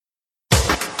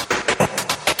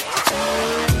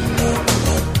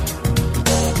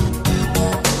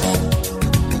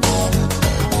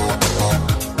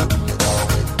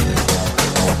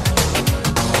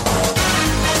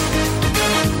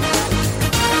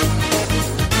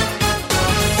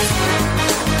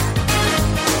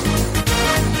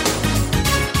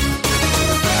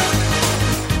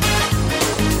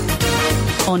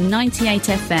on 98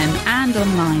 FM and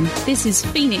online. This is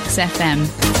Phoenix FM.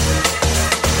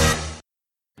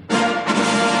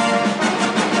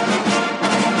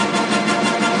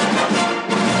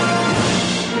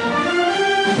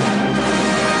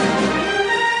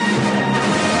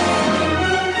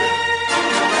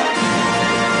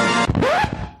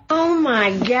 Oh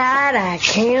my God, I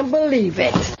can't believe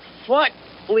it. What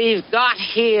we've got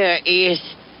here is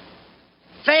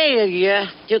failure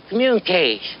to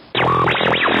communicate.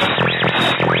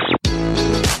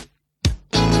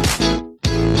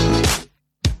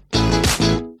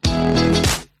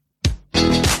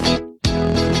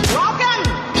 Welcome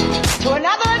to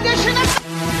another edition of...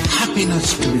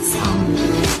 Happiness can be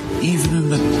found even in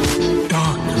the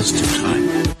darkest of time.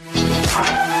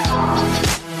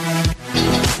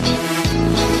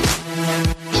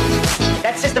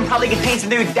 That system probably contains a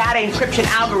new data encryption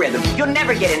algorithm. You'll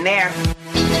never get in there.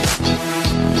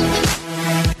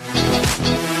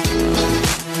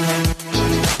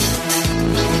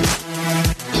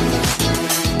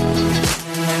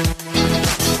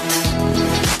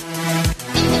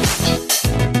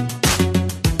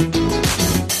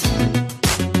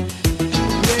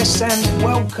 Yes, and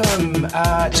welcome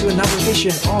to another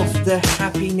edition of the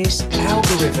Happiness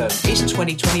Algorithm. It's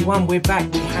 2021. We're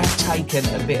back. We have taken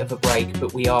a bit of a break,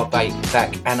 but we are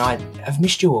back, and I have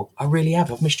missed you all. I really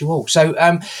have. I've missed you all. So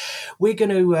we're going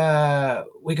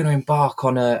to embark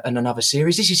on another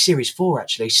series. This is series 4,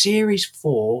 actually. Series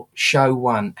 4, show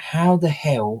 1. How the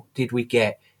hell did we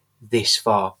get this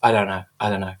far? I don't know.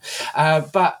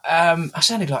 But I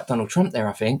sounded like Donald Trump there,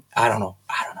 I think. I don't know.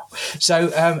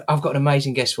 So I've got an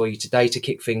amazing guest for you today to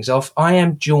kick things off. I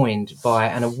am joined by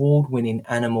an award-winning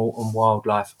animal and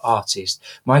wildlife artist.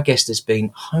 My guest has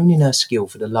been honing her skill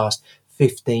for the last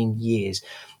 15 years.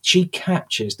 She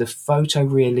captures the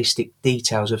photorealistic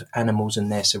details of animals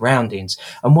and their surroundings.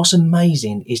 And what's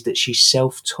amazing is that she's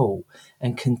self-taught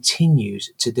and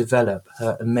continues to develop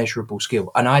her immeasurable skill.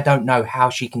 And I don't know how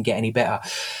she can get any better.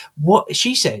 What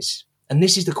she says, and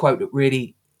this is the quote that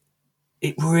really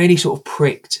sort of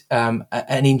pricked an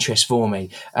interest for me,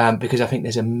 because I think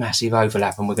there's a massive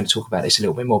overlap, and we're going to talk about this a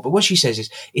little bit more. But what she says is,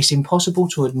 it's impossible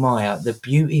to admire the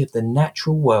beauty of the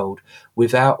natural world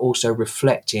without also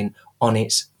reflecting on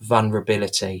its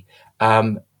vulnerability.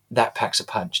 That packs a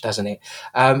punch, doesn't it?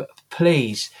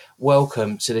 Please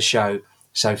welcome to the show,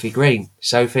 Sophie Green.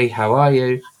 Sophie, how are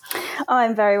you?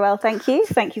 I'm very well, thank you.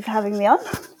 Thank you for having me on.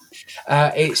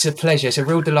 It's a pleasure. It's a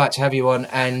real delight to have you on,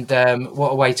 and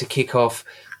what a way to kick off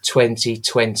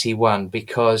 2021,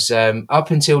 because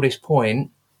up until this point,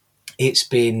 it's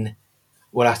been,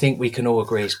 well, I think we can all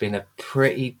agree it's been a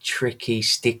pretty tricky,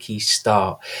 sticky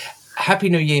start. Happy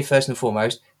New Year, first and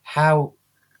foremost. How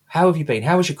have you been?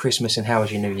 How was your Christmas and how was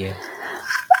your New Year?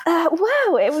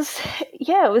 Well, it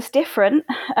was different.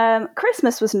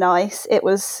 Christmas was nice. It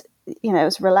was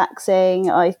relaxing.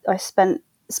 I spent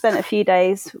a few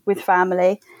days with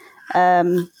family, a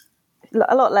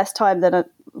lot less time than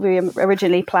we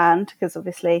originally planned, because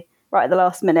obviously right at the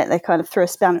last minute they kind of threw a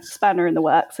spanner in the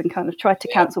works and kind of tried to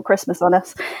cancel Christmas on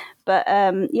us. But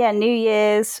New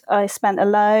Year's I spent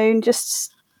alone,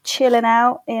 just chilling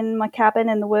out in my cabin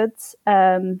in the woods.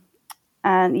 I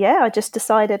just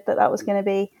decided that was going to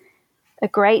be a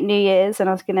great New Year's, and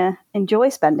I was going to enjoy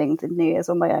spending the New Year's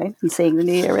on my own and seeing the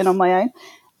New Year in on my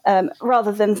own,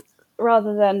 rather than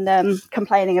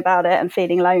complaining about it and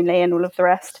feeling lonely and all of the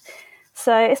rest.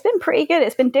 So it's been pretty good.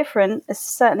 It's been different. It's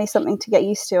certainly something to get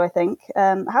used to, I think.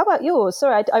 How about yours?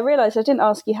 Sorry, I realised I didn't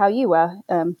ask you how you were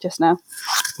just now.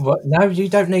 What? No, you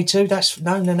don't need to.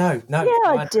 No. Yeah,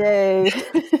 I do.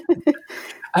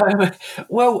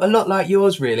 Well, a lot like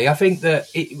yours, really. I think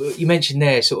that you mentioned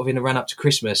there, sort of in the run up to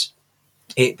Christmas,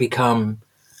 it become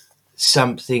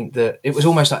something that it was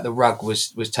almost like the rug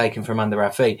was taken from under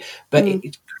our feet. But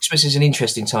Christmas is an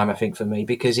interesting time, I think, for me,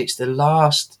 because it's the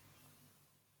last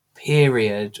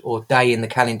period or day in the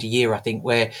calendar year, I think,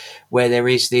 where there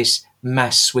is this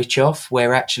mass switch off,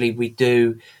 where actually we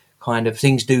do kind of,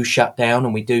 things do shut down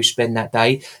and we do spend that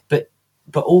day. But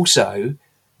also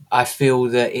I feel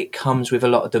that it comes with a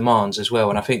lot of demands as well.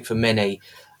 And I think for many,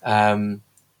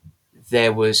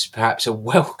 there was perhaps a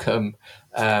welcome.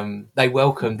 They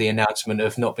welcomed the announcement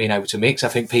of not being able to mix. I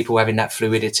think people having that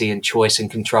fluidity and choice and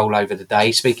control over the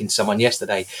day. Speaking to someone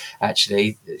yesterday,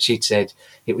 actually, she'd said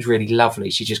it was really lovely.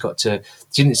 She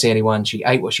didn't see anyone. She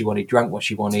ate what she wanted, drank what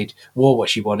she wanted, wore what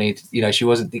she wanted. You know, she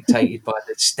wasn't dictated by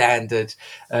the standard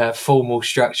formal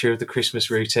structure of the Christmas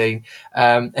routine.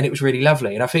 And it was really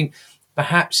lovely. And I think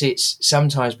perhaps it's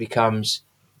sometimes becomes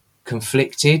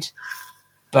conflicted,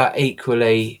 but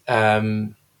equally,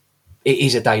 it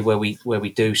is a day where we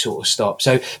do sort of stop.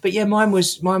 So, but yeah, mine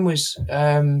was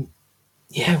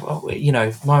yeah, well, you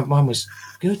know, mine was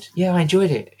good. Yeah, I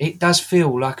enjoyed it. It does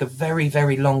feel like a very,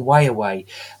 very long way away.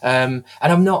 And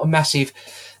I'm not a massive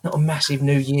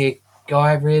New Year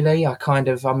guy, really.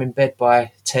 I'm in bed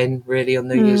by 10, really, on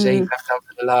New Year's Eve. I've done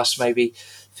for the last maybe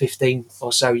 15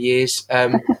 or so years.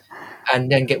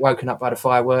 And then get woken up by the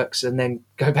fireworks, and then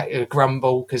go back to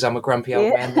grumble because I'm a grumpy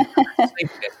old man.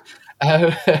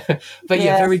 But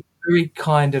yeah, very, very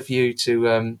kind of you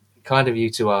to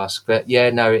ask. But yeah,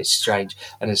 no, it's strange,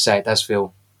 and as I say, it does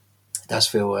feel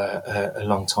a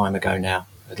long time ago now.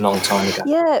 A long time ago.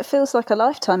 Yeah, it feels like a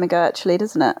lifetime ago, actually,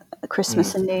 doesn't it?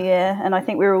 Christmas and New Year, and I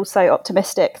think we were all so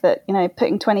optimistic that, you know,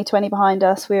 putting 2020 behind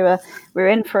us, we were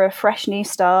in for a fresh new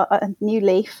start, a new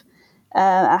leaf.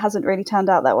 It hasn't really turned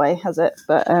out that way, has it?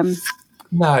 But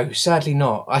no, sadly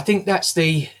not. I think that's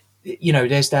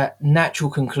there's that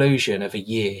natural conclusion of a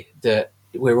year that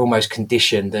we're almost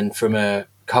conditioned, and from a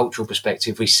cultural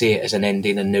perspective, we see it as an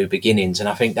ending and new beginnings. And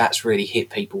I think that's really hit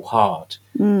people hard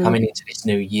coming into this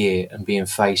new year and being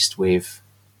faced with,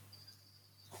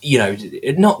 you know,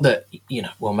 not that, you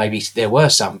know, well, maybe there were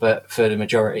some, but for the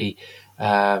majority,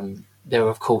 there were,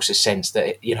 of course, a sense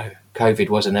that, you know, COVID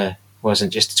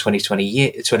wasn't just a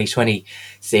 2020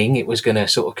 thing. It was going to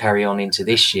sort of carry on into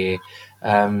this year.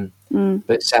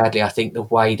 But sadly, I think the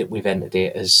way that we've entered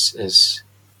it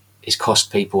has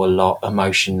cost people a lot,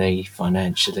 emotionally,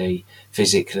 financially,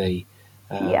 physically.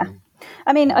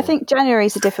 I mean, I think January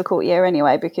is a difficult year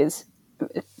anyway, because,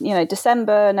 you know,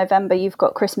 December, November, you've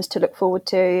got Christmas to look forward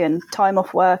to and time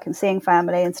off work and seeing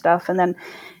family and stuff. And then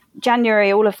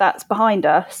January, all of that's behind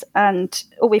us, and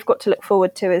all we've got to look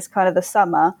forward to is kind of the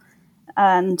summer.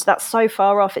 And that's so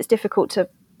far off, it's difficult to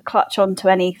clutch on to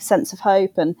any sense of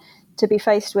hope, and to be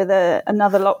faced with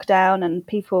another lockdown and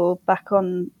people back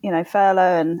on, you know,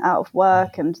 furlough and out of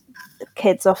work and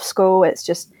kids off school. It's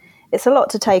a lot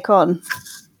to take on.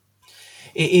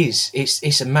 It is.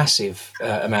 It's a massive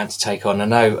amount to take on. I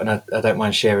know, and I don't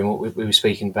mind sharing what we were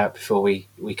speaking about before we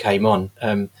came on.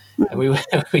 And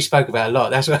we spoke about a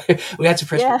lot. That's why we had to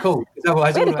press record.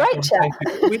 Otherwise, we had a great chat.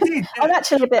 We did. Yeah. I'm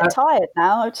actually a bit tired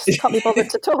now. I just can't be bothered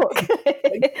to talk.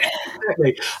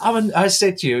 Exactly. I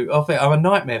said to you, I'm a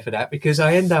nightmare for that, because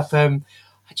I end up.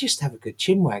 I just have a good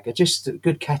chinwag. A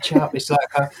good catch up. It's like,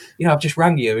 I've just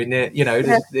rung you in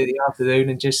the afternoon,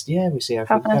 and just we see how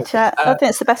having a chat. I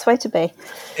think it's the best way to be.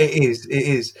 It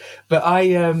is. But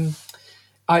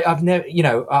I've never,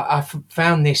 I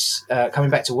found this coming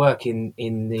back to work in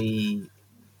the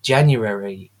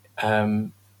January,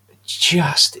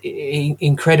 just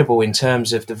incredible in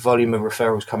terms of the volume of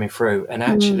referrals coming through, and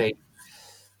actually.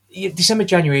 December,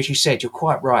 January, as you said, you're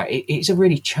quite right. It's a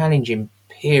really challenging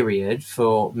period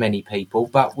for many people,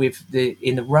 but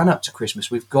in the run up to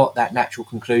Christmas, we've got that natural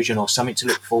conclusion or something to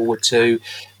look forward to,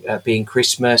 being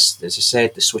Christmas, as I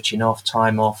said, the switching off,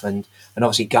 time off, and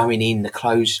obviously going in the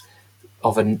close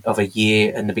of a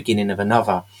year and the beginning of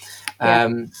another.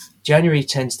 January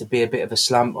tends to be a bit of a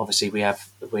slump. Obviously, we have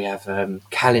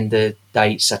calendar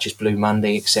dates such as Blue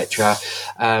Monday, etc.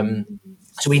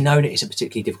 So we know that it's a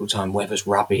particularly difficult time. Weather's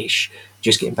rubbish,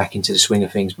 just getting back into the swing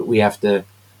of things, but we have the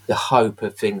hope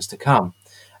of things to come.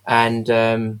 And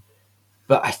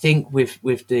but I think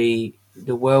with the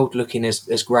world looking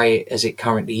as grey as it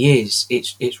currently is,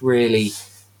 it's really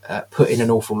putting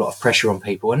an awful lot of pressure on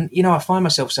people. And I find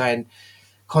myself saying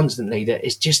constantly that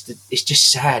it's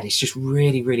just sad. It's just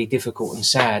really, really difficult and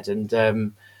sad.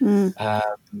 And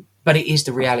but it is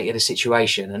the reality of the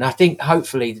situation. And I think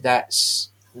hopefully that's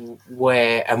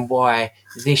where and why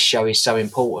this show is so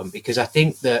important, because I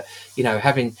think that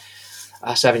having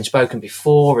spoken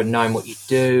before and knowing what you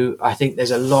do, I think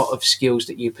there's a lot of skills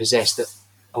that you possess that,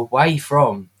 away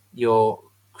from your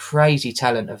crazy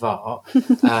talent of art,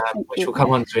 which we'll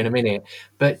come on to in a minute,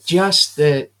 but just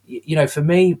for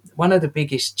me, one of the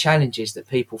biggest challenges that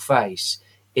people face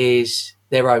is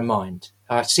their own mind.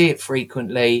 I see it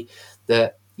frequently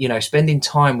that spending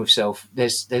time with self,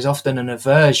 there's often an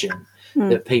aversion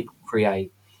that people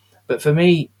create. But for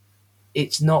me,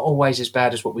 it's not always as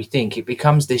bad as what we think. It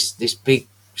becomes this big,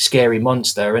 scary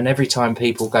monster. And every time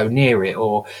people go near it,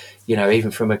 or,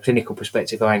 even from a clinical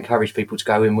perspective, I encourage people to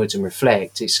go inwards and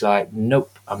reflect. It's like,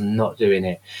 nope, I'm not doing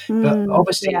it. But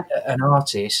obviously an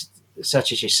artist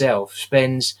such as yourself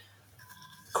spends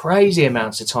crazy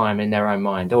amounts of time in their own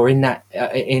mind, or in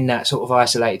that sort of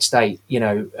isolated state,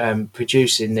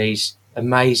 producing these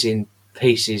amazing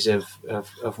pieces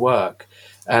of work.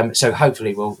 So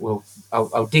hopefully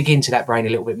I'll dig into that brain a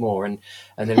little bit more, and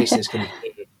the listeners can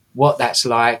hear what that's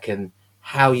like and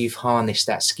how you've harnessed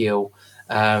that skill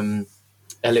a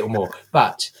little more.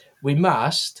 But we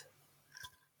must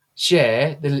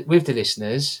share with the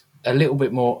listeners a little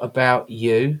bit more about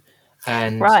you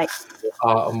and Right. your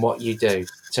art and what you do.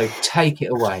 So take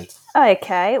it away.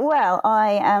 Okay, well,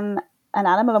 I am an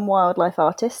animal and wildlife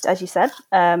artist, as you said.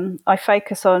 I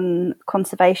focus on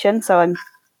conservation, so I'm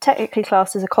technically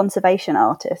classed as a conservation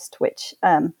artist, which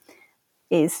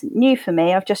is new for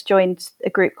me. I've just joined a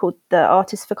group called the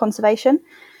Artists for Conservation,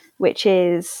 which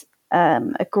is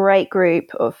a great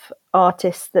group of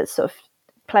artists that sort of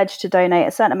pledge to donate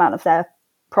a certain amount of their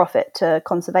profit to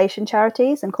conservation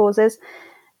charities and causes.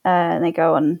 And they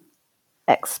go on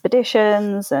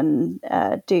expeditions and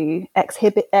do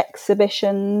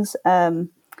exhibitions and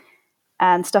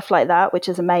stuff like that, which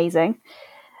is amazing.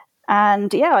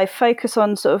 And yeah, I focus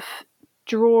on sort of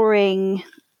drawing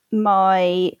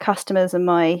my customers and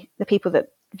the people that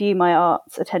view my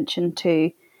art's attention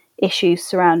to issues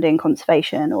surrounding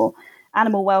conservation or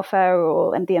animal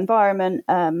welfare and the environment,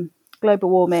 global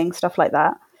warming, stuff like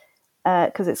that,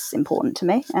 because it's important to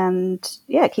me. And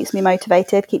yeah, it keeps me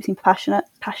motivated, keeps me passionate,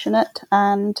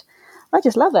 and I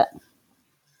just love it.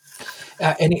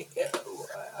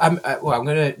 I'm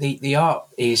gonna. The art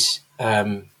is,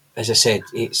 as I said,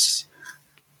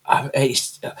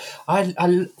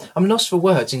 I'm lost for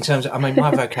words in terms of. I mean,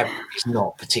 my vocabulary is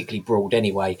not particularly broad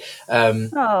anyway.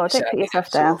 Don't put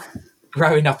yourself down.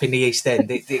 Growing up in the East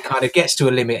End, it kind of gets to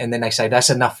a limit, and then they say that's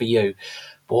enough for you,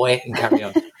 boy, and carry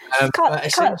on. But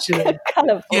essentially,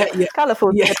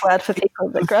 colourful is a good word for people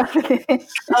that grow up in the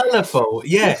colourful,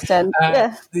 yeah. East End.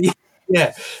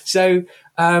 Yeah. So,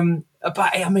 but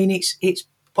I mean, it's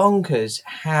bonkers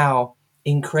how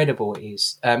incredible it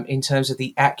is in terms of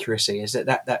the accuracy. Is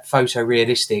that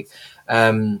photorealistic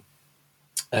talent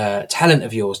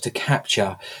of yours to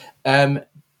capture?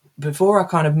 Before I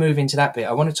kind of move into that bit,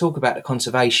 I want to talk about the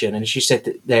conservation, and as you said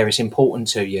that there is important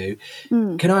to you.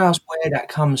 Can I ask where that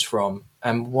comes from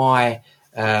and why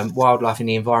wildlife and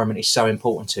the environment is so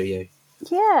important to you?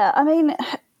 Yeah, I mean,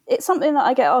 it's something that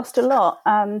I get asked a lot,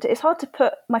 and it's hard to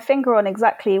put my finger on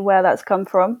exactly where that's come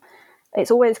from. It's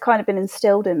always kind of been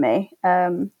instilled in me. I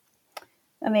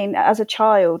mean, as a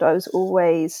child, I was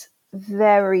always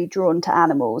very drawn to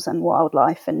animals and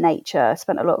wildlife and nature. I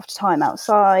spent a lot of time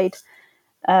outside.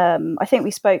 I think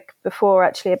we spoke before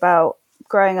actually about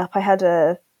growing up. I had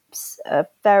a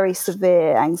very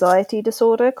severe anxiety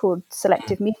disorder called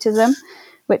selective mutism,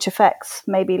 which affects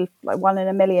maybe like 1 in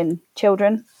a million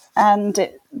children. And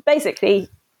it basically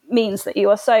means that you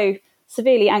are so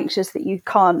severely anxious that you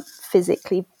can't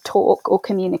physically talk or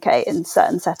communicate in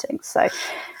certain settings. So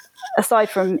aside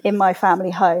from in my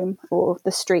family home or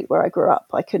the street where I grew up,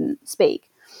 I couldn't speak.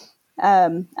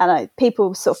 And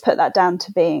people sort of put that down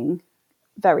to being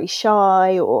very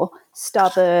shy or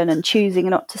stubborn and choosing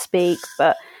not to speak.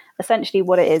 But essentially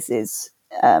what it is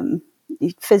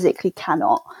you physically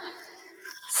cannot.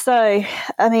 So,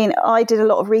 I mean, I did a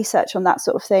lot of research on that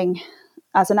sort of thing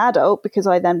as an adult because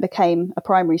I then became a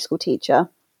primary school teacher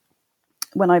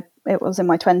when it was in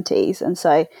my 20s. And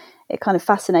so it kind of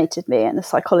fascinated me and the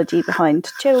psychology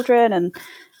behind children and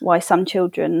why some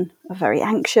children are very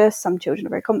anxious, some children are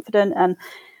very confident. And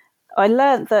I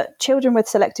learned that children with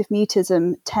selective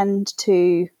mutism tend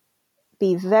to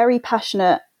be very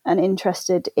passionate and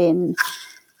interested in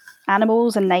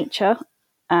animals and nature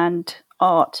and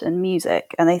art and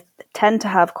music, and they tend to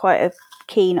have quite a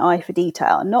keen eye for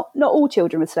detail. And not all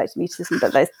children with selective mutism,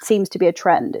 but there seems to be a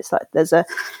trend. It's like there's a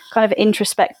kind of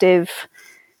introspective,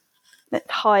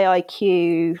 high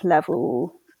IQ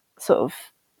level sort of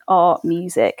art,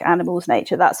 music, animals,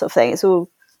 nature, that sort of thing. It's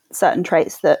all certain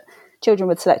traits that children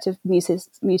with selective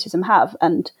mutism have,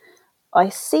 and I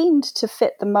seemed to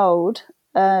fit the mold.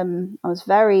 I was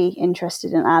very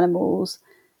interested in animals,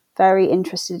 very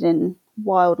interested in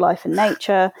wildlife and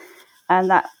nature, and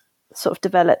that sort of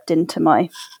developed into my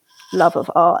love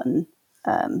of art and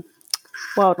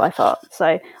wildlife art.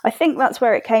 So I think that's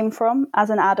where it came from. As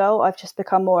an adult, I've just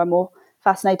become more and more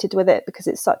fascinated with it because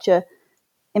it's such a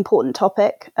important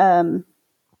topic.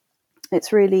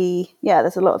 It's really,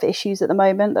 there's a lot of issues at the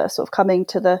moment that are sort of coming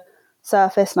to the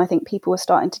surface, and I think people are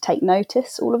starting to take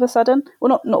notice all of a sudden.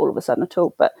 Well, not all of a sudden at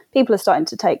all, but people are starting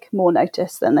to take more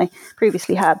notice than they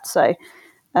previously had. So,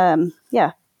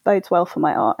 bodes well for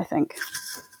my art, I think.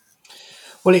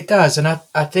 Well, it does, and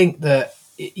I think that,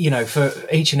 for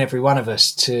each and every one of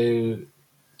us to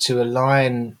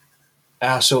align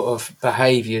our sort of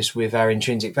behaviours with our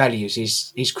intrinsic values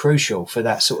is crucial for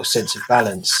that sort of sense of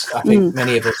balance. I think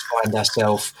many of us find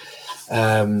ourselves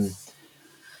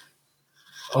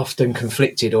often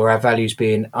conflicted, or our values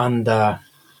being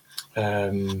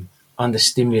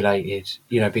understimulated,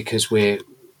 because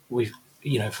we've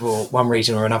for one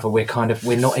reason or another, we're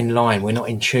not in line, we're not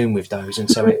in tune with those, and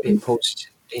so it pulls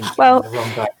in the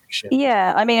wrong direction.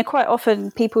 Yeah, I mean, quite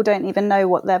often people don't even know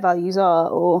what their values are,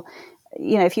 or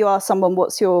if you ask someone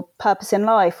what's your purpose in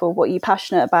life or what you're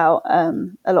passionate about,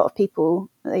 a lot of people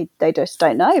they just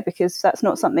don't know, because that's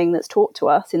not something that's taught to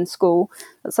us in school.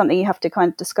 That's something you have to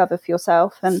kind of discover for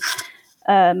yourself, and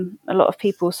a lot of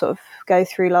people sort of go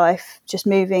through life just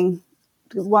moving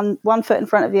one foot in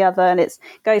front of the other, and it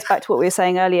goes back to what we were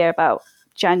saying earlier about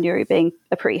January being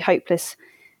a pretty hopeless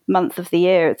month of the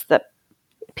year. It's that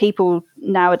people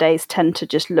nowadays tend to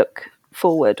just look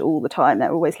forward all the time.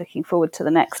 They're always looking forward to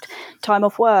the next time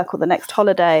off work or the next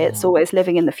holiday. It's always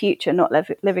living in the future, not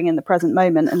living in the present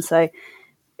moment. And so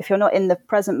if you're not in the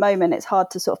present moment, it's hard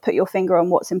to sort of put your finger on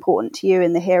what's important to you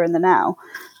in the here and the now,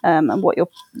 and what your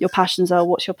passions are,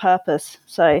 what's your purpose.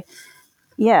 So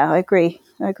yeah, I agree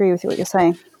with what you're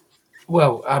saying.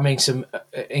 Well, I mean, some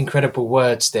incredible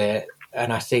words there,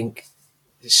 and I think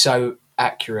so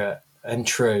accurate and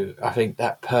true. I think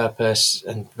that purpose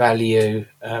and value,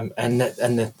 and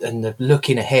the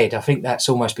looking ahead, I think that's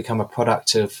almost become a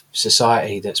product of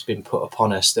society that's been put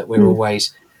upon us, that we're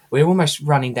almost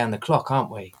running down the clock,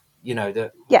 aren't we?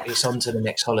 It's on to the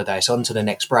next holiday, it's on to the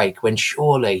next break, when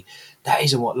surely that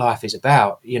isn't what life is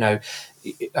about.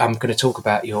 I'm going to talk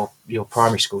about your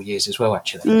primary school years as well,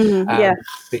 actually,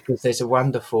 because there's a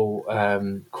wonderful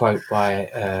quote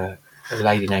by a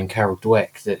lady named Carol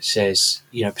Dweck that says,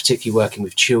 particularly working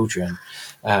with children,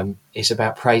 it's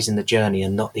about praising the journey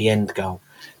and not the end goal,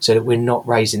 so that we're not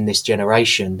raising this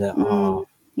generation that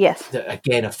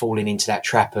again are falling into that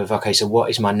trap of, okay, so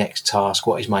what is my next task?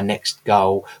 What is my next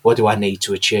goal? What do I need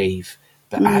to achieve?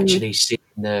 But actually seeing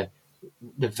the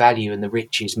value and the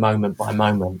riches moment by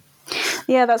moment.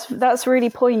 Yeah, that's really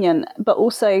poignant, but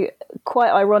also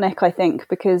quite ironic, I think,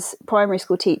 because primary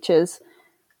school teachers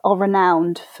are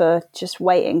renowned for just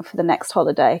waiting for the next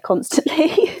holiday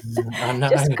constantly. I know.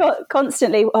 Just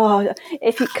constantly.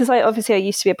 Because I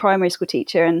used to be a primary school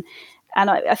teacher, and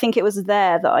I think it was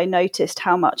there that I noticed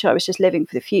how much I was just living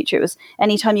for the future. It was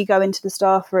anytime you go into the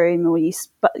staff room, or you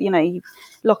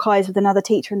lock eyes with another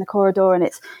teacher in the corridor, and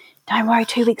it's, don't worry,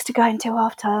 2 weeks to go until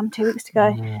half term, 2 weeks to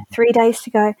go, 3 days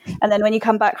to go. And then when you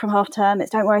come back from half term,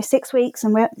 it's, don't worry, 6 weeks,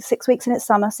 and we're 6 weeks and it's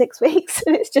summer, 6 weeks.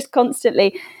 And it's just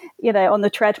constantly, on the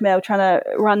treadmill trying to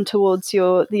run towards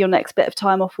your next bit of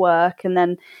time off work.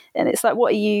 And it's like,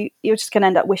 you're just going to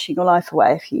end up wishing your life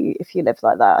away if you live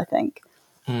like that, I think.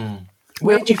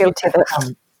 Where do you think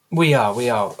that we are.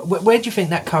 Where do you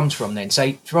think that comes from then?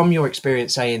 Say, from your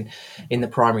experience, say in the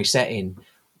primary setting,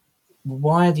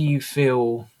 why do you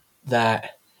feel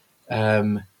that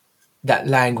that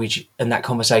language and that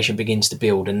conversation begins to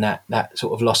build, and that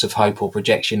sort of loss of hope or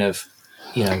projection of,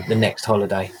 the next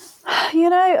holiday?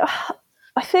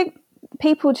 I think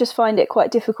people just find it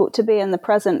quite difficult to be in the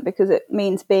present, because it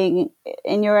means being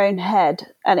in your own head,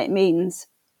 and it means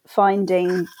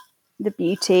finding the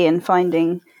beauty and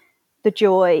finding the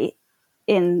joy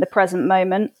in the present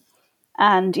moment.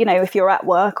 And, if you're at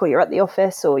work or you're at the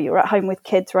office or you're at home with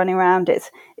kids running around,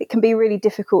 it can be really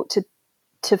difficult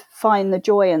to find the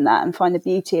joy in that and find the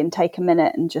beauty and take a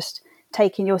minute and just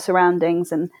take in your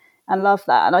surroundings and love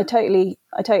that. And I totally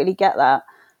get that.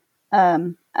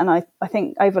 And I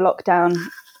think over lockdown,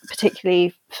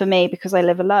 particularly for me, because I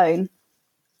live alone,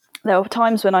 there were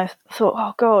times when I thought,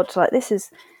 oh God, like, this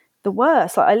is the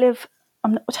worst. Like,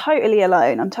 I'm totally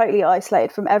alone. I'm totally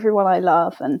isolated from everyone I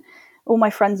love and all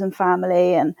my friends and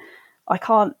family, and I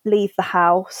can't leave the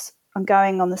house. I'm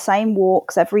going on the same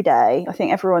walks every day. I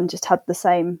think everyone just had the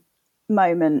same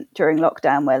moment during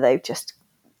lockdown where they just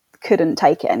couldn't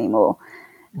take it anymore.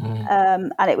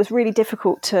 And it was really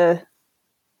difficult to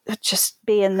just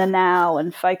be in the now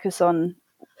and focus on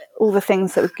all the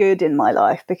things that were good in my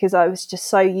life, because I was just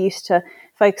so used to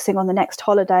focusing on the next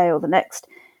holiday or the next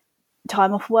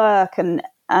time off work, and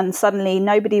suddenly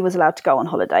nobody was allowed to go on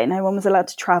holiday. No one was allowed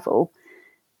to travel.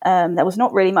 There was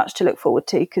not really much to look forward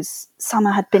to, because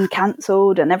summer had been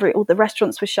cancelled and all the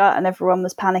restaurants were shut and everyone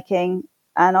was panicking.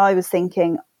 And I was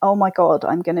thinking, oh my God,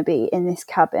 I'm going to be in this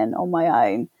cabin on my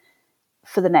own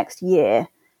for the next year,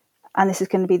 and this is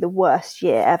going to be the worst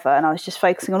year ever. And I was just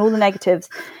focusing on all the negatives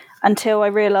until I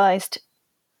realised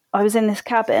I was in this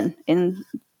cabin in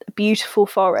a beautiful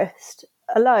forest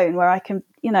alone, where I can,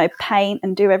 paint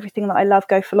and do everything that I love,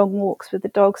 go for long walks with the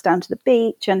dogs down to the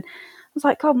beach. And I was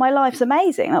like, God, my life's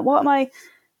amazing. Like, what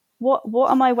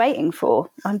am I waiting for?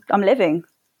 I'm living,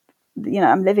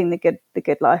 I'm living the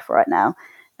good life right now,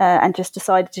 and just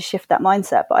decided to shift that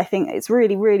mindset. But I think it's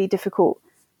really, really difficult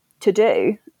to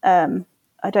do.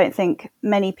 I don't think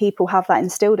many people have that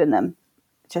instilled in them,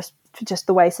 just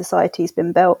the way society's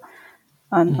been built,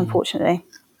 unfortunately.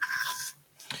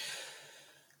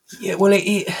 Yeah, well,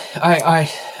 I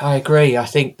agree. I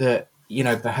think that,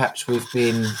 perhaps we've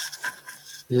been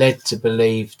led to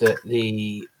believe that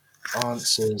the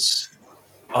answers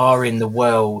are in the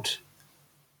world,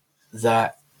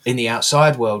 that in the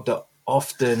outside world, that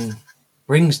often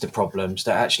brings the problems,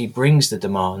 that actually brings the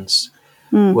demands.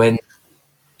 When,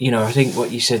 I think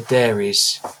what you said there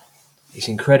is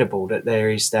incredible, that there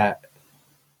is that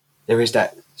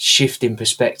shift in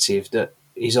perspective that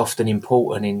is often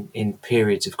important in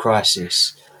periods of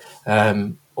crisis,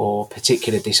 or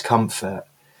particular discomfort.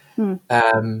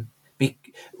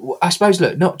 I suppose,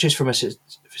 look, not just from a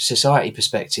society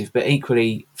perspective, but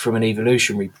equally from an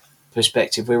evolutionary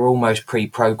perspective, we're almost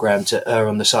pre-programmed to err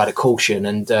on the side of caution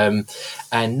and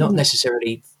not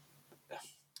necessarily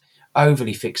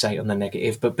overly fixate on the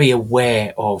negative, but be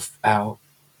aware of our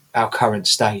current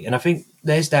state. And I think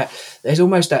there's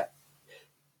almost that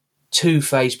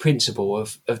two-phase principle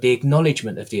of the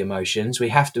acknowledgement of the emotions. We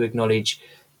have to acknowledge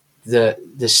the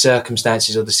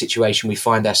circumstances or the situation we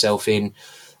find ourselves in,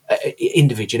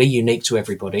 individually, unique to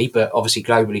everybody, but obviously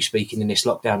globally speaking, in this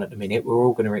lockdown at the minute, we're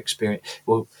all going to experience,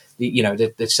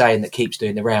 the saying that keeps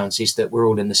doing the rounds is that we're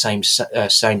all in the same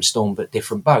storm but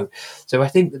different boat. So I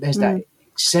think that there's that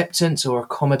acceptance or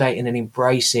accommodating and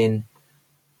embracing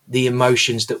the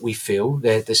emotions that we feel,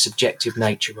 the subjective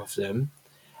nature of them,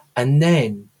 and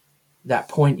then that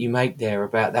point you make there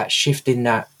about that shifting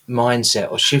that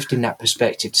mindset or shifting that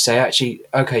perspective to say, actually,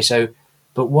 okay, so,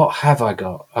 but what have I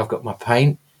got? I've got my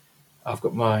paint, I've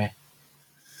got my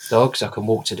dogs, I can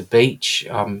walk to the beach,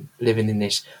 I'm living in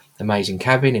this amazing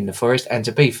cabin in the forest. And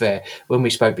to be fair, when we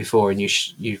spoke before and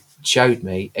you showed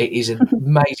me, it is an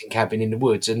amazing cabin in the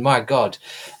woods, and my God,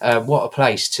 what a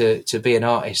place to be an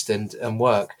artist and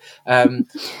work. But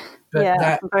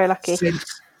yeah, I'm very lucky.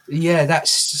 That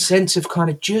sense of kind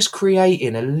of just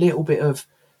creating a little bit of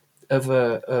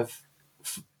a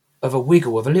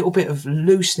wiggle, of a little bit of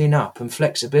loosening up and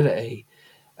flexibility,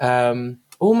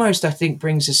 almost, I think,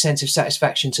 brings a sense of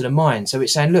satisfaction to the mind. So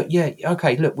it's saying, look,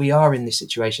 we are in this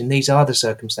situation. These are the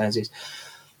circumstances.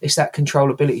 It's that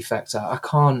controllability factor. I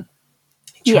can't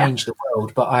change the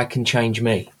world, but I can change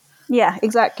me. Yeah,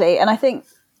 exactly. And I think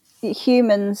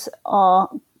humans are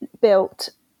built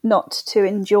not to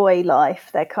enjoy life.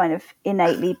 They're kind of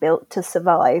innately built to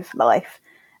survive life.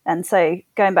 And so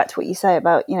going back to what you say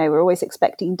about, we're always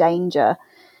expecting danger,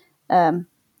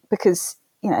 because,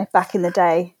 back in the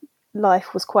day,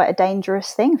 life was quite a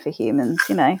dangerous thing for humans,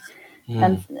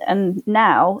 and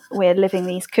now we're living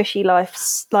these cushy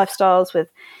lifestyles with,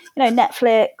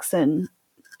 Netflix and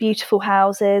beautiful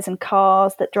houses and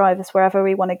cars that drive us wherever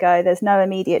we want to go. There's no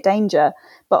immediate danger,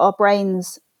 but our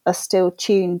brains are still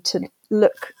tuned to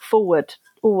look forward,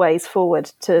 always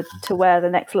forward to where the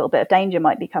next little bit of danger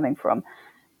might be coming from.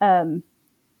 And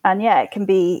yeah, it can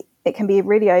be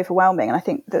really overwhelming. And I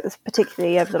think that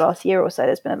particularly over the last year or so,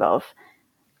 there's been a lot of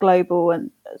global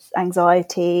and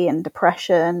anxiety and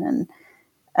depression,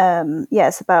 and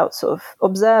it's about sort of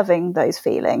observing those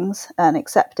feelings and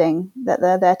accepting that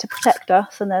they're there to protect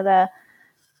us and they're there,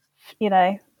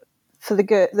 for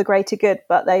the greater good,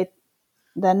 but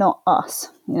they're not us,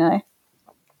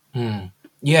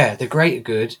 Yeah, the greater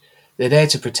good. They're there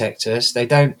to protect us. They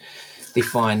don't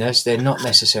define us. They're not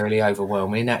necessarily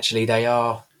overwhelming. Actually, they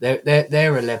are.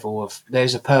 They're a level of.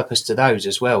 There's a purpose to those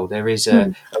as well. There is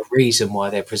a reason why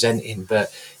they're presenting,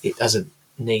 but it doesn't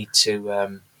need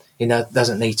to.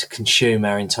 Doesn't need to consume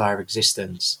our entire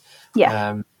existence.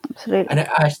 Yeah, absolutely. And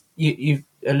you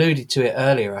alluded to it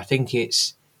earlier. I think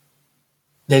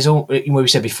there's all what we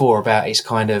said before about it's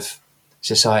kind of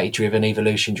society driven,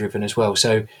 evolution driven as well.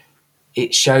 So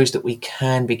it shows that we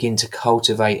can begin to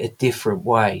cultivate a different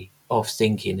way of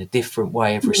thinking, a different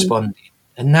way of responding.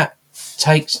 And that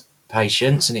takes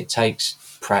patience, and it takes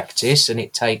practice, and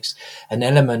it takes an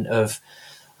element of,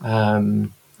 I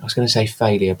was going to say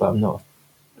failure, but I'm not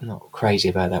crazy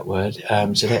about that word.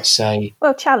 So let's say...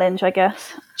 Well, challenge, I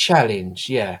guess. Challenge,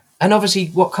 yeah. And obviously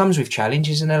what comes with challenge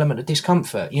is an element of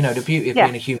discomfort. The beauty of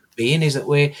being a human being is that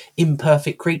we're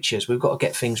imperfect creatures. We've got to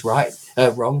get things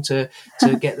wrong to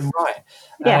get them right.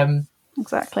 Yeah,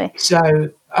 exactly.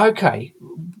 So, okay.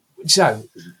 So,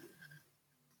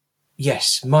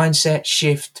 yes, mindset,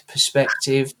 shift,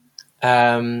 perspective.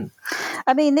 I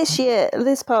mean,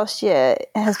 this past year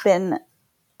has been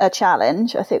a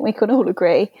challenge. I think we can all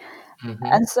agree. Mm-hmm.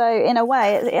 And so in a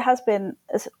way it has been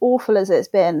as awful as it's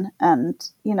been. And,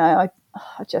 I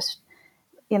just,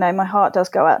 my heart does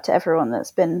go out to everyone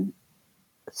that's been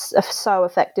so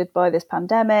affected by this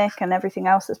pandemic and everything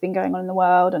else that's been going on in the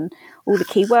world, and all the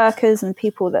key workers and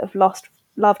people that have lost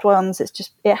loved ones.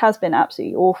 It has been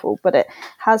absolutely awful, but it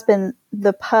has been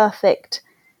the perfect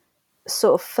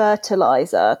sort of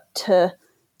fertilizer to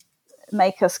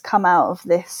make us come out of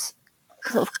this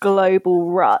sort of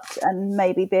global rut and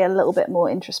maybe be a little bit more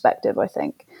introspective, I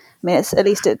think. I mean, at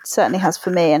least it certainly has for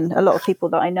me, and a lot of people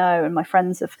that I know and my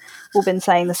friends have all been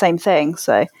saying the same thing.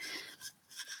 So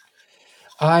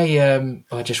I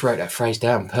just wrote that phrase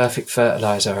down. Perfect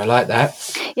fertilizer. I like that.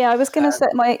 yeah, I was going to say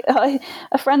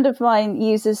a friend of mine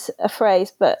uses a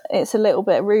phrase, but it's a little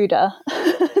bit ruder.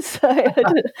 So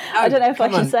I don't know if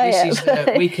I should say it.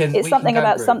 It's something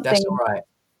about rude. Something. That's all right.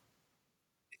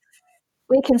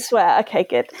 We can swear. Okay,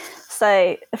 good.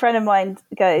 So a friend of mine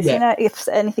goes, if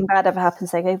anything bad ever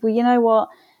happens, they go, well, you know what?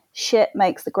 Shit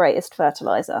makes the greatest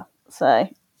fertilizer. So,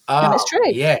 and it's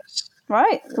true. Yes.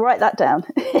 Right. Write that down.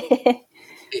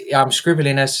 I'm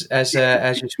scribbling as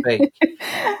you speak.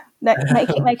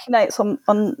 Making notes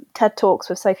on TED Talks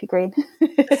with Sophie Green.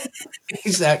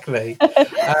 Exactly.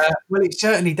 Well, it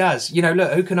certainly does.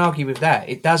 Look, who can argue with that?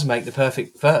 It does make the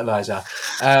perfect fertilizer.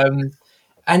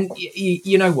 And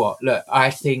you know what? Look,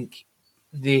 I think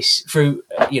this through,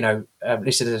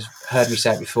 listeners have heard me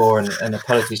say it before, and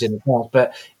apologies in advance,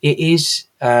 but it is.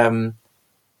 I'm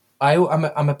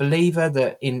a believer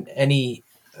that in any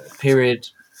period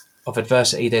of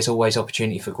adversity, there's always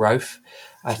opportunity for growth.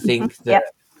 I think that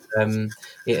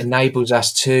it enables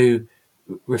us to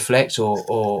reflect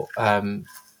or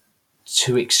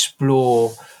to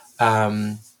explore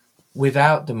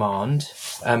without demand,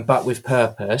 but with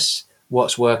purpose,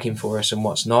 what's working for us and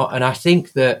what's not. And I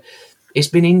think that it's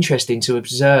been interesting to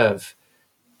observe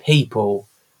people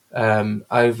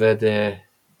over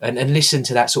and listen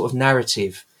to that sort of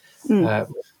narrative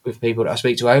with people that I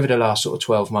speak to over the last sort of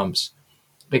 12 months.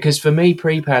 Because for me,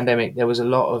 pre-pandemic, there was a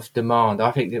lot of demand.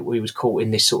 I think that we was caught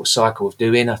in this sort of cycle of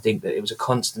doing. I think that it was a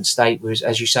constant state. Whereas,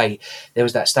 as you say, there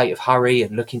was that state of hurry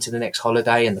and looking to the next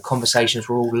holiday, and the conversations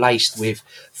were all laced with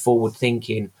forward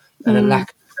thinking and a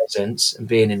lack of presence and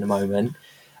being in the moment.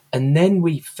 And then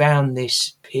we found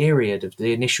this period of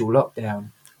the initial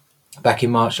lockdown back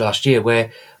in March last year,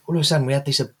 where all of a sudden we had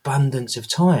this abundance of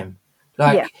time.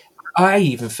 I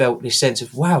even felt this sense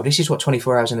of, wow, this is what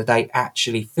 24 hours in a day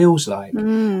actually feels like.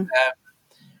 And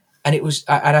it was,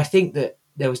 and I think that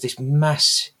there was this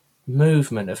mass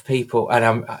movement of people,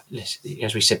 and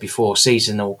as we said before,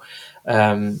 seasonal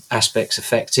aspects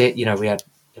affect it. There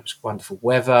was wonderful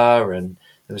weather, and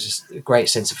there was a great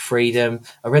sense of freedom.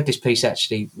 I read this piece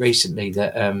actually recently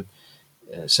that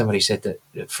somebody said that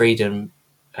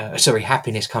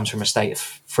happiness comes from a state of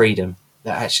freedom.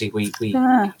 That actually we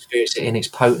experience it in its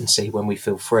potency when we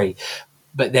feel free.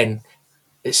 But then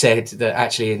it said that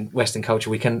actually in Western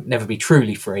culture we can never be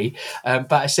truly free.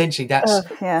 But essentially that's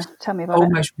tell me about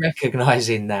almost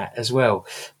recognising that as well.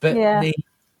 But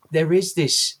there is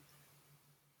this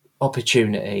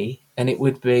opportunity, and it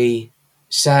would be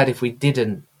sad if we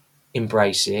didn't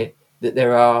embrace it, that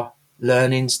there are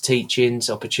learnings, teachings,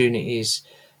 opportunities,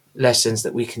 lessons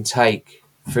that we can take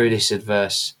through this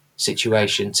adverse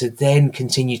situation to then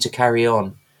continue to carry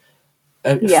on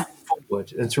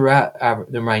forward and throughout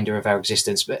the remainder of our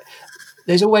existence. But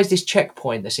there's always this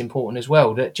checkpoint that's important as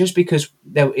well, that just because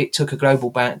it took a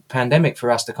global pandemic for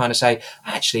us to kind of say,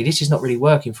 actually, this is not really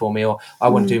working for me, or I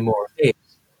want to do more of this.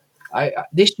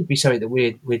 This should be something that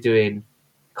we're doing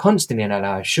constantly in our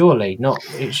lives, surely.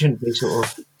 It shouldn't be sort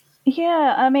of...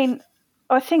 Yeah, I mean,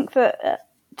 I think that...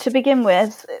 to begin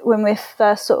with, when we're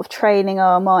first sort of training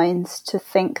our minds to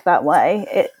think that way,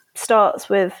 it starts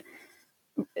with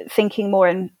thinking more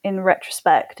in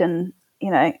retrospect, and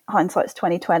hindsight's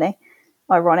 20/20.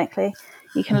 Ironically,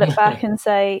 you can look back and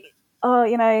say, "Oh,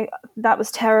 that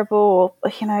was terrible,"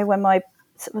 or when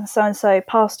so and so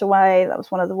passed away, that was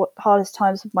one of the hardest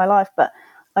times of my life, but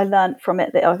I learned from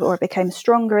it or I became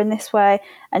stronger in this way.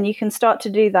 And you can start to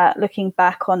do that looking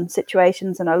back on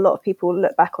situations. And a lot of people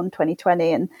look back on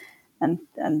 2020 and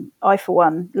I, for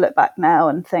one, look back now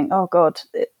and think, oh God,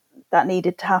 that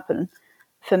needed to happen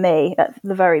for me at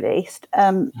the very least.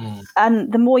 And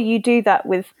the more you do that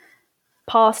with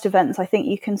past events, I think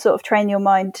you can sort of train your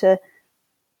mind to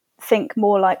think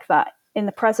more like that in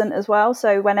the present as well.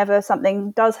 So whenever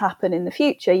something does happen in the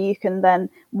future, you can then,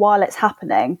 while it's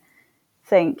happening,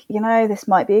 think, this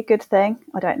might be a good thing.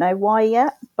 I don't know why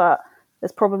yet, but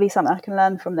there's probably something I can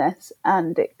learn from this.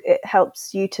 And it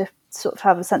helps you to sort of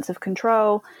have a sense of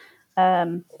control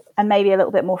and maybe a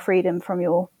little bit more freedom from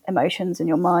your emotions and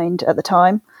your mind at the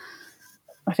time.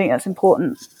 I think that's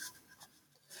important.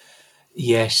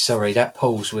 Yes, sorry, that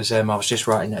pause was, I was just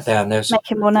writing that down.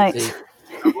 Making more notes.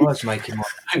 I was making my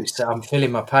notes. I'm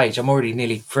filling my page. I'm already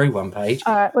nearly through one page.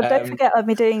 All right. Well, don't forget I'll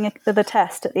be doing the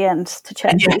test at the end to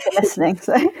check that you're listening.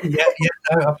 So. yeah,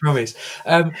 no, I promise.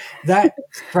 That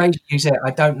phrase you said,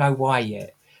 I don't know why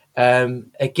yet.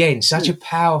 Again, such a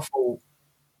powerful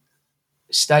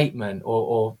statement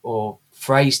or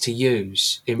phrase to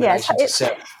use in relation to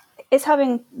self. It's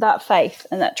having that faith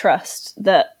and that trust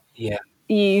that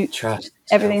you trust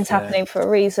everything's happening for a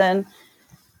reason.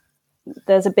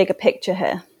 There's a bigger picture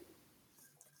here.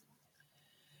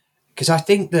 Because I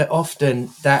think that often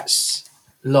that's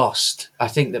lost. I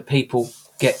think that people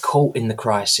get caught in the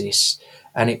crisis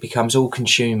and it becomes all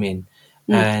consuming.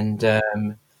 And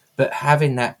but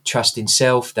having that trust in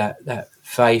self, that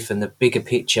faith and the bigger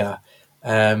picture,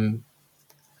 and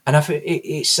I think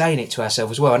it's saying it to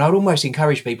ourselves as well. And I would almost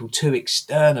encourage people to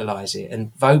externalize it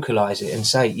and vocalize it and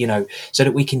say, so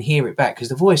that we can hear it back. Because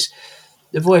the voice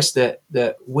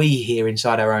that we hear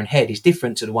inside our own head is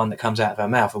different to the one that comes out of our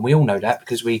mouth. And we all know that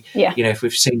because if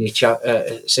we've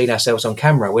seen ourselves on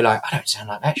camera, we're like, I don't sound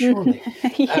like that, surely.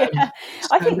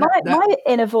 I think my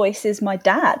inner voice is my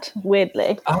dad,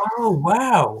 weirdly. Oh,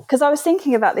 wow. Because I was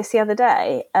thinking about this the other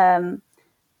day.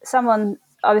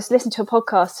 I was listening to a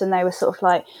podcast and they were sort of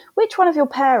like, which one of your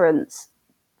parents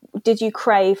did you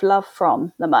crave love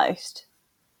from the most?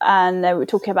 And they were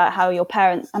talking about how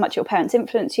much your parents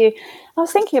influence you. I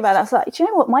was thinking about it. I was like, do you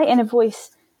know what? My inner voice,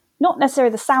 not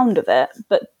necessarily the sound of it,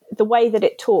 but the way that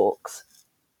it talks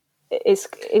is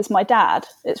my dad.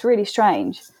 It's really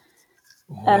strange.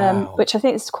 Wow. Which I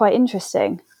think is quite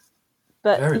interesting.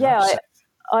 But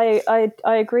I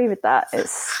agree with that.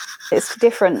 It's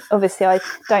different. Obviously, I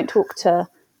don't talk to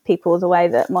people the way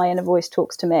that my inner voice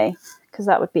talks to me, because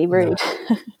that would be rude.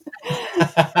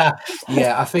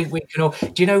 No. I think we can all.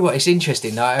 Do you know what? It's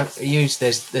interesting. There's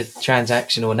the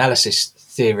transactional analysis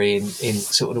theory in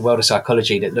sort of the world of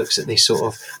psychology that looks at this sort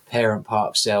of parent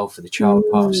part of self, or the child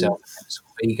part of self, and the sort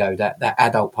of ego, that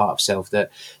adult part of self that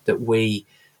we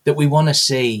want to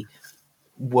see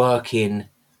working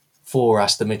for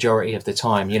us the majority of the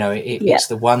time. It's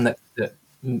the one that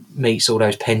meets all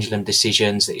those pendulum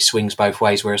decisions, that it swings both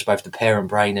ways, whereas both the parent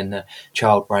brain and the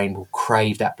child brain will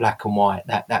crave that black and white,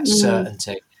 that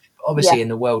certainty. But obviously in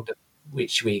the world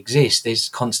which we exist, there's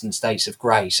constant states of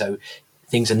grey, so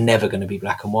things are never going to be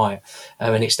black and white,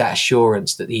 and it's that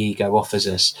assurance that the ego offers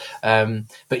us.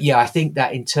 But I think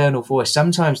that internal voice,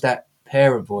 sometimes that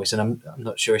parent voice, and I'm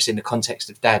not sure it's in the context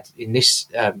of dad in this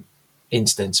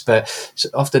instance, but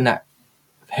often that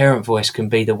parent voice can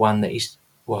be the one that is,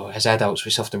 well, as adults,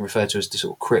 it's often referred to as the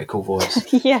sort of critical voice.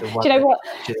 Do you know what?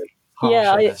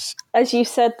 As you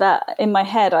said that, in my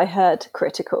head, I heard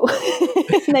critical.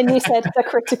 And then you said the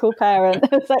critical parent.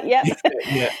 I was like,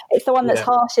 it's the one that's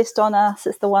harshest on us.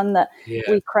 It's the one that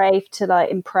we crave to like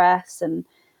impress. And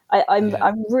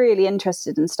I'm really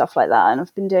interested in stuff like that. And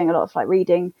I've been doing a lot of like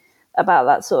reading about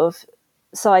that sort of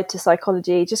side to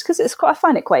psychology, just because I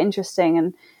find it quite interesting.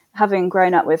 And having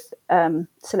grown up with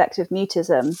selective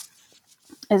mutism,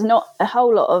 there's not a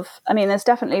whole lot of, there's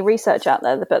definitely research out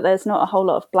there, but there's not a whole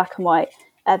lot of black and white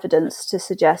evidence to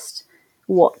suggest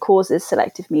what causes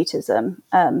selective mutism,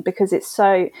 because it's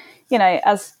so,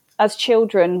 as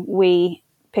children, we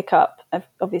pick up,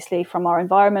 obviously, from our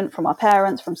environment, from our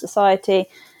parents, from society,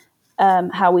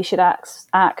 how we should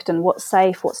act and what's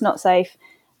safe, what's not safe.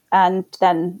 And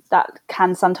then that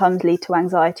can sometimes lead to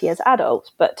anxiety as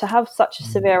adults. But to have such a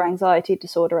severe anxiety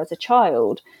disorder as a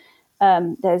child,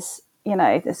 there's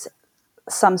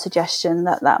some suggestion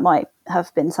that might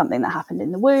have been something that happened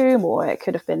in the womb, or it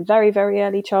could have been very, very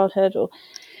early childhood, or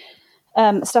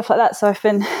stuff like that. So I've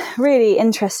been really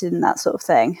interested in that sort of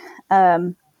thing.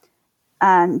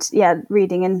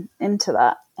 Reading into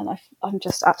that. And I'm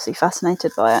just absolutely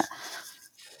fascinated by it.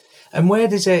 And where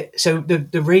does it, so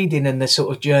the reading and the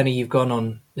sort of journey you've gone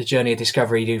on, the journey of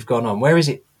discovery you've gone on, where has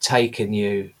it taken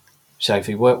you,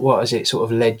 Sophie? What has it sort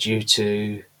of led you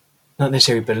to not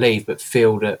necessarily believe, but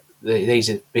feel that these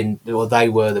have been, or they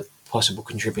were the possible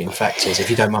contributing factors, if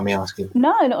you don't mind me asking?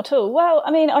 No, not at all. Well,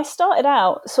 I started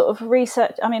out sort of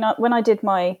research. When I did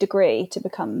my degree to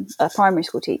become a primary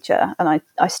school teacher, and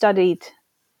I studied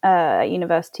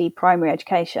university primary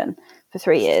education for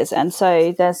 3 years. And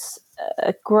so there's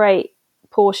a great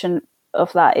portion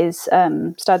of that is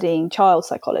studying child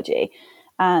psychology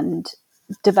and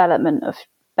development of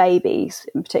babies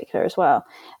in particular as well.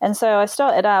 And so I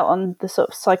started out on the sort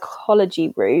of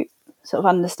psychology route, sort of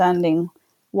understanding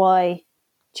why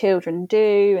children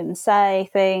do and say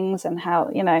things, and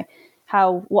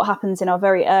how what happens in our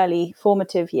very early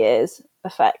formative years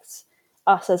affects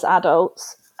us as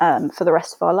adults for the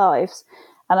rest of our lives.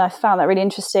 And I found that really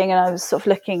interesting. And I was sort of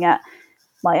looking at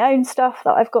my own stuff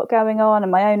that I've got going on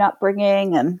and my own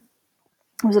upbringing, and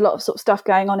there was a lot of sort of stuff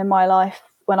going on in my life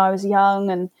when I was young,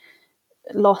 and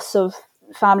loss of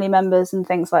family members and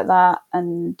things like that.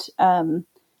 And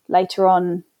later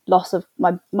on, loss of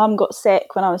my mum got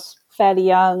sick when I was fairly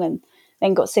young, and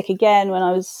then got sick again when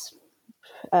I was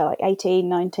like 18,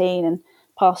 19, and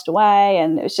passed away.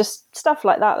 And it was just stuff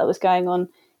like that was going on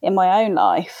in my own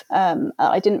life.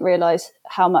 I didn't realise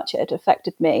how much it had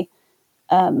affected me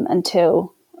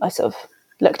until I sort of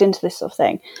looked into this sort of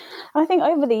thing. And I think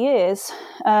over the years,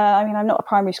 I'm not a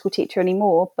primary school teacher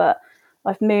anymore, but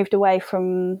I've moved away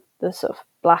from the sort of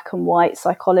black and white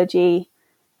psychology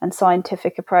and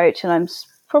scientific approach, and I'm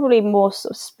probably more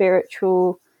sort of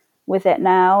spiritual with it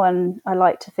now. And I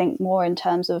like to think more in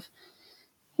terms of,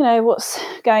 what's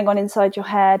going on inside your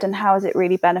head and how is it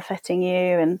really benefiting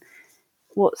you, and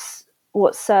what's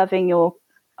serving your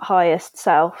highest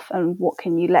self, and what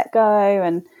can you let go,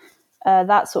 and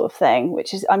that sort of thing,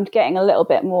 which is, I'm getting a little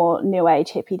bit more new age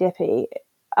hippy dippy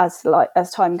as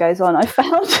time goes on, I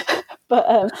found.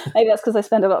 But maybe that's because I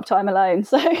spend a lot of time alone.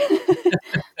 So,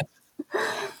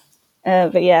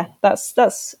 but yeah,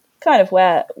 that's kind of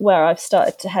where I've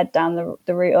started to head down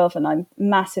the route of, and I'm a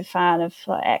massive fan of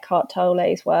Eckhart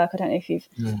Tolle's work. I don't know if you've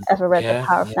ever read The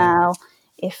Power of Now.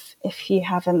 If you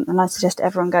haven't, then I suggest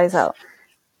everyone goes out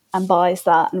and buys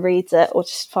that and reads it, or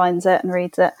just finds it and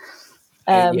reads it.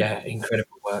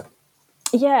 Incredible work.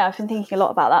 Yeah, I've been thinking a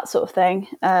lot about that sort of thing,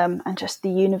 and just the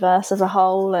universe as a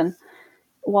whole and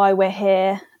why we're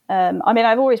here.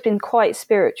 I've always been quite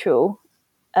spiritual.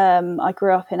 I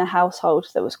grew up in a household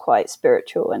that was quite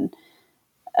spiritual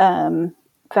and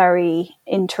very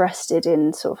interested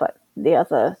in sort of like the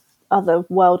other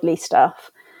worldly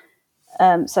stuff.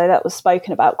 So that was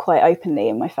spoken about quite openly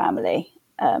in my family.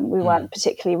 We weren't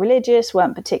particularly religious,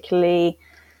 weren't particularly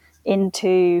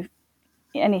into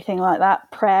anything like that,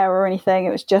 prayer or anything. It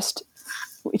was just,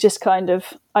 we just kind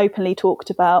of openly talked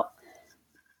about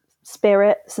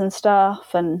spirits and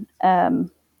stuff. And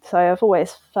so I've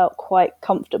always felt quite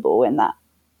comfortable in that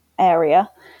area,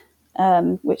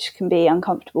 which can be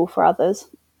uncomfortable for others.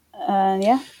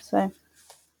 Yeah,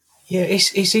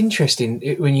 it's interesting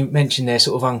when you mention they're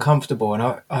sort of uncomfortable, and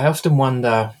I often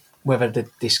wonder whether the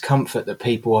discomfort that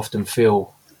people often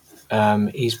feel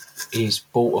is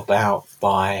brought about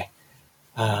by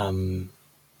the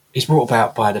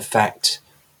fact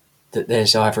that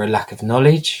there's either a lack of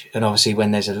knowledge, and obviously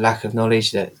when there's a lack of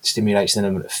knowledge, that stimulates an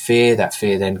element of fear. That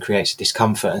fear then creates a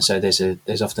discomfort, and so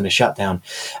there's often a shutdown.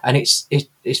 And it's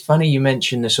funny you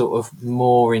mentioned the sort of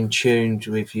more in tune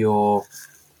with your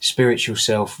spiritual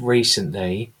self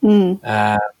recently,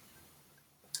 and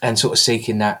sort of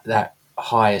seeking that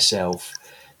higher self,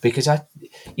 because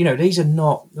these are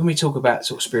not, when we talk about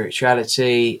sort of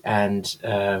spirituality and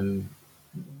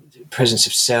presence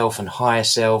of self and higher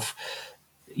self,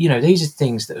 these are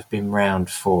things that have been around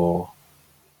for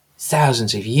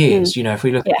thousands of years. If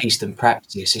we look at Eastern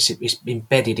practice, it's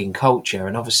embedded in culture,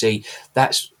 and obviously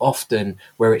that's often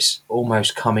where it's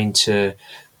almost coming to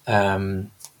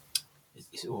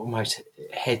it's almost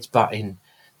heads butting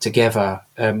together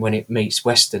when it meets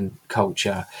Western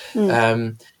culture.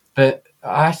 But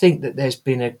I think that there's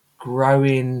been a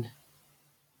growing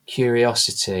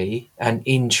curiosity and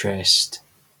interest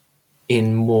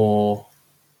in more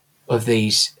of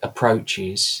these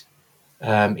approaches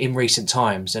in recent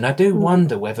times. And I do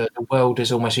wonder whether the world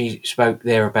has almost, you spoke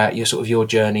there about your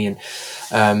journey and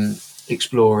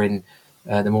exploring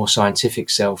the more scientific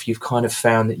self, you've kind of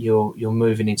found that you're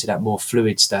moving into that more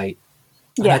fluid state.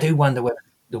 And I do wonder whether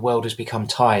the world has become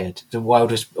tired. The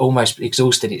world has almost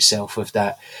exhausted itself of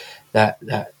that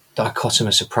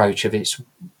dichotomous approach of it's,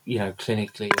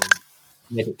 clinically and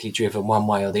medically driven one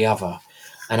way or the other.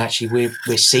 And actually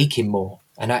we're seeking more.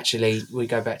 And actually we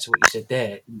go back to what you said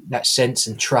there, that sense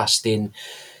and trust in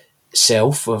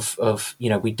self of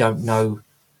we don't know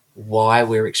why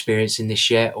we're experiencing this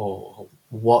yet or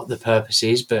what the purpose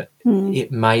is, but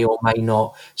it may or may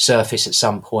not surface at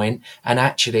some point. And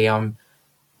actually I'm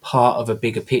part of a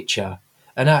bigger picture.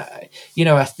 And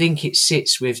I think it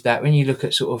sits with that when you look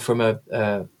at sort of from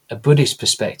a Buddhist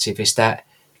perspective, it's that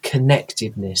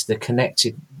connectiveness, the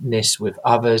connectedness with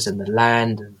others and the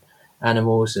land and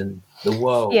animals and the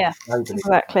world. Yeah,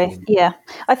 exactly. Yeah.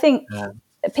 I think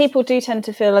people do tend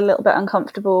to feel a little bit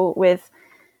uncomfortable with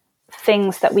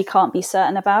things that we can't be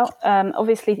certain about.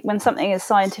 Obviously, when something is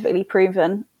scientifically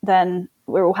proven, then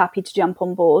we're all happy to jump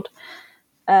on board.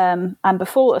 And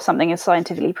before something is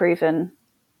scientifically proven,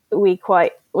 we're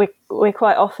quite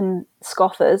often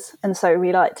scoffers, and so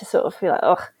we like to sort of feel like,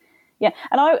 oh, yeah.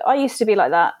 And I used to be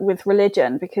like that with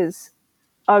religion, because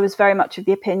I was very much of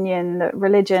the opinion that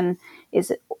religion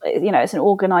is, it's an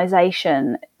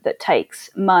organization that takes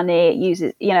money. It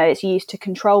uses, it's used to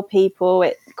control people.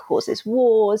 It causes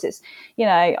wars. It's,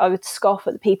 I would scoff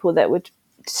at the people that would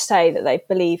say that they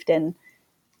believed in,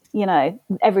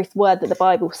 every word that the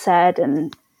Bible said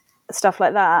and stuff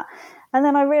like that. And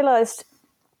then I realized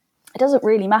it doesn't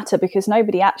really matter, because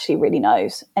nobody actually really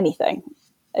knows anything.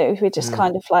 We're just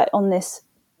kind of like on this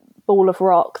ball of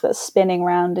rock that's spinning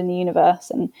around in the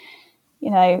universe, and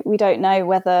we don't know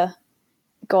whether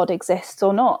God exists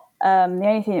or not. The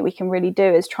only thing that we can really do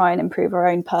is try and improve our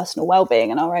own personal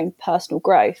well-being and our own personal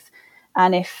growth.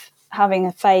 And if having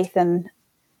a faith and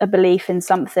a belief in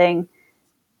something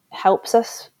helps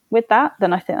us with that,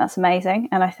 then I think that's amazing.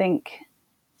 And I think,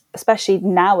 especially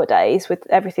nowadays with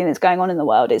everything that's going on in the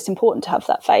world, it's important to have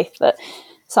that faith that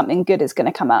something good is going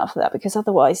to come out of that, because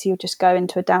otherwise you'll just go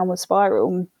into a downward spiral.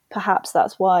 And perhaps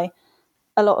that's why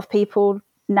a lot of people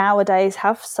nowadays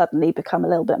have suddenly become a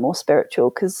little bit more spiritual,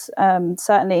 because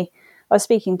certainly I was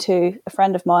speaking to a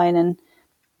friend of mine, and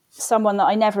someone that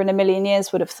I never in a million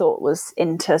years would have thought was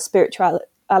into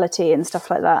spirituality and stuff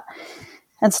like that,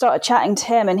 and started chatting to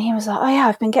him, and he was like, oh yeah,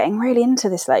 I've been getting really into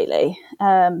this lately.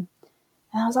 And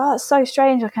I was like, oh, that's so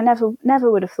strange. Like, I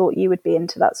never would have thought you would be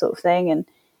into that sort of thing. And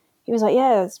he was like,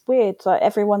 yeah, it's weird. Like,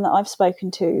 everyone that I've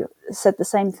spoken to said the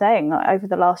same thing. Like, over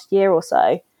the last year or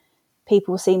so,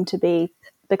 people seem to be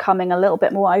becoming a little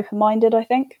bit more open-minded, I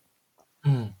think.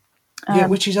 Yeah,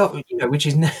 which is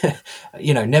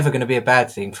never going to be a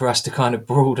bad thing for us to kind of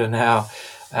broaden our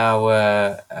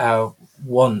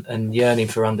want and yearning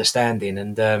for understanding,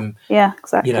 and yeah,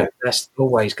 exactly. That's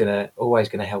always gonna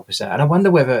help us out. And I wonder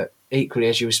whether, equally,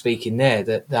 as you were speaking there,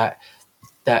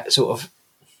 that sort of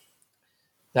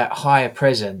that higher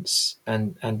presence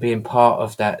and being part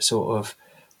of that sort of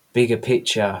bigger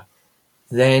picture,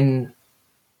 then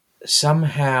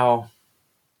somehow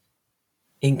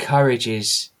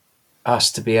encourages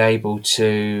us to be able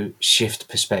to shift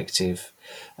perspective.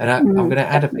 And I'm going to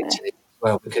add a bit to it as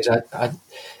well, because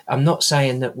I'm not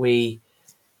saying that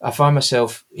I find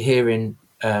myself hearing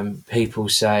people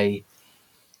say,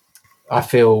 I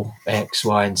feel X,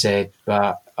 Y, and Z,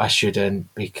 but I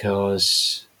shouldn't,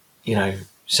 because,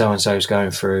 so-and-so is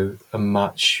going through a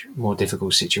much more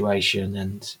difficult situation,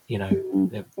 and,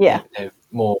 they're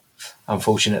more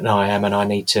unfortunate than I am, and I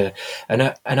need to.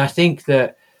 And I think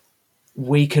that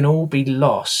we can all be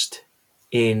lost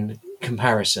in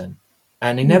comparison,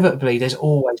 and inevitably there's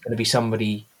always going to be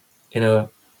somebody in a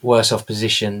worse off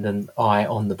position than I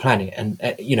on the planet, and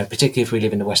particularly if we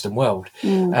live in the Western world.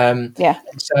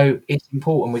 So it's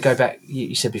important. We go back,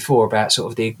 you said before, about sort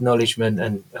of the acknowledgement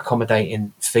and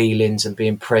accommodating feelings and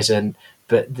being present,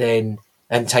 but then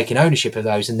and taking ownership of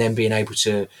those, and then being able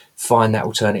to find that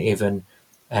alternative and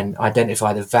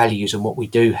identify the values and what we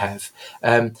do have.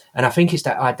 And I think it's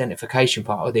that identification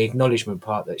part, or the acknowledgement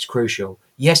part, that's crucial.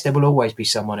 Yes, there will always be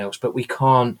someone else, but we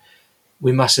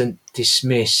mustn't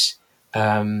dismiss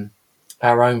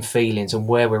our own feelings and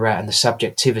where we're at, and the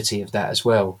subjectivity of that as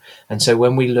well. And so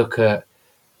when we look at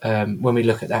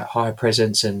that higher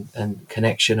presence and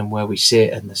connection, and where we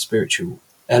sit, and the spiritual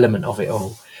element of it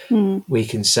all, we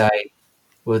can say,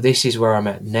 well, this is where I'm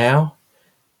at now,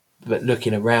 but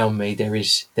looking around me, there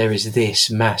is this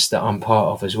mass that I'm part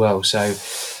of as well. So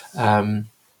I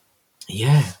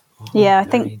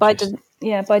think by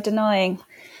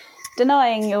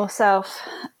denying yourself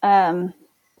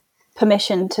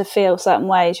permission to feel certain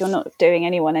ways, you're not doing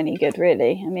anyone any good,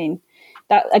 really. I mean,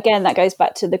 that goes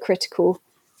back to the critical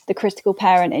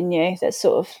parent in you, that's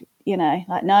sort of,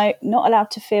 like, no, not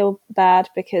allowed to feel bad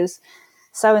because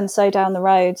so and so down the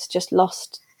road's just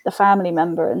lost the family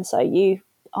member, and so you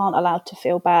aren't allowed to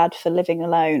feel bad for living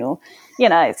alone, or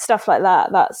stuff like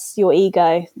that. That's your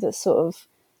ego that's sort of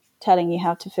telling you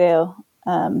how to feel.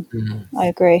 I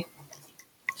agree.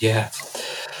 Yeah.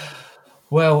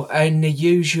 Well, in the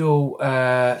usual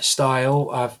style,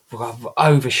 I've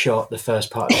overshot the first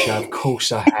part of the show. Of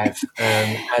course I have.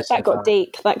 That got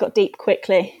deep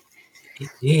quickly.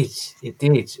 It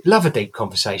did. Love a deep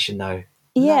conversation, though.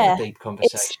 Yeah. Love a deep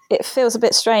conversation. It feels a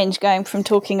bit strange going from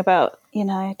talking about,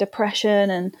 depression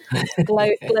and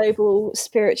global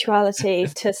spirituality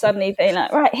to suddenly being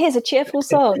like, right, here's a cheerful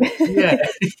song. Yeah.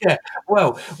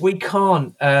 Well, we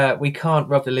can't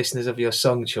rob the listeners of your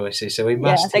song choices, so we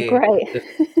must hear the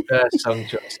first song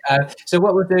choice. So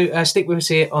what we'll do, stick with us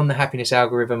here on the Happiness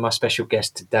Algorithm. My special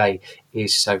guest today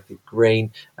is Sophie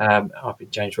Green. I've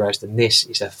been James Roast, and this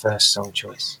is her first song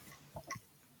choice.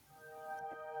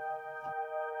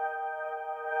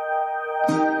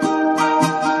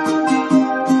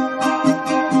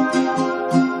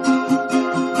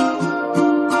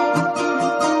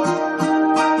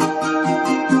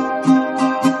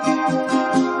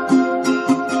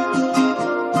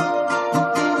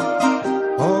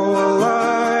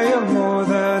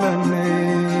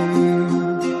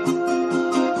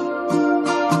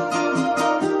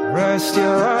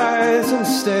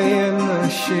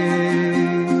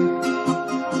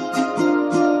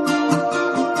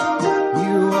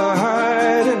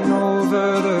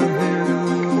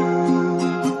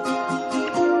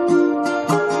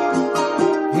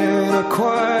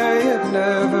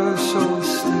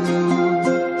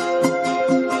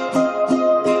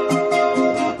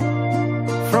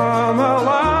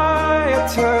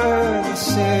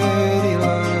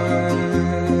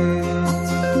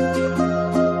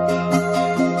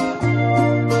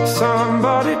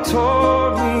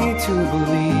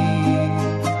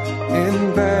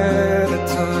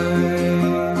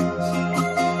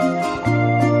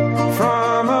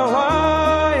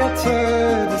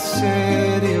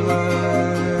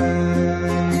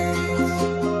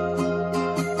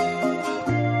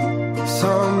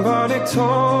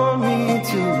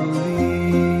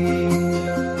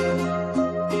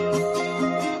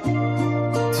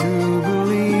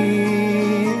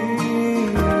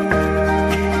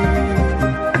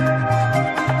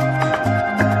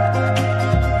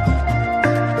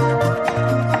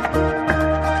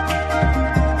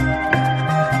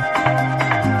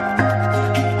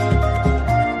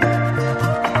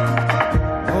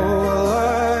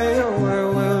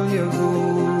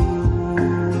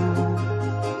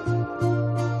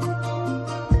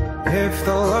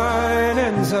 line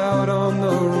ends out on the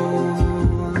road.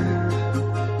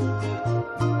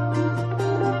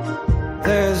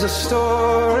 There's a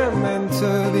story meant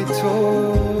to be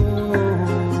told,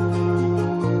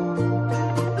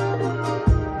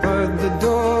 but the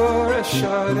door is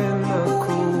shut in the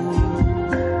cold.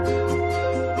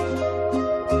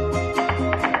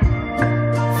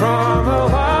 From a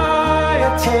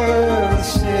wire to the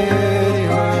city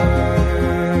lights,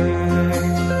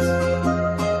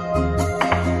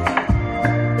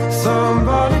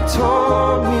 somebody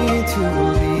told me to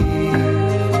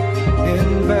believe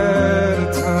in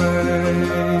better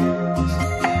times.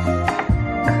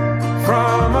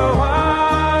 From a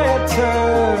wire to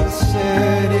the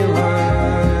city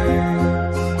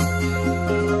lights,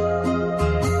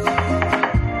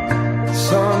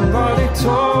 somebody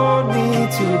told me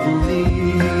to believe,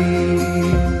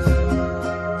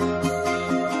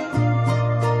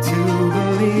 to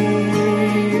believe,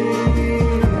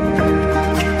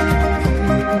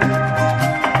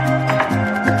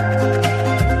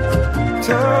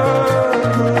 to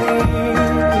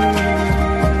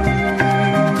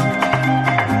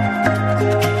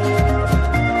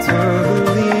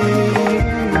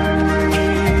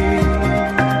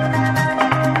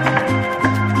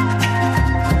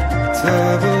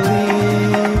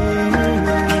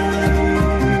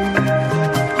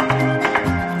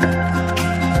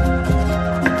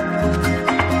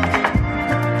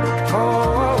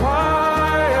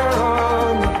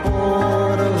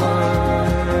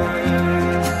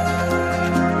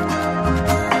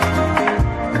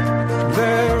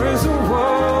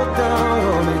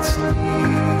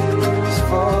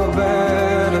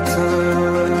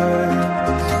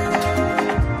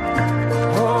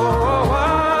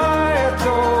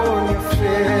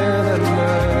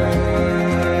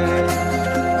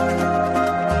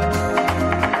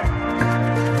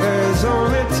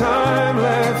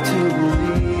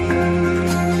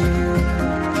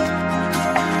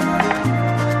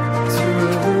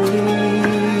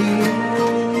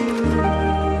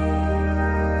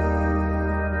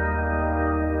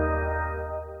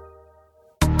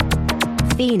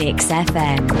Phoenix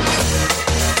FM.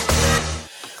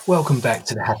 Welcome back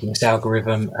to the Happiness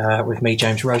Algorithm with me,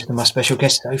 James Rose, and my special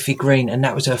guest, Sophie Green. And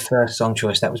that was her first song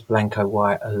choice. That was Blanco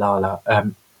White, Alala.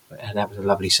 And that was a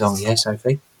lovely song, yeah,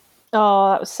 Sophie?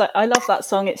 Oh, that was I love that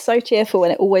song. It's so cheerful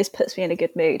and it always puts me in a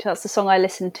good mood. That's the song I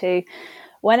listen to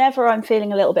whenever I'm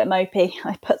feeling a little bit mopey.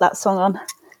 I put that song on.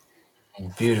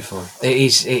 Beautiful. It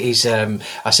is.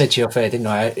 I said to you off air, didn't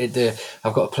I?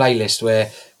 I've got a playlist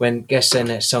where when guests send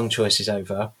their song choices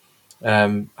over,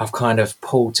 I've kind of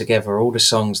pulled together all the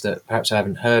songs that perhaps I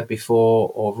haven't heard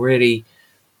before, or really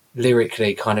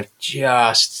lyrically kind of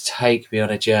just take me on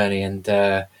a journey. And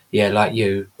like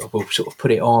you, we'll sort of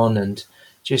put it on and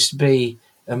just be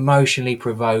emotionally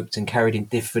provoked and carried in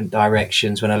different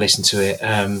directions when I listen to it.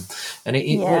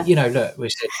 Look,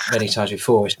 we've said many times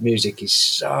before, music is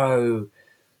so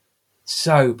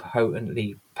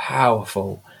potently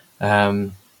powerful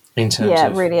in terms of,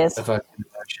 it really is. Of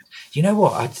emotion. You know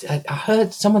what? I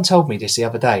heard someone told me this the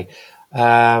other day.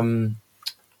 Who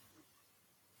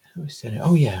was telling?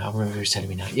 Oh yeah, I remember who was telling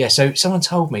me now. Yeah, so someone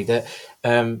told me that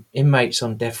inmates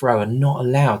on death row are not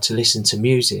allowed to listen to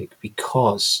music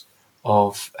because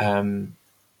of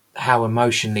how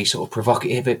emotionally sort of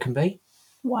provocative it can be.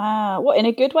 Wow. What, in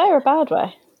a good way or a bad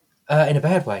way? In a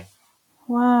bad way.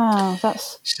 Wow.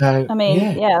 That's so. I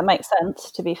mean, yeah, it makes sense,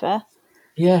 to be fair.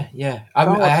 Yeah.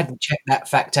 I hadn't checked that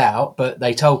fact out, but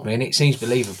they told me, and it seems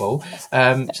believable. Yeah.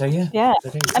 I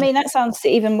mean, that sounds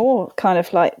even more kind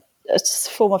of like a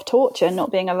form of torture,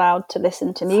 not being allowed to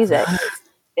listen to music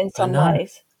in some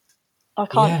ways. I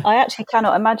can't. Yeah. I actually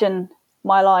cannot imagine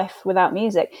my life without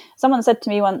music. Someone said to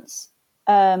me once,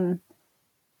 I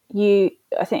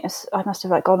must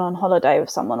have gone on holiday with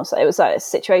someone or so. It was like a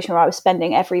situation where I was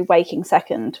spending every waking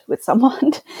second with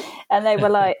someone and they were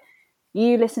like,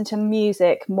 you listen to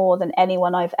music more than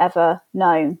anyone I've ever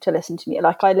known to listen to me.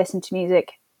 Like, I listen to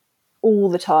music all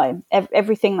the time.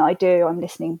 Everything that I do, I'm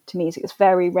listening to music. It's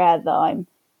very rare that I'm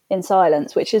in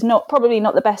silence, which is probably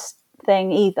not the best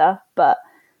thing either, but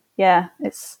yeah,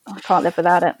 I can't live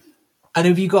without it. And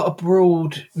have you got a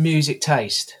broad music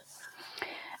taste?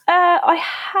 I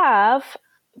have,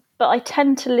 but I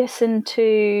tend to listen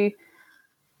to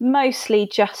mostly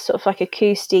just sort of like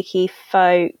acoustic-y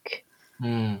folk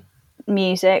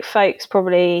music. Folk's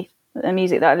probably the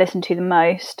music that I listen to the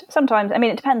most. Sometimes, I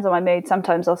mean, it depends on my mood.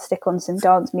 Sometimes I'll stick on some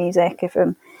dance music if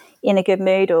I'm in a good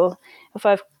mood, or if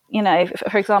I've,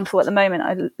 for example, at the moment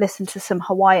I listen to some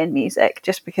Hawaiian music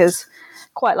just because I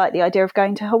quite like the idea of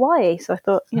going to Hawaii. So I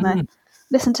thought,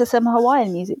 listen to some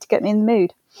Hawaiian music to get me in the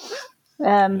mood.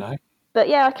 But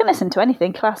yeah, I can listen to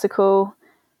anything classical.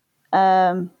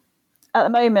 At the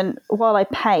moment, while I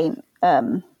paint,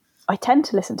 I tend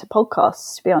to listen to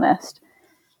podcasts, to be honest.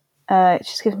 It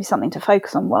just gives me something to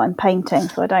focus on while I'm painting,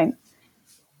 so I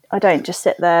don't just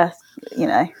sit there,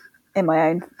 in my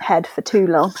own head for too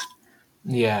long.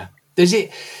 Yeah. Does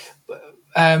it?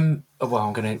 We'll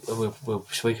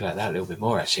speak about that a little bit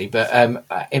more actually. But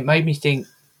it made me think,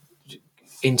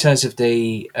 in terms of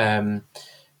the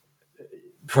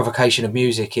provocation of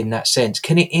music in that sense,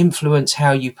 can it influence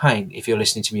how you paint if you're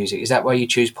listening to music? Is that why you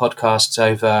choose podcasts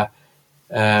over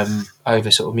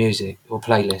sort of music or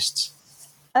playlists?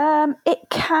 It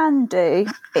can do.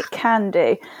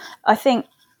 I think,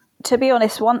 to be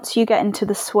honest, once you get into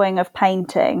the swing of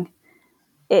painting,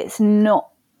 it's not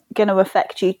going to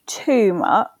affect you too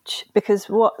much, because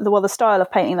the style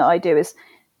of painting that I do is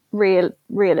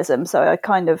realism, so I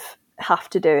kind of have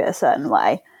to do it a certain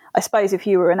way. I suppose if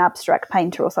you were an abstract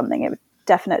painter or something, it would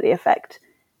definitely affect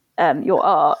your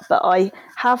art. But I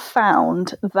have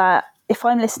found that if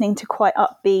I'm listening to quite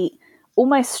upbeat,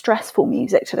 almost stressful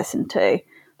music to listen to,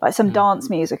 like some dance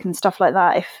music and stuff like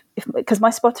that, because my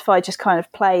Spotify just kind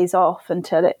of plays off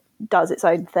until it does its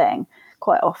own thing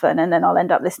quite often, and then I'll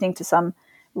end up listening to some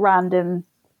random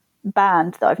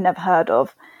band that I've never heard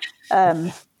of.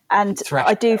 And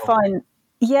I do find,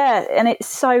 and it's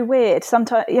so weird.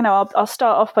 Sometimes, I'll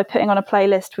start off by putting on a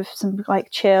playlist with some like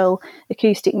chill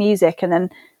acoustic music, and then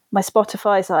my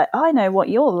Spotify's like, I know what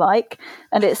you're like,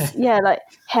 and it's like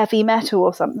heavy metal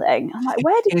or something. I'm like,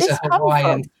 where did this come from? It's a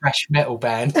Hawaiian thrash metal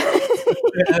band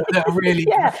that are really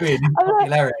good in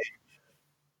popularity.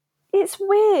 It's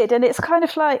weird, and it's kind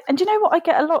of like, and do you know what I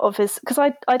get a lot of is, because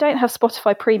I don't have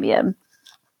Spotify Premium.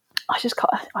 I just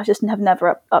have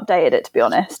never updated it, to be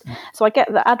honest. So I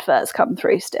get the adverts come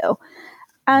through still,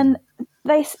 and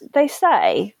they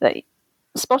say that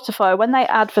Spotify, when they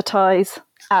advertising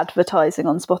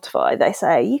on Spotify, they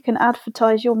say you can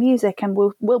advertise your music and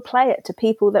we'll play it to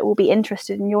people that will be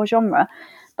interested in your genre.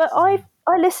 But I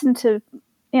listen to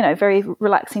very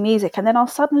relaxing music, and then I'll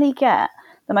suddenly get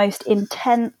the most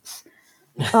intense,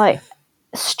 like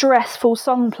stressful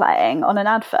song playing on an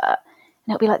advert, and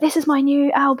it'll be like, this is my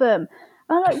new album.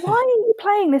 And I'm like, why are you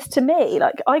playing this to me?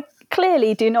 Like, I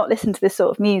clearly do not listen to this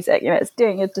sort of music. It's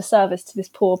doing a disservice to this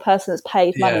poor person that's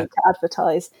paid money to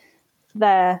advertise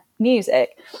their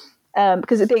music,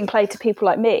 because it's being played to people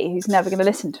like me who's never going to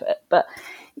listen to it. But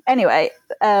anyway,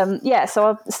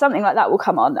 so something like that will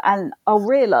come on, and I'll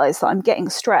realise that I'm getting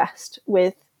stressed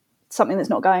with something that's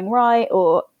not going right,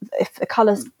 or if the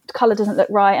colour doesn't look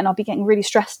right, and I'll be getting really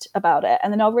stressed about it,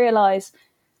 and then I'll realise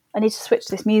I need to switch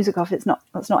this music off. That's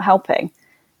not helping,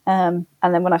 and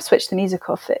then when I've switched the music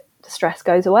off, the stress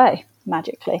goes away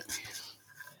magically.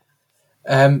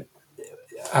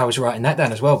 I was writing that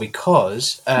down as well,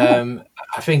 because I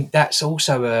think that's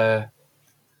also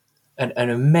an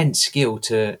immense skill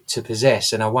to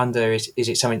possess, and I wonder, is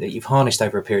it something that you've harnessed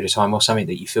over a period of time, or something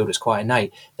that you feel that's quite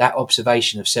innate, that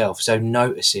observation of self, so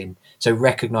noticing, so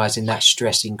recognising that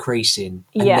stress increasing,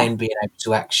 and then being able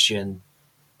to action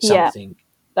something.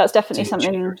 That's definitely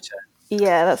something.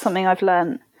 Yeah, that's something I've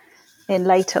learned in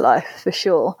later life for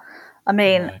sure. I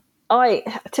mean,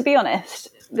 to be honest,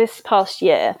 this past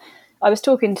year I was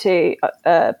talking to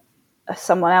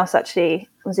someone else, actually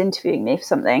was interviewing me for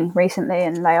something recently,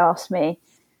 and they asked me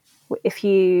if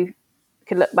you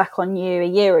could look back on you a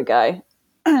year ago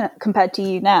compared to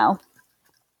you now,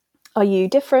 are you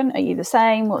different? Are you the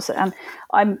same? And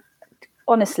I'm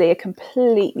honestly a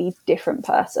completely different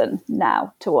person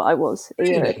now to what I was a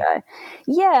year ago.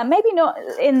 Yeah, maybe not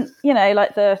in,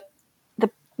 like the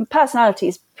personality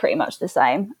is pretty much the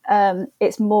same.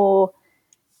 It's more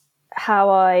how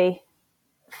I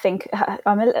think.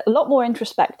 I'm a lot more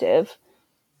introspective,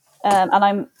 and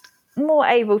I'm more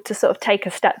able to sort of take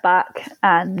a step back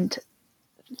and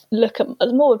look at,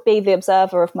 more be the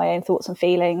observer of my own thoughts and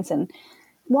feelings, and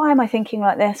why am I thinking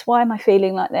like this? Why am I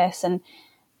feeling like this? And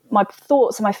my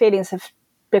thoughts and my feelings have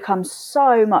become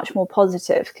so much more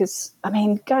positive, because, I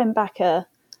mean, going back a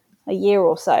year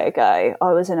or so ago,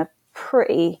 I was in a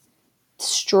pretty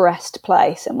stressed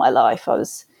place in my life. I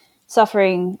was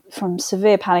suffering from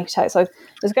severe panic attacks. I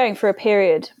was going through a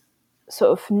period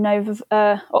sort of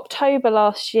October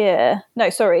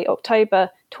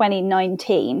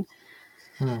 2019.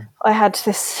 I had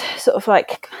this sort of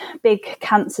like big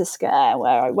cancer scare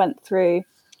where I went through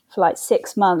for like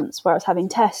 6 months, where I was having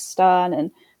tests done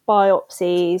and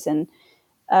biopsies and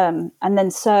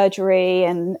then surgery,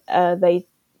 and they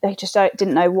just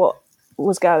didn't know what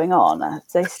was going on.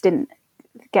 They just didn't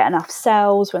get enough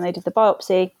cells when they did the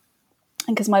biopsy,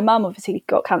 and because my mum obviously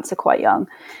got cancer quite young,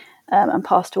 and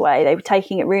passed away. They were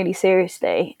taking it really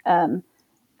seriously, and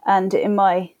in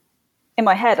my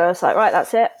head, I was like, right,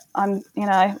 that's it. I'm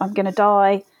going to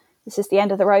die. This is the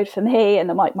end of the road for me.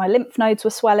 And my lymph nodes were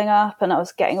swelling up, and I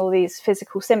was getting all these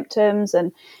physical symptoms,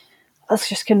 and I was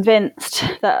just convinced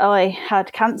that I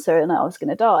had cancer and I was going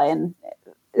to die. And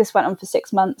this went on for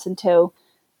 6 months until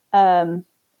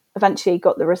eventually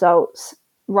got the results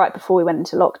right before we went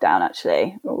into lockdown,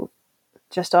 actually, or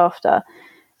just after,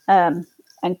 and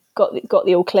got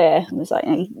the all clear and was like,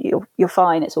 you're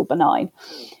fine, it's all benign.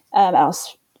 I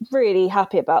was really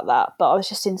happy about that, but I was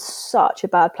just in such a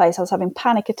bad place. I was having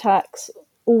panic attacks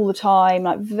all the time,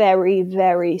 like very,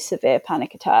 very severe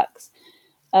panic attacks,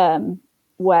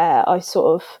 where I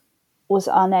sort of was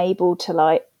unable to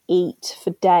like eat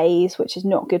for days, which is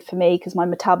not good for me because my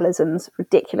metabolism's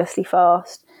ridiculously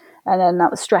fast, and then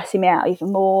that was stressing me out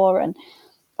even more, and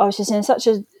I was just in such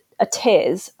a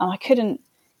tiz, and I couldn't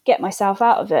get myself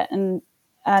out of it, and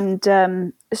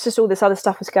it's just all this other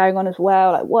stuff was going on as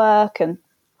well, like work, and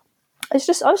I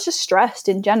was just stressed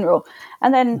in general.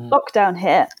 And then lockdown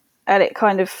hit, and it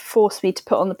kind of forced me to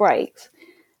put on the brakes.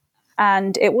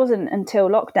 And it wasn't until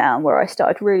lockdown where I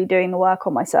started really doing the work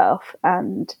on myself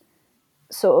and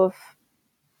sort of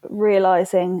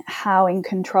realizing how in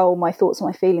control my thoughts and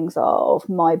my feelings are of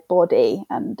my body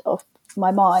and of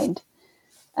my mind,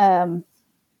 and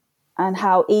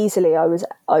how easily I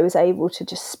was able to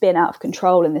just spin out of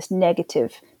control in this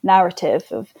negative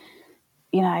narrative of,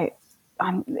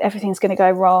 everything's going to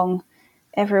go wrong,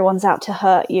 everyone's out to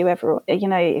hurt you, if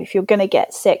you're going to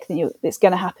get sick, then it's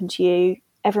going to happen to you,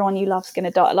 everyone you love's going to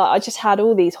die. Like, I just had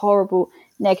all these horrible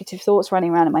negative thoughts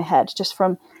running around in my head, just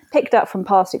picked up from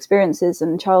past experiences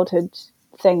and childhood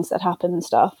things that happened and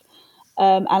stuff.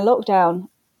 And lockdown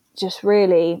just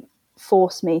really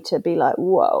forced me to be like,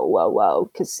 whoa,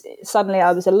 because suddenly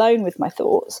I was alone with my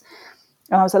thoughts,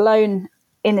 and I was alone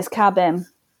in this cabin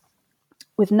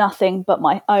with nothing but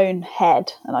my own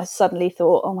head. And I suddenly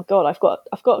thought, oh my God, I've got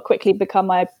to quickly become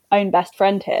my own best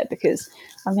friend here, because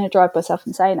I'm going to drive myself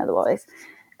insane otherwise.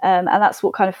 And that's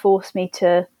what kind of forced me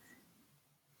to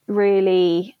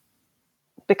really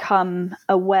become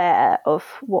aware of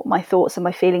what my thoughts and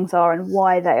my feelings are and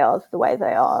why they are the way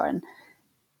they are,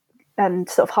 and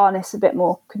sort of harness a bit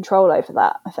more control over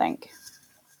that, I think.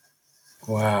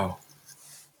 Wow.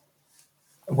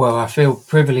 Well, I feel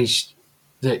privileged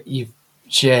that you've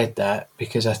shared that,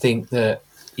 because I think that,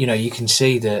 you can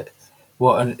see that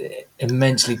what an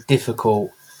immensely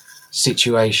difficult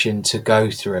situation to go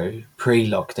through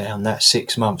pre-lockdown, that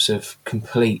 6 months of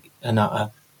complete and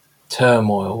utter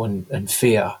turmoil and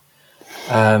fear.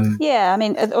 Yeah, I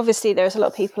mean, obviously there's a lot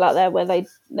of people out there where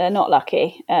they're not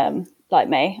lucky, like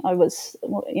me. I was,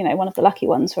 one of the lucky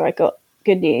ones where I got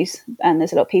good news, and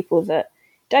there's a lot of people that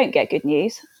don't get good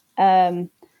news.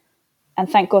 And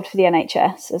thank God for the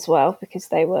NHS as well, because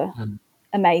they were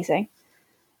amazing.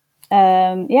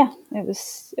 It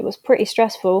was pretty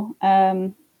stressful.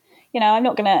 I'm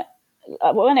not gonna.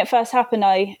 When it first happened,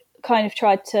 I kind of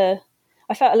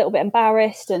I felt a little bit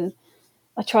embarrassed, and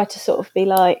I tried to sort of be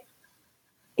like,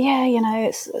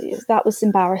 that was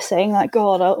embarrassing. Like,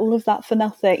 God, all of that for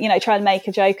nothing. Try and make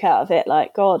a joke out of it.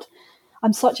 Like, God,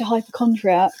 I'm such a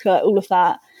hypochondriac. Like, all of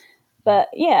that. But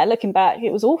yeah, looking back,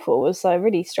 it was awful. It was a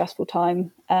really stressful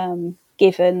time,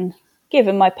 given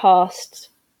my past,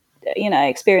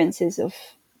 experiences of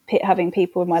having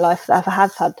people in my life that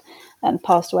have had and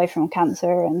passed away from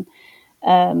cancer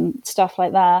and stuff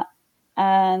like that.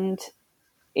 And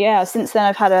yeah, since then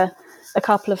I've had a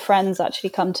couple of friends actually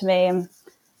come to me, and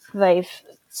they've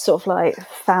sort of like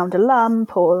found a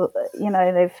lump, or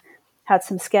they've had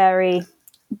some scary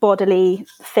bodily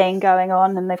thing going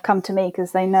on, and they've come to me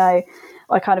because they know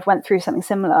I kind of went through something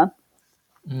similar.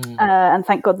 And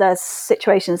thank God their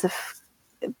situations have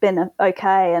been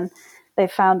okay, and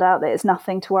they've found out that it's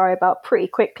nothing to worry about pretty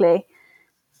quickly.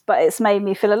 But it's made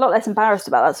me feel a lot less embarrassed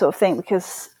about that sort of thing,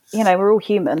 because we're all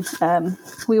human.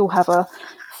 We all have our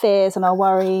fears and our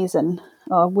worries and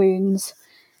our wounds.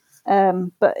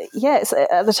 But yeah,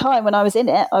 at the time when I was in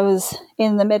it, I was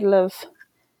in the middle of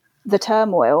the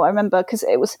turmoil. I remember, because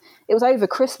it was over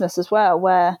Christmas as well,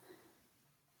 where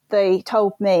they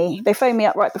phoned me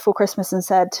up right before Christmas and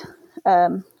said,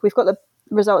 we've got the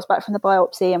results back from the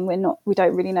biopsy, and we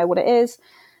don't really know what it is.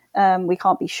 We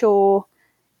can't be sure.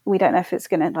 We don't know if it's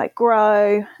going to like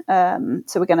grow.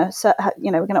 So we're going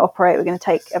to operate. We're going to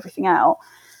take everything out.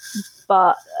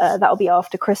 But that'll be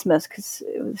after Christmas, because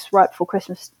it was right before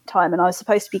Christmas time, and I was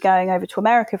supposed to be going over to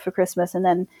America for Christmas and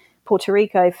then Puerto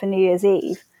Rico for New Year's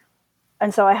Eve.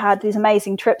 And so I had these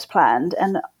amazing trips planned,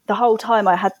 and the whole time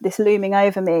I had this looming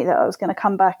over me that I was going to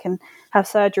come back and have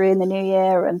surgery in the new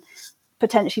year and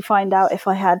potentially find out if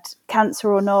I had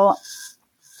cancer or not,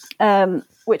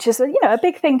 which is a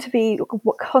big thing to be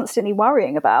constantly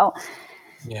worrying about.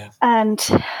 Yeah. And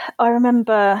I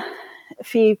remember a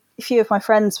few of my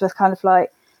friends were kind of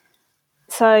like,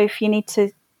 so if you need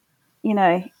to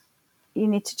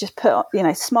just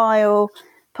smile,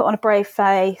 put on a brave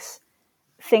face,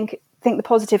 think the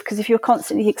positive, because if you're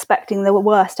constantly expecting the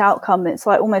worst outcome, it's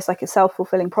like almost like a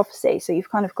self-fulfilling prophecy. So you've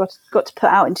kind of got to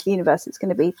put out into the universe, it's going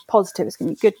to be positive, it's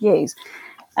going to be good news.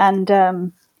 And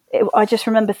I just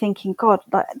remember thinking, God,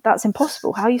 that's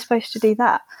impossible. How are you supposed to do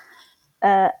that?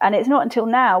 And it's not until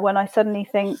now when I suddenly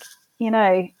think,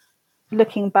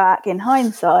 looking back in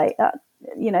hindsight,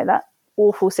 that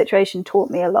awful situation taught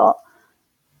me a lot.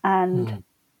 And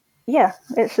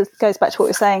it just goes back to what we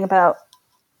were saying about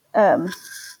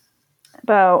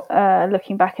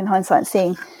looking back in hindsight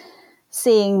and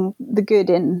seeing the good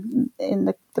in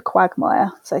the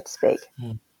quagmire, so to speak.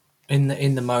 In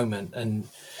the moment. And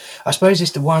I suppose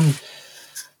it's the one,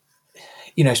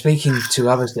 speaking to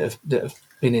others that have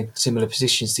been in similar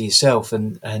positions to yourself,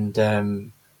 and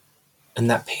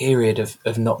that period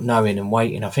of not knowing and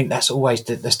waiting. I think that's always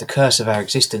that's the curse of our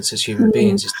existence as human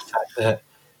beings, is the fact that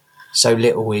so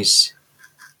little is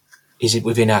it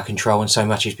within our control and so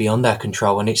much is beyond our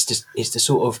control. And it's the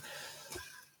sort of,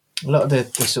 a lot of the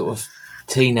sort of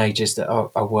teenagers that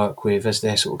I work with, as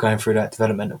they're sort of going through that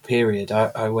developmental period,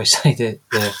 I always say that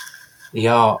the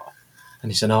art, and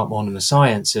it's an art more than a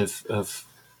science, of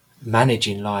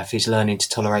managing life is learning to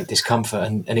tolerate discomfort.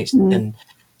 And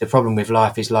the problem with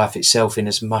life is life itself, in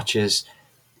as much as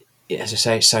I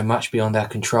say, it's so much beyond our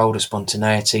control. The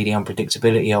spontaneity, the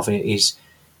unpredictability of it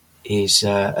is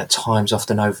at times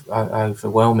often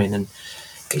overwhelming. And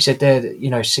he said there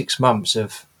that 6 months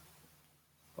of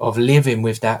living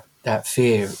with that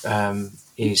fear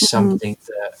is something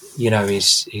that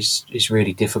is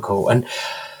really difficult.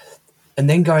 And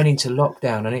then going into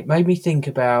lockdown, and it made me think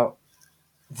about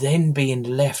then being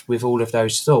left with all of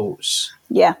those thoughts.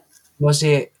 Yeah. Was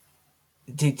it?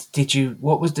 Did you?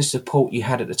 What was the support you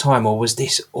had at the time, or was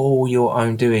this all your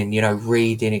own doing?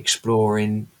 Reading,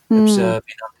 exploring,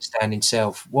 observing, understanding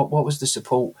self. What was the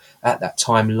support at that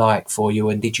time like for you,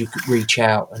 and did you reach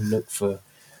out and look for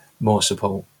more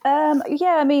support?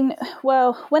 Yeah, I mean,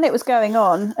 well, when it was going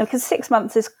on, because 6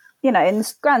 months is, in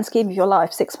the grand scheme of your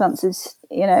life, 6 months is,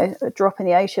 a drop in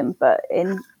the ocean. But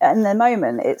in the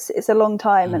moment, it's a long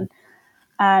time,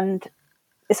 and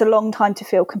it's a long time to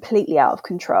feel completely out of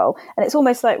control. And it's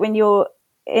almost like when you're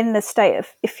in the state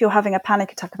of, if you're having a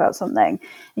panic attack about something,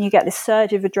 and you get this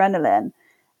surge of adrenaline,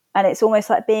 and it's almost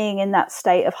like being in that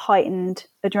state of heightened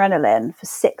adrenaline for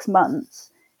 6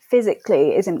 months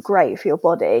physically isn't great for your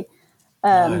body.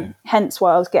 No. Hence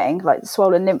why I was getting like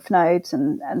swollen lymph nodes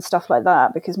and stuff like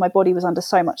that, because my body was under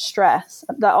so much stress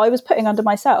that I was putting on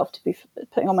myself.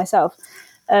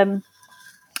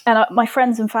 My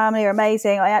friends and family are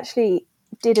amazing. I actually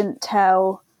didn't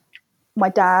tell my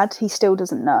dad. He still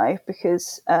doesn't know,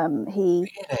 because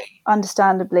he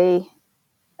understandably,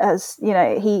 as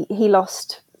he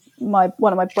lost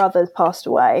one of my brothers, passed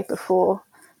away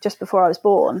just before I was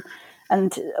born,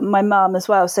 and my mum as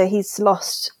well. So he's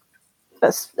lost,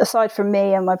 aside from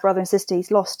me and my brother and sister, he's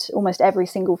lost almost every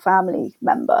single family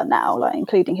member now, like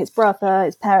including his brother,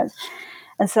 his parents.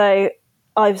 And so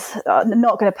I'm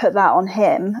not going to put that on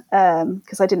him,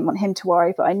 because I didn't want him to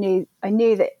worry, but I knew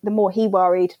that the more he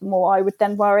worried, the more I would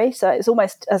then worry. So it's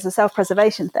almost as a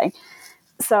self-preservation thing.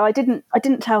 So I didn't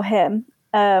tell him,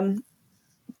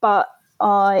 but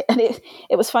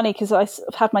it was funny because I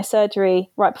had my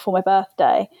surgery right before my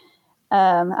birthday,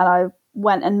 and I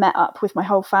went and met up with my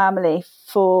whole family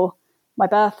for my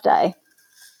birthday.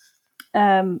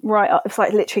 It's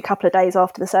like literally a couple of days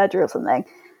after the surgery or something,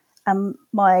 and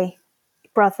my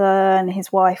brother and his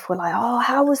wife were like, "Oh,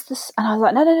 how was this?" And I was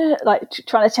like, "No," like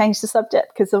trying to change the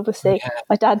subject, because obviously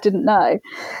my dad didn't know.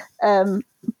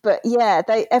 But yeah,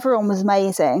 everyone was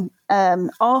amazing.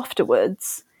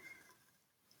 Afterwards,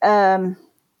 I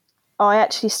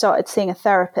actually started seeing a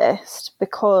therapist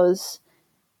because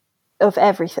of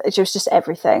everything. It was just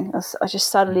everything. I just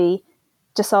suddenly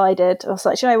decided, I was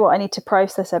like, "Do you know what? I need to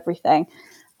process everything."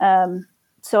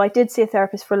 So I did see a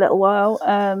therapist for a little while,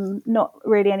 not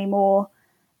really anymore.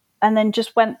 And then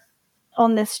just went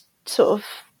on this sort of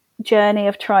journey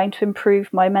of trying to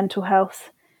improve my mental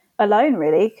health alone,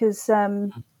 really, because,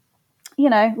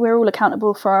 we're all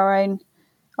accountable for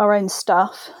our own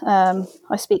stuff.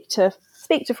 I speak to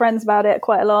friends about it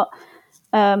quite a lot.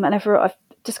 And I've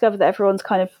discovered that everyone's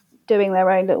kind of doing their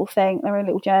own little thing, their own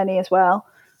little journey as well,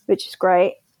 which is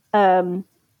great.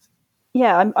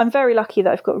 I'm very lucky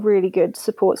that I've got a really good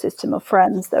support system of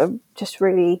friends that are just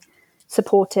really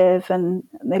supportive and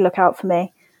they look out for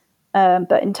me.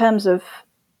 But in terms of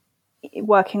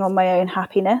working on my own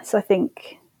happiness, I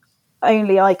think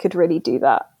only I could really do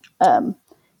that.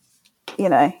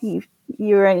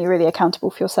 You're only really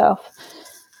accountable for yourself.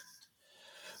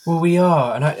 Well, we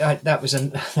are, and that was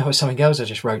something else I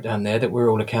just wrote down there, that we're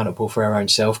all accountable for our own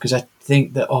self, because I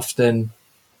think that often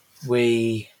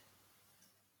we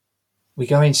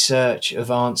go in search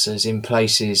of answers in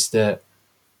places that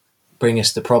bring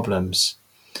us the problems,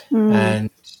 and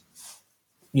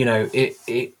I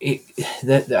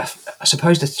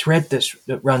suppose the thread that's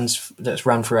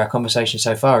run through our conversation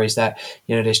so far is that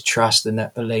there's trust and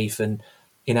that belief and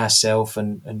in ourselves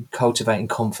and cultivating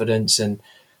confidence and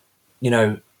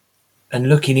and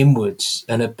looking inwards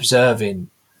and observing,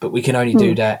 but we can only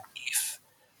do that if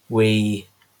we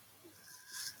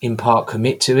in part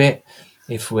commit to it,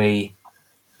 if we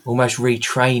almost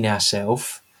retrain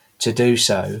ourselves to do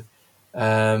so.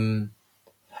 And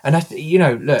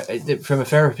look, from a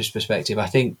therapist's perspective, I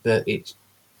think that it's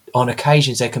on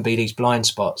occasions there can be these blind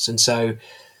spots. And so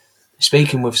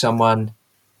speaking with someone,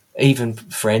 even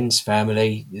friends,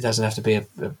 family, it doesn't have to be a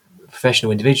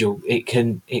professional individual, it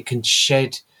can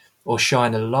shed or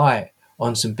shine a light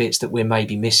on some bits that we're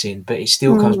maybe missing, but it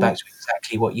still comes back to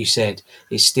exactly what you said.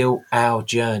 It's still our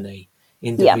journey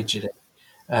individually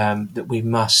that we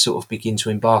must sort of begin to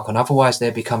embark on. Otherwise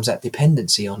there becomes that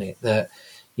dependency on it that,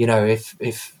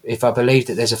 if I believe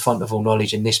that there's a font of all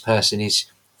knowledge and this person is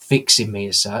fixing me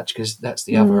as such, because that's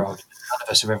the other argument, none of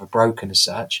us are ever broken as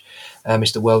such.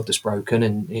 It's the world that's broken,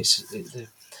 and the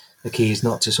key is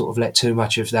not to sort of let too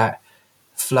much of that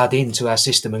flood into our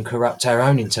system and corrupt our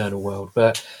own internal world.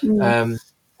 But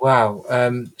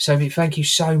Sophie, thank you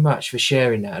so much for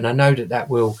sharing that, and I know that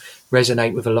will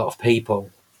resonate with a lot of people,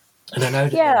 and I know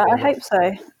that I hope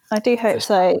so. I do hope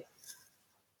so.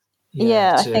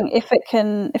 I think if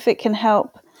it can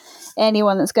help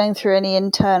anyone that's going through any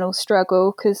internal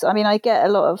struggle, because I get a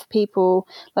lot of people,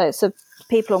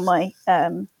 people on my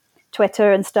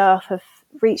Twitter and stuff have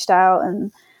reached out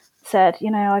and said,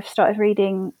 I've started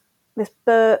reading this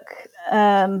book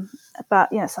about,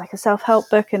 it's like a self-help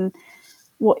book, and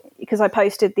because I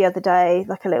posted the other day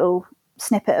like a little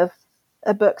snippet of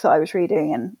a book that I was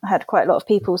reading, and I had quite a lot of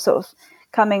people sort of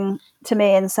coming to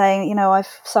me and saying,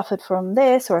 I've suffered from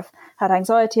this, or I've had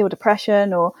anxiety or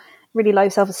depression or really low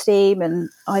self-esteem, and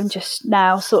I'm just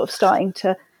now sort of starting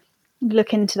to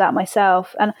look into that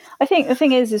myself. And I think the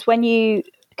thing is when you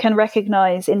can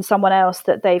recognize in someone else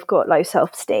that they've got low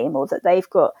self-esteem or that they've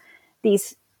got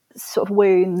these sort of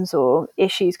wounds or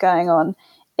issues going on,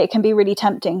 it can be really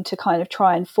tempting to kind of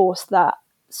try and force that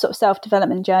sort of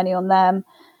self-development journey on them.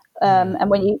 And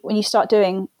when you start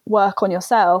doing work on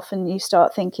yourself and you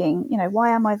start thinking, why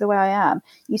am I the way I am?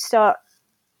 You start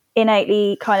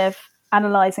innately kind of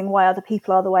analysing why other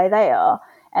people are the way they are.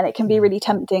 And it can be really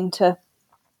tempting to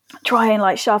try and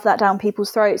like shove that down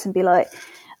people's throats and be like,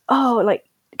 oh, like,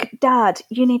 Dad,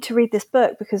 you need to read this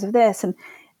book because of this. And,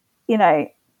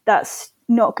 that's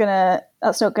not gonna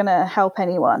help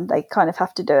anyone. They kind of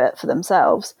have to do it for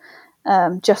themselves.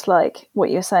 Just like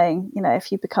what you're saying,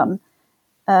 if you become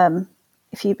kind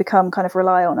of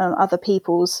reliant on other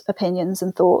people's opinions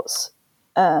and thoughts,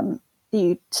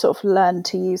 you sort of learn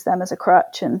to use them as a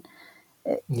crutch, and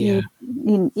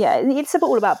it's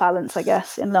all about balance, I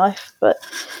guess, in life. But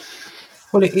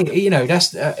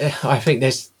that's I think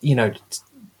there's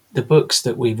the books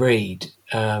that we read,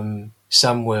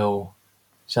 some will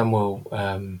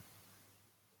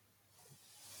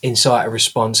incite a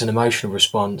response, an emotional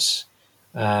response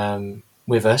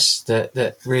with us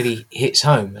that really hits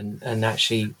home and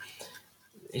actually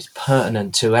is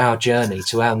pertinent to our journey,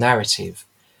 to our narrative.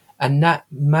 And that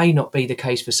may not be the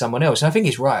case for someone else. And I think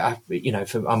it's right.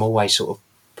 I'm always sort of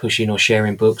pushing or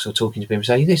sharing books or talking to people and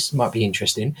saying, this might be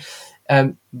interesting.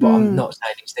 But I'm not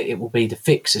saying that it will be the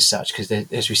fix as such, because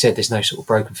as we said, there's no sort of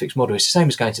broken fixed model. It's the same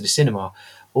as going to the cinema.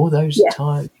 All those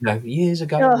times, years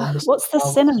ago. What's the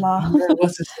cinema?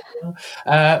 What's the cinema?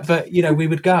 But, we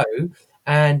would go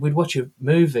and we'd watch a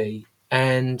movie,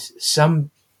 and some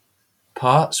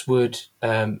parts would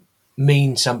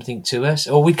mean something to us,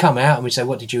 or we'd come out and we'd say,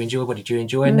 what did you enjoy? What did you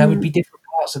enjoy? And there would be different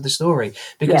parts of the story,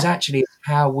 because actually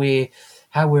how we're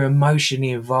emotionally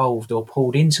involved or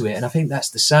pulled into it. And I think that's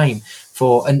the same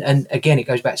for, and again, it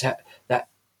goes back to that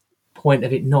point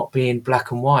of it not being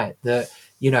black and white, that,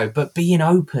 but being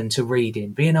open to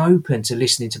reading, being open to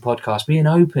listening to podcasts, being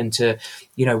open to,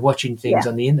 watching things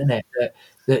on the internet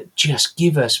that just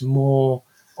give us more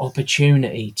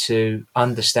opportunity to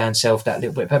understand self that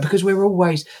little bit better, because we're all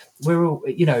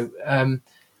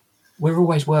we're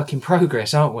always work in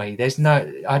progress, aren't we?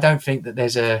 I don't think that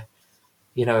there's a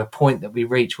point that we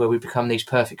reach where we become these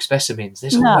perfect specimens.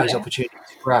 There's always opportunity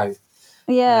to grow.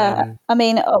 Yeah, I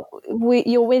mean,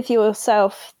 you're with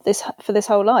yourself for this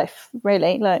whole life,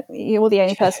 really. Like, you're the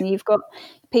only person you've got.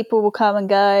 People will come and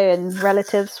go, and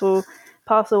relatives will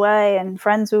pass away, and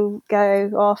friends will go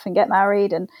off and get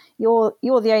married, and you're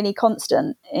the only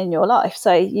constant in your life.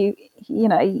 So you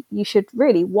should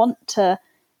really want to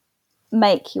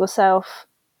make yourself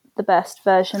the best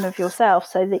version of yourself,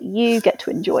 so that you get to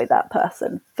enjoy that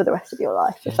person for the rest of your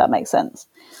life, if that makes sense.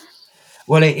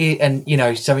 Well, and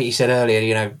something you said earlier,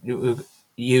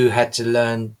 you had to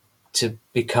learn to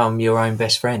become your own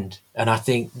best friend, and I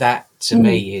think that to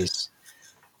me is,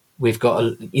 we've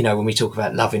got when we talk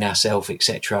about loving ourselves,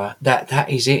 etc., that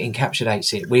is it,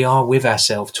 encapsulates it. We are with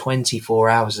ourselves 24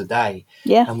 hours a day,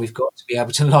 and we've got to be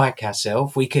able to like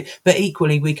ourselves. But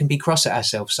equally we can be cross at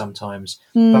ourselves sometimes,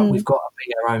 but we've got to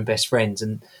be our own best friends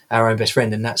and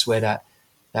that's where that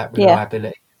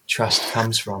reliability, trust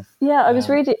comes from. I was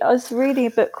reading a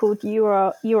book called You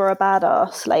Are a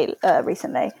Badass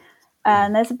recently,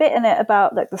 and there's a bit in it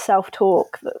about like the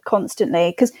self-talk that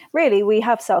constantly, because really we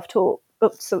have self-talk,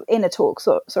 inner talk,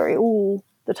 all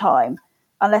the time,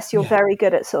 unless you're very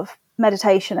good at sort of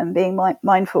meditation and being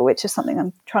mindful, which is something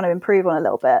I'm trying to improve on a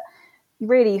little bit.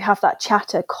 You have that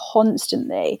chatter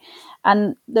constantly.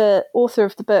 And the author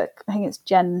of the book, I think it's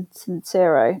Jen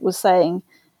Sincero, was saying,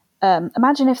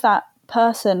 imagine if that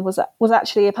person was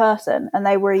actually a person and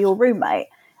they were your roommate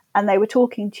and they were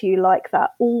talking to you like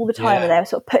that all the time, and they were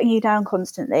sort of putting you down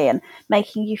constantly and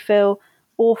making you feel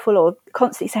awful, or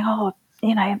constantly saying,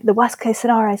 the worst case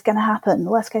scenario is going to happen.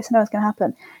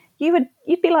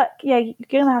 You'd be like, you're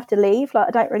going to have to leave. Like,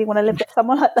 I don't really want to live with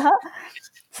someone like that.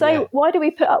 So why do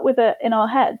we put up with it in our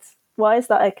heads? Why is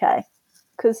that okay?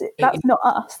 Because that's not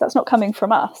us. That's not coming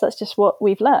from us. That's just what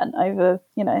we've learned over,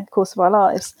 the course of our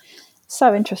lives.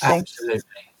 So interesting.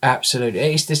 Absolutely.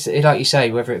 It's just, like you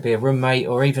say, whether it be a roommate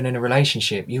or even in a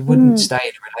relationship, you wouldn't stay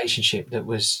in a relationship that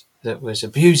was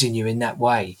abusing you in that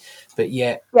way. But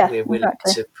yet we're willing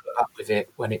to put up with it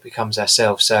when it becomes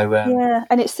ourselves. So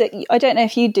and it's, I don't know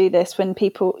if you do this when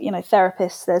people,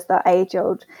 therapists, there's that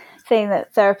age-old thing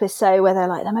that therapists say where they're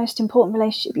like, the most important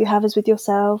relationship you have is with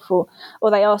yourself, or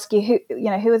they ask you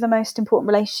who are the most important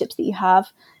relationships that you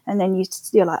have, and then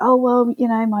you're like, oh well,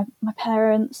 my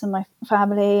parents and my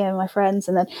family and my friends,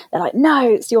 and then they're like, no,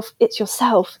 it's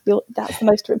yourself. That's the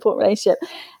most important relationship.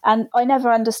 And I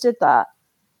never understood that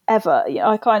ever.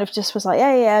 I kind of just was like,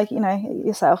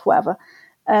 yourself, whatever.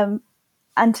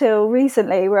 Until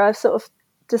recently, where I've sort of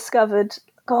discovered,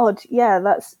 God,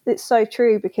 it's so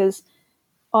true, because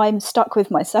I'm stuck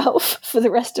with myself for the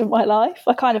rest of my life.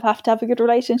 I kind of have to have a good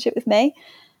relationship with me,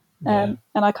 and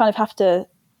I kind of have to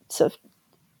sort of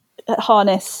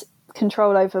harness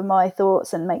control over my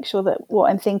thoughts and make sure that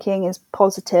what I'm thinking is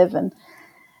positive, and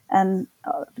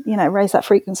raise that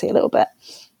frequency a little bit.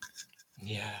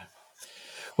 Yeah.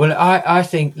 Well, I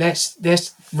think let's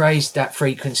raise that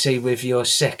frequency with your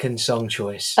second song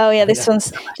choice. Oh yeah, this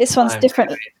one's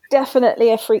different.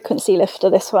 Definitely a frequency lifter.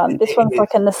 This one's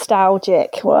like a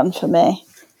nostalgic one for me.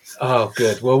 Oh,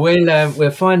 good. Well, we'll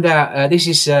find out. This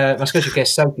is my special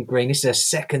guest, Sophie Green. This is her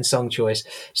second song choice.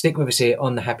 Stick with us here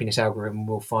on the Happiness Algorithm.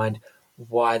 We'll find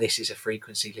why this is a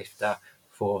frequency lifter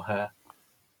for her.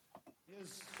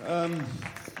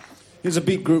 Here's a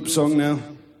beat group song now.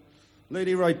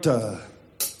 Lady Writer.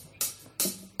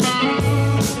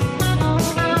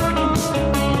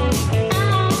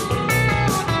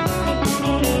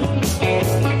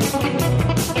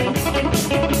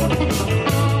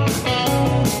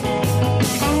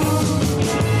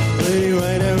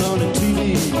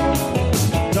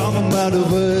 About the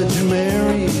Virgin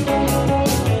Mary,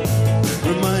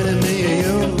 reminding me of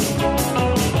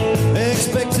you.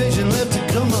 Expectation left to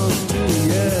come on too,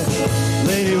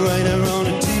 Lady writer on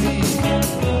the TV.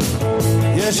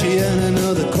 Yeah, she had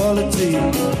another quality,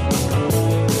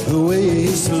 the way you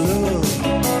used to love.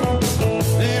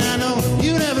 And I know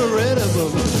you never read a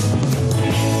book,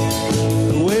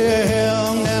 the way her hair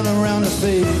hung down around her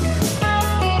face.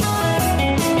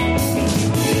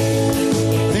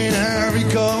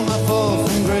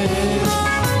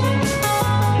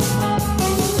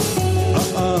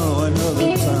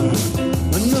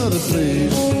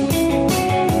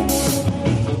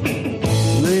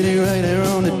 Lady right there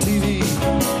on the TV,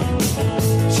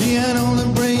 she had all the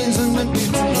brains and the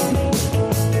beauty.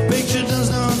 Picture does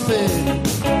not fit.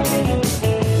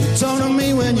 Talk to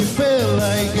me when you feel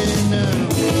like it now.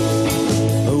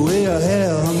 The way her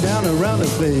hair hung down around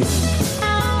her face.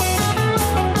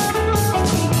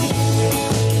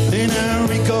 And I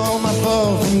recall my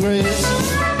fall from grace.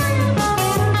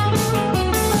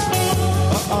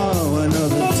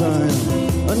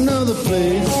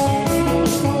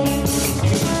 days.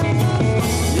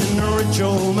 And the rich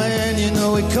old man, you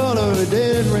know, he called her a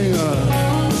dead ringer.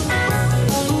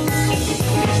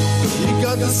 You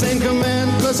got the same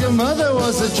command because your mother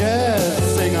was a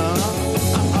jazz singer.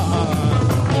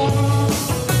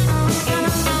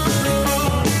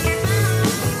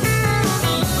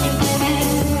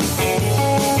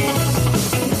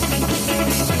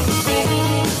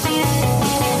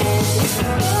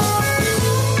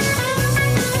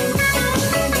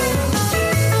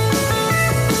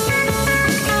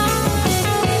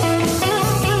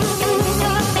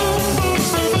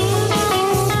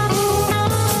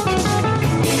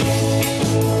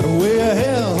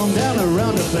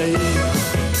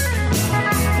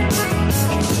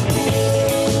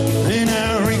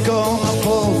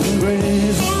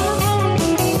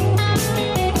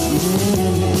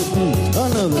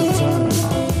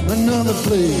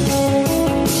 Please.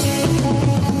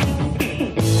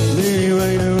 Lady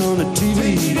writer on the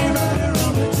TV.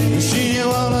 She knew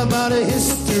all about her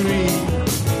history.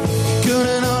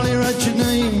 Couldn't hardly write your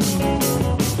name.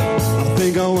 I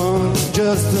think I want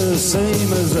just the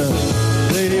same as a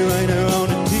lady writer on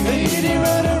the TV.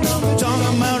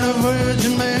 Talking about the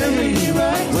Virgin Mary.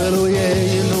 Well, oh yeah,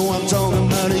 you know I'm talking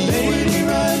about a lady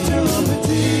writer on the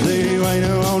TV. Lady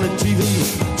writer on the TV.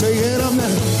 Take it up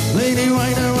now. Lady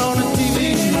writer on the TV.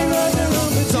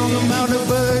 Talking about the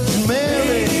Virgin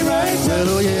Mary. Well,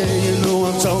 oh yeah, you know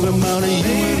I'm talking about a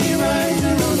lady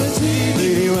writer on the TV.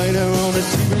 Lady writer on the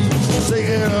TV. Take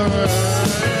it over.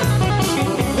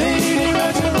 Lady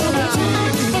writer on the TV.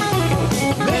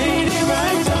 Lady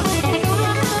writer.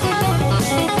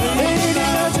 Lady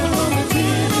writer on the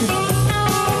TV.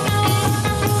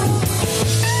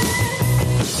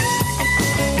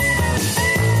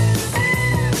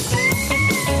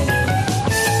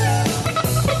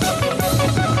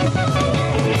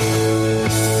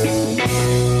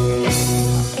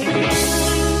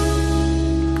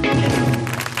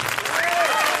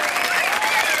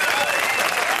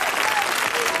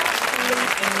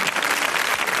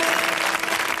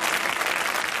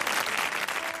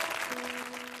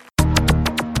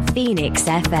 Phoenix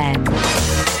FM.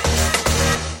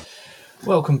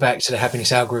 Welcome back to the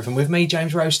Happiness Algorithm with me,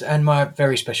 James Roast, and my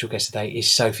very special guest today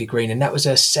is Sophie Green, and that was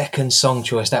her second song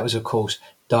choice. That was, of course,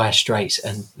 Dire Straits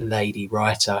and Lady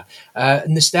Writer.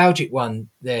 Nostalgic one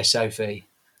there, Sophie.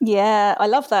 Yeah, I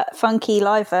love that funky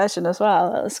live version as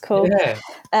well. That was cool. Yeah,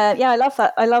 I love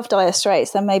that. I love Dire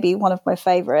Straits. They're maybe one of my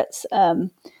favourites.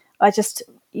 I just,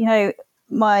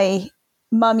 my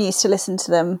mum used to listen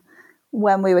to them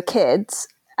when we were kids,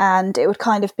 and it would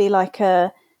kind of be like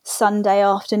a Sunday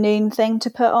afternoon thing to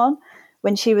put on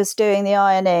when she was doing the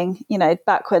ironing,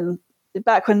 back when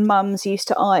mums used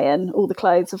to iron all the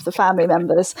clothes of the family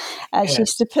members, and she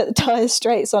used to put the Dire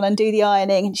Straits on and do the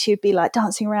ironing, and she would be like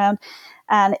dancing around.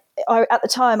 And at the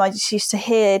time, I just used to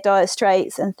hear Dire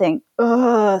Straits and think,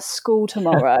 oh, school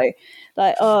tomorrow,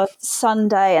 like, oh,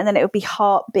 Sunday. And then it would be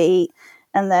Heartbeat.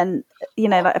 And then,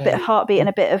 like a bit of Heartbeat and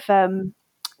a bit of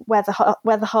Where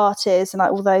the Heart Is, and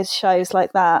like all those shows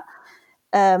like that,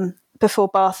 before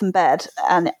Bath and Bed.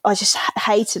 And I just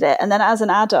hated it. And then as an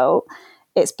adult,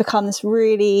 it's become this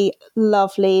really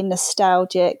lovely,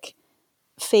 nostalgic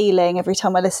feeling every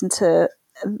time I listen to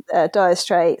Dire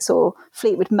Straits or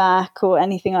Fleetwood Mac or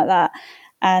anything like that.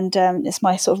 And it's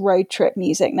my sort of road trip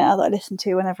music now that I listen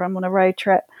to whenever I'm on a road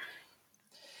trip.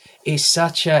 It's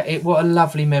such what a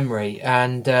lovely memory,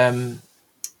 and I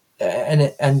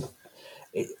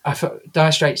thought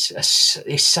Dire Straits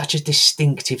is such a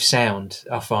distinctive sound,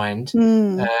 I find.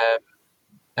 And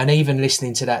even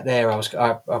listening to that there, I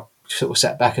sort of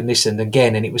sat back and listened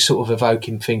again, and it was sort of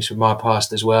evoking things from my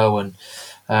past as well. And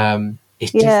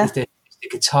it's the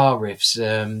guitar riffs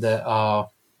that are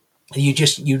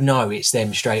it's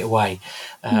them straight away.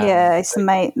 It's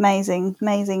amazing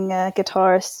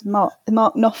guitarist Mark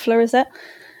Knopfler, is it?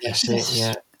 That's it.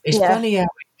 Yeah, it's funny how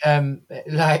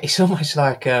it's almost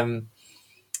like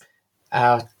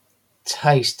our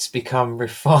tastes become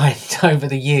refined over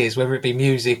the years, whether it be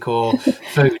music or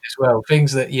food as well.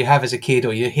 Things that you have as a kid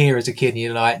or you hear as a kid, and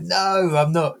you're like, no,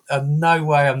 I'm not. No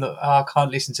way, I'm not. I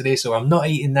can't listen to this, or I'm not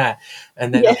eating that.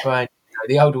 And then I find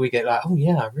the older we get, like, oh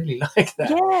yeah, I really like that.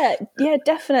 Yeah,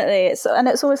 definitely. It's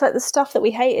always like the stuff that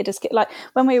we hated as like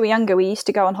when we were younger. We used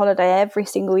to go on holiday every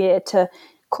single year to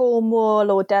Cornwall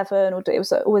or Devon, or it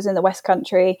was always in the West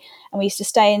Country, and we used to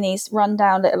stay in these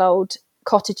rundown little old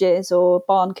cottages or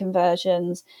barn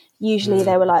conversions. Usually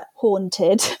they were like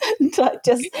haunted, like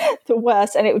just the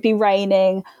worst, and it would be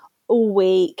raining all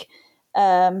week.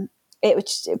 It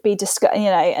would be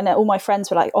and all my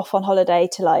friends were like off on holiday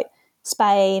to like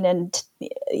Spain and,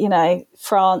 you know,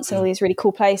 France and all these really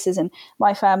cool places. And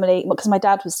my family, because my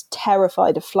dad was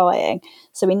terrified of flying,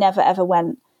 so we never ever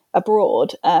went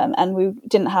abroad, and we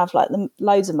didn't have like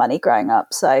loads of money growing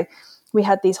up, so we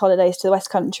had these holidays to the West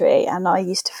Country, and I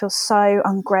used to feel so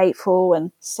ungrateful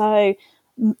and so,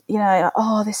 you know,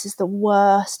 oh, this is the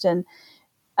worst. And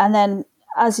then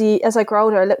as I grow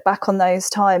older, I look back on those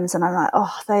times and I'm like,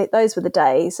 oh, those were the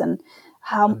days, and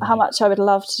how much I would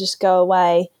love to just go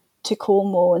away to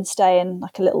Cornwall and stay in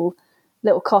like a little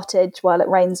cottage while it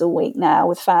rains all week now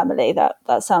with family.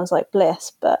 That sounds like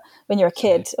bliss, but when you're a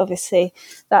kid, obviously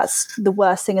that's the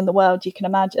worst thing in the world you can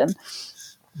imagine.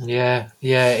 Yeah,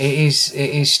 it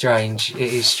is strange.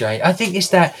 It is strange. I think it's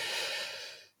that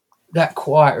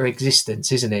quieter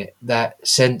existence, isn't it? That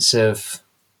sense of,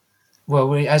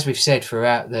 well, as we've said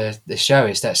throughout the show,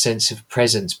 it's that sense of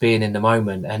presence, being in the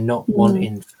moment, and not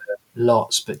wanting for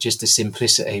lots, but just the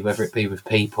simplicity, whether it be with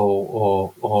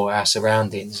people or our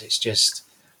surroundings. It's just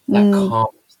that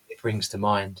calmness it brings to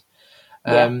mind.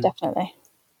 Yeah, definitely.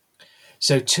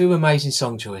 So 2 amazing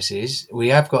song choices. We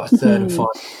have got a third and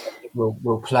final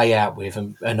we'll play out with,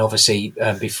 and obviously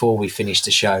before we finish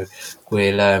the show,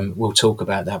 we'll talk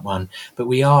about that one. But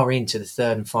we are into the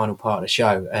third and final part of the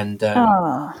show, and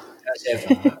as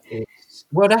ever,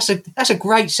 well, that's a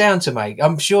great sound to make.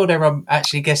 I'm sure there are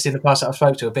actually guests in the past that I've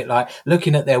spoke to a bit like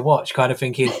looking at their watch, kind of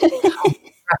thinking,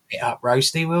 wrap it up,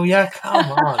 Roasty, will you?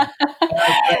 Come on.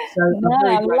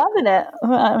 I'm loving it.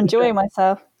 I'm enjoying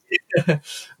myself.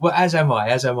 Well, as am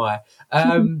I.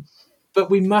 But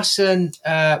we mustn't.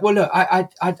 Well, look, I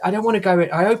don't want to go.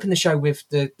 I opened the show with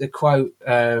the quote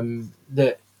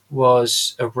that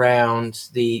was around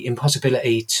the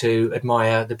impossibility to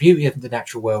admire the beauty of the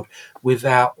natural world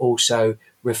without also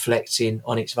reflecting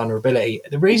on its vulnerability.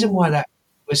 The reason why that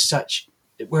was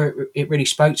where it really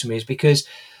spoke to me is because,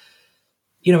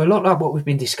 you know, a lot like what we've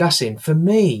been discussing, for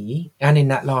me, and in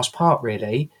that last part,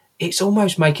 really, it's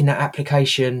almost making that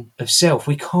application of self.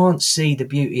 We can't see the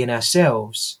beauty in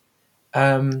ourselves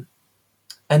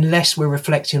unless we're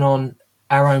reflecting on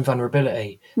our own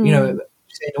vulnerability. You know,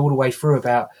 said all the way through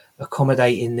about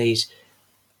accommodating these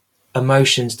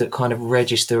emotions that kind of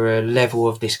register a level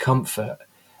of discomfort.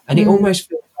 And it almost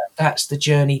feels like that's the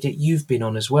journey that you've been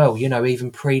on as well. You know,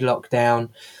 even pre-lockdown,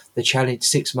 the challenge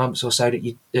 6 months or so that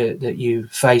you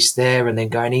faced there, and then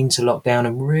going into lockdown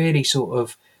and really sort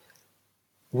of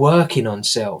working on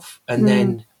self, and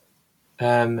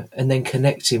then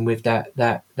connecting with that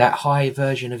high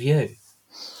version of you.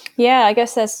 Yeah, I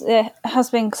guess there has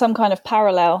been some kind of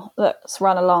parallel that's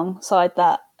run alongside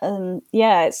that. And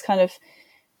yeah, it's kind of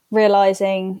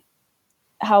realizing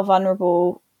how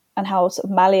vulnerable and how sort of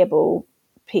malleable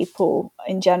people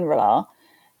in general are,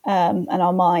 and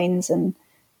our minds. And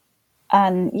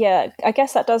yeah, I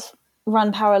guess that does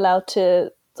run parallel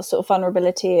to the sort of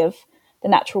vulnerability of the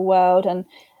natural world. And,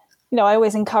 you know, I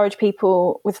always encourage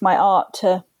people with my art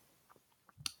to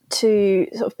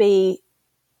sort of be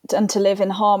and to live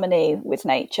in harmony with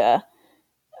nature,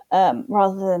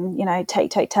 rather than, you know,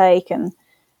 take and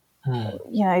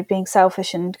you know, being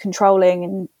selfish and controlling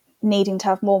and needing to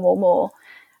have more.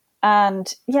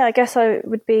 And yeah, I guess I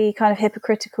would be kind of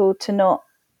hypocritical to not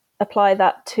apply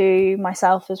that to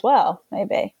myself as well,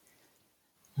 maybe.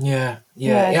 Yeah.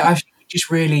 I just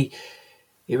really,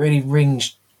 it really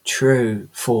rings true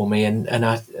for me, and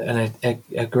I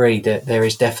agree that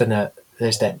there's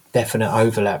that definite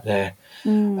overlap there.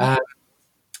 Now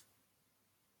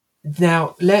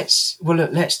let's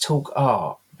talk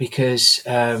art, because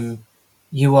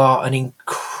you are an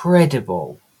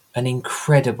incredible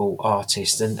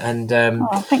artist, and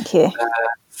thank you.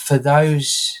 For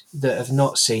those that have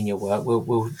not seen your work,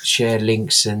 we'll share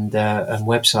links and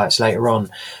websites later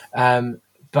on.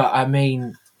 But I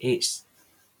mean, it's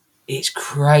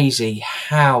crazy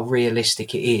how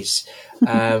realistic it is,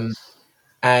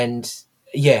 and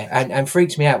yeah, and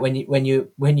freaks me out when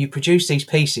you produce these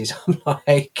pieces. I'm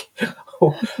like,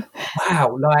 oh,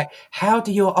 wow, like how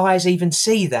do your eyes even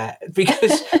see that?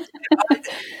 Because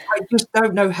I just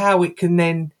don't know how it can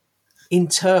then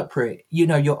interpret. You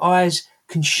know, your eyes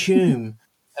consume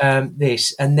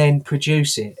this and then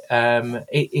produce it.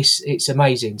 It's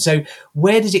amazing. So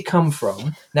where does it come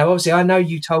from? Now, obviously, I know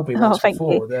you told me once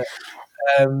before that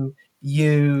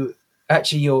you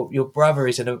actually your brother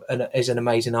is an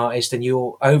amazing artist, and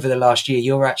you're over the last year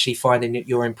you're actually finding that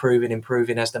you're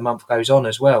improving as the month goes on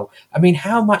as well. I mean,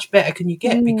 how much better can you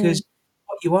get? Because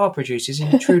what you are producing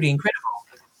is truly incredible.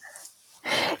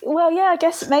 Well, yeah, I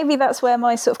guess maybe that's where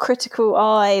my sort of critical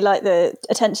eye, like the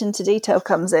attention to detail,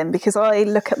 comes in, because I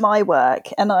look at my work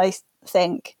and I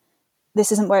think,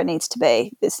 this isn't where it needs to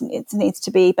be. It needs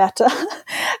to be better.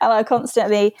 And I'm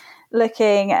constantly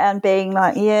looking and being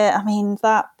like, yeah, I mean,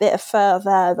 that bit of fur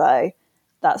there, though,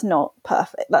 that's not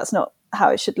perfect. That's not how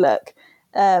it should look.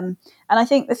 And I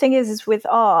think the thing is with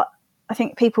art, I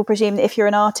think people presume that if you're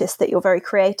an artist that you're very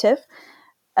creative.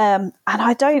 And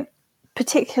I don't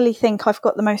particularly think I've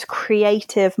got the most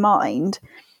creative mind.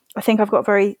 I think I've got a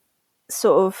very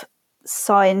sort of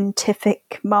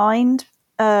scientific mind.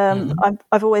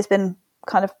 I've always been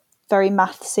kind of very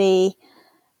mathsy.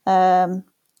 And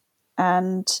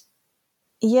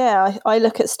yeah, I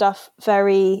look at stuff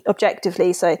very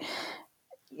objectively. So,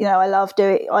 you know, I love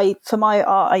for my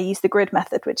art, I use the grid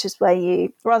method, which is where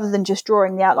you, rather than just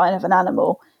drawing the outline of an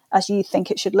animal as you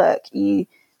think it should look, you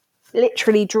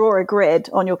literally draw a grid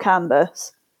on your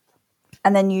canvas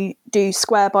and then you do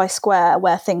square by square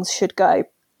where things should go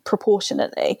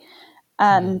proportionately.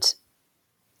 And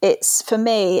it's, for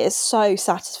me, it's so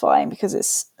satisfying because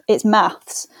it's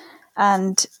maths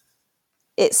and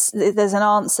there's an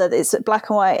answer, it's black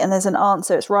and white, and there's an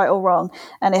answer, it's right or wrong.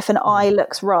 And if an eye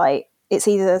looks right, it's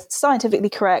either scientifically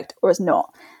correct or it's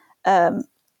not. You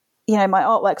know, my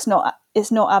artwork's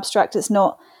it's not abstract, it's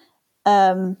not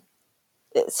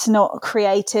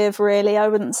creative, really. I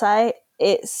wouldn't say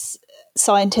it's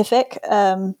scientific,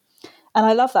 and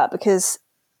I love that because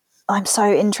I'm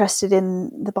so interested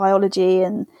in the biology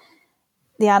and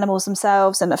the animals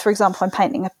themselves. And for example, I'm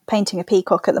painting a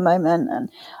peacock at the moment, and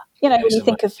you know, when you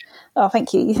think of,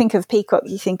 thank you, you think of peacock,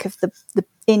 you think of the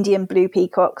Indian blue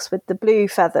peacocks with the blue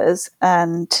feathers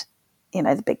and, you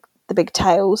know, the big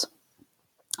tails.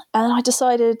 And I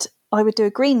decided I would do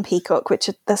a green peacock, which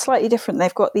they're slightly different.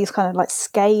 They've got these kind of like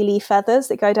scaly feathers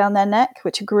that go down their neck,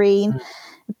 which are green,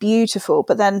 beautiful.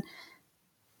 But then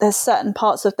there's certain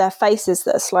parts of their faces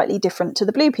that are slightly different to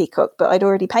the blue peacock, but I'd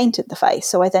already painted the face.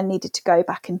 So I then needed to go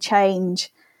back and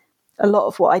change a lot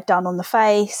of what I'd done on the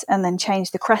face and then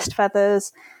change the crest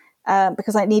feathers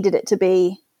because I needed it to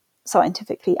be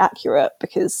scientifically accurate,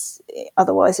 because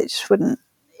otherwise it just wouldn't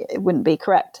be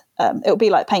correct. It would be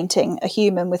like painting a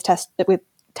human with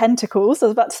tentacles. I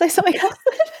was about to say something else.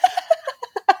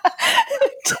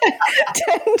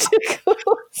 Tentacles.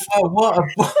 Oh, what a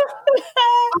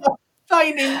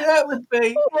painting that would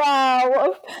be. Wow,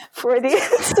 what a Freudian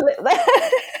slip there.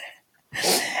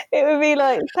 It would be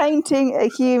like painting a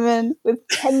human with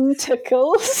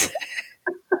tentacles.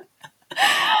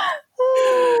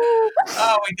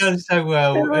 Oh, we've done so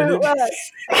well. Yeah. Oh,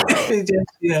 that's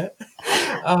brilliant.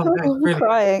 I'm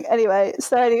crying. Anyway,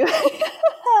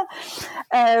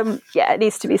 yeah, it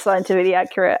needs to be scientifically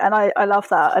accurate, and I love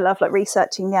that. I love like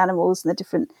researching the animals and the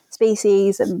different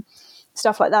species and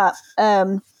stuff like that.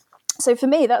 So for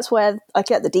me, that's where I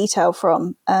get the detail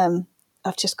from.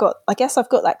 I've got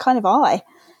that kind of eye.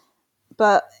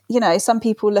 But, you know, some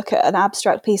people look at an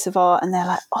abstract piece of art and they're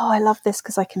like, oh, I love this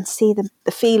because I can see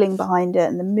the feeling behind it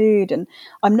and the mood. And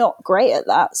I'm not great at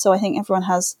that. So I think everyone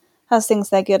has things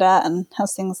they're good at and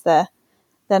has things they're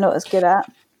not as good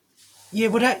at. Yeah,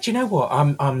 well, do you know what?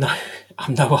 I'm no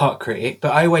art critic,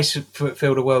 but I always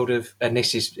feel the world of, and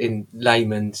this is in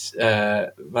my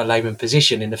layman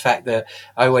position, in the fact that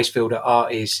I always feel that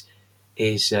art is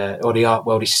or the art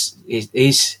world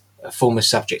is a form of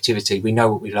subjectivity. We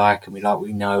know what we like and we like what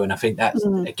we know, and I think that's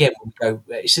again,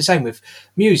 it's the same with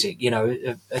music. You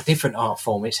know, a different art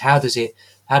form. It's how does it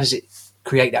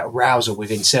create that arousal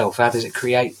within self? How does it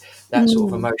create that sort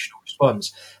of emotional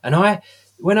response? And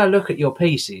when I look at your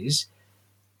pieces,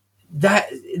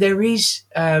 that there is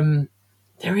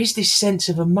this sense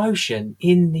of emotion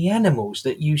in the animals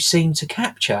that you seem to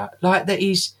capture. Like that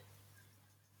is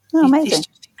amazing. It's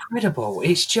just incredible.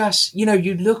 It's just, you know,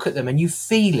 you look at them and you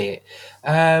feel it.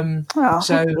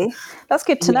 So that's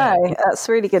good to know. That's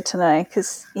really good to know,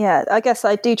 because I guess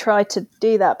I do try to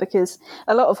do that, because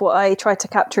a lot of what I try to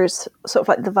capture is sort of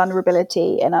like the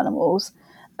vulnerability in animals,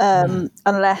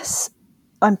 unless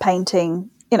I'm painting,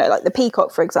 you know, like the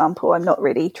peacock, for example. I'm not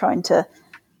really trying to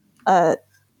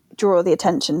draw the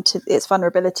attention to its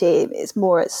vulnerability. It's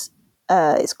more its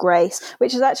grace,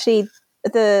 which is actually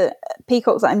the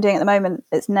peacocks that I'm doing at the moment.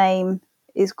 Its name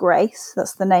is Grace.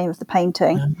 That's the name of the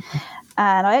painting.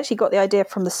 And I actually got the idea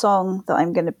from the song that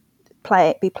I'm going to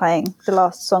be playing, the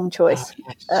last song choice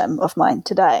of mine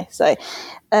today. So,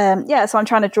 so I'm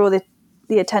trying to draw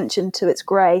the attention to its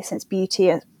grace, its beauty,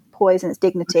 its poise, and its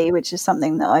dignity, which is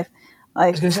something that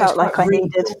I felt like I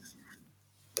needed.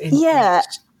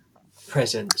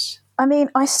 Presence. I mean,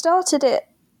 I started it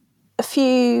a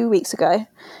few weeks ago,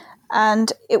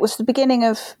 and it was the beginning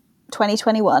of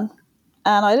 2021.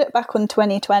 And I look back on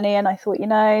 2020 and I thought, you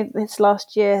know, this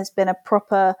last year has been a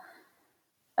proper,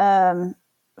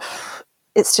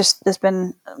 it's just, there's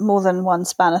been more than one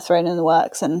spanner thrown in the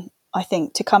works. And I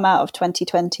think to come out of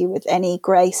 2020 with any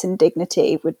grace and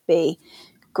dignity would be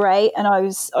great. And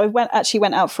I went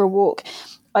out for a walk.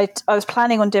 I was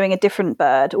planning on doing a different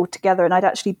bird altogether, and I'd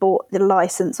actually bought the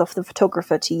license off the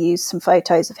photographer to use some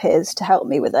photos of his to help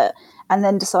me with it, and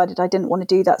then decided I didn't want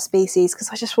to do that species because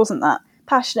I just wasn't that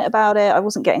passionate about it. I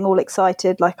wasn't getting all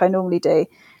excited like I normally do.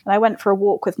 And I went for a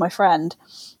walk with my friend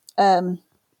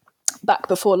back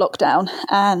before lockdown,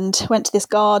 and went to this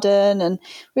garden, and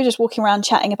we were just walking around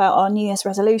chatting about our New Year's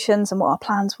resolutions and what our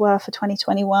plans were for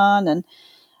 2021 and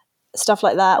stuff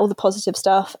like that, all the positive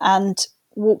stuff, and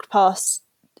walked past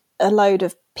a load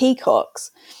of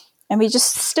peacocks, and we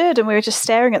just stood and we were just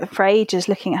staring at them for ages,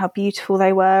 looking at how beautiful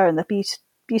they were and the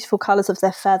beautiful colours of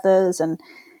their feathers, and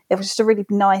it was just a really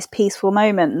nice, peaceful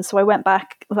moment. And so I went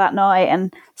back that night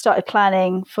and started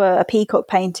planning for a peacock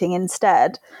painting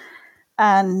instead.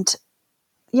 And,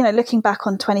 you know, looking back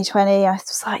on 2020, I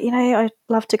was like, you know, I'd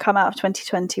love to come out of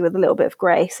 2020 with a little bit of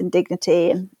grace and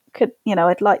dignity, and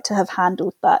I'd like to have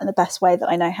handled that in the best way that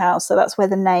I know how. So that's where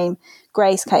the name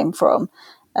Grace came from.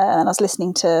 And I was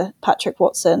listening to Patrick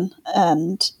Watson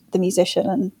and the musician,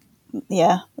 and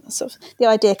sort of the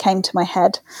idea came to my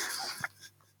head.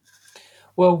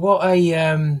 Well, what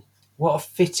a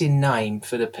fitting name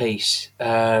for the piece,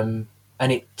 and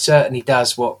it certainly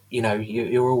does what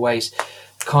you're always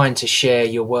kind to share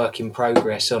your work in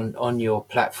progress on your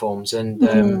platforms,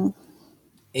 and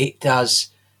it does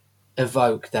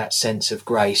evoke that sense of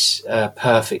grace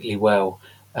perfectly well,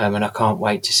 and I can't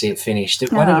wait to see it finished.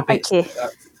 One of the bits,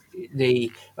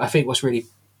 I think what's really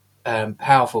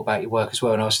powerful about your work as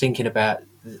well, and I was thinking about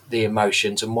the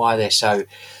emotions and why they're so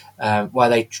why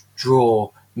they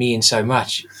draw me in so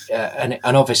much, and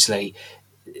obviously,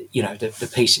 you know,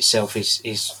 the piece itself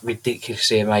is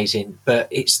ridiculously amazing, but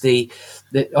it's the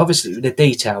obviously the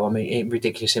detail. I mean, it's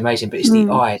ridiculously amazing, but it's the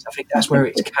eyes. I think that's where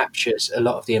it captures a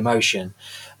lot of the emotion.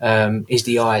 Is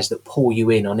the eyes that pull you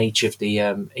in on each of the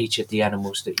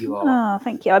animals that you are. Oh,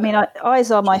 thank you. I mean,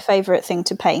 eyes are my favourite thing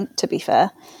to paint, to be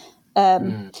fair.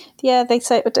 Yeah, they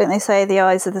say, don't they say the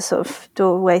eyes are the sort of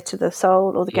doorway to the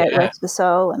soul, or the gateway to the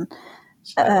soul, and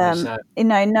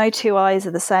no two eyes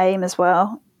are the same as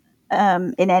well,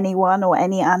 in anyone or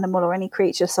any animal or any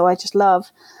creature. So I just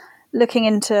love looking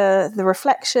into the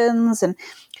reflections, and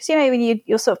because when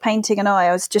you're sort of painting an eye,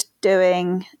 I was just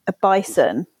doing a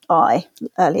bison eye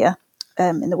earlier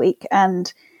in the week,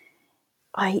 and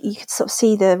you could sort of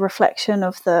see the reflection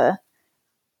of the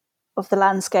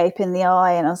landscape in the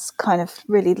eye, and I was kind of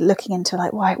really looking into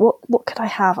like, what could I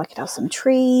have? I could have some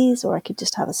trees, or I could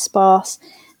just have a sparse,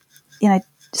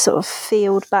 sort of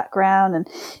field background. And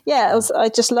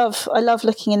I love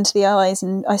looking into the eyes,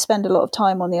 and I spend a lot of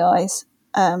time on the eyes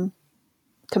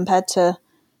compared to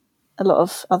a lot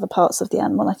of other parts of the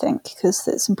animal, I think, because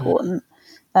it's important.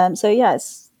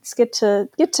 It's good to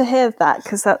hear that,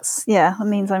 because it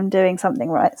means I'm doing something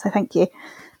right. So thank you.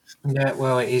 Yeah,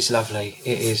 well, it is lovely.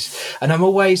 It is, and I'm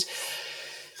always,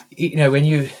 when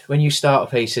you start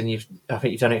a piece, and I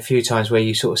think you've done it a few times, where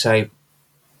you sort of say,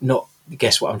 not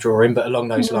guess what I'm drawing, but along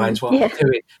those lines, what I'm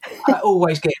doing. I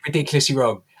always get it ridiculously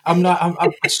wrong. I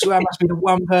swear I must be the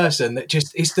one person that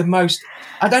just is the most.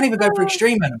 I don't even go for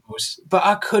extreme animals, but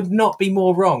I could not be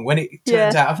more wrong when it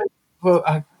turns out. I think,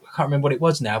 I can't remember what it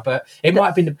was now, but it might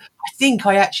have been. I think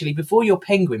I actually, before your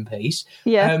penguin piece,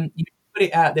 you put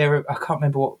it out there. I can't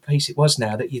remember what piece it was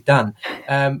now that you'd done,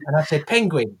 and I said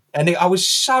penguin, and I was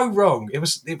so wrong. It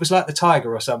was like the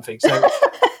tiger or something. So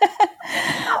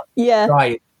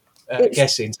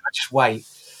guessing. So I just wait.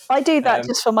 I do that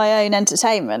just for my own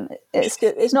entertainment.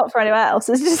 It's not for anyone else.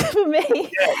 It's just for me,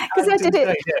 because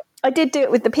I did do it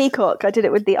with the peacock. I did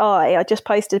it with the eye. I just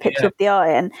posted a picture of the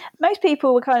eye, and most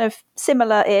people were kind of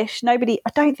similar-ish. I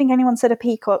don't think anyone said a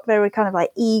peacock. They were kind of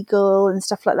like eagle and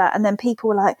stuff like that. And then people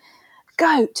were like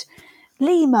goat,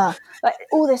 lemur, like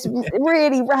all this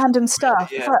really random stuff.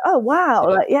 It's like, oh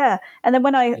wow, And then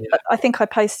when I think I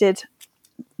posted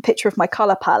a picture of my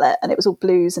colour palette, and it was all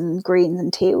blues and greens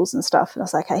and teals and stuff. And I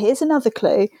was like, okay, here's another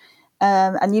clue.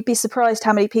 And you'd be surprised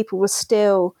how many people were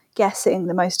still guessing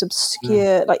the most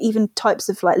obscure, like even types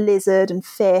of like lizard and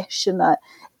fish, and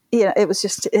it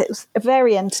was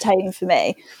very entertaining for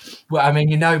me. Well, I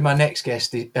mean, my next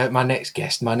guest is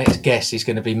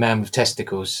going to be man with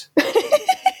testicles.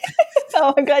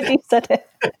 Oh, I'm glad you said it.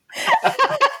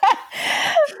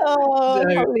 I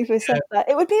can't believe we said that.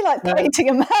 It would be like painting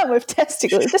a man with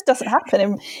testicles. It just doesn't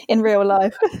happen in real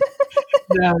life.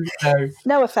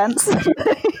 No offence. Sophie,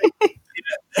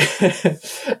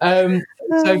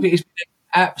 it's been an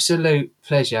absolute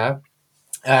pleasure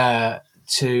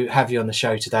to have you on the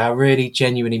show today. I really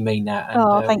genuinely mean that.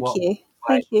 And, thank you.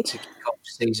 Thank you. To kick off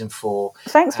season 4.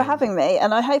 Thanks for having me,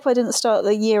 and I hope I didn't start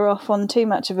the year off on too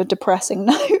much of a depressing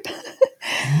note.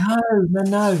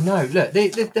 No. Look,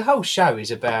 the whole show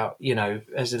is about,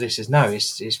 as the listeners know,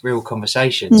 it's real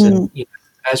conversations, and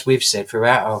as we've said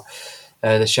throughout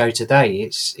the show today,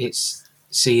 it's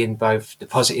seeing both the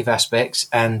positive aspects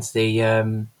and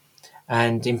the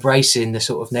and embracing the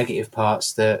sort of negative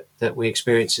parts that we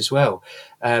experience as well.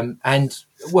 And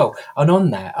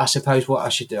on that, I suppose what I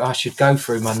should go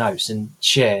through my notes and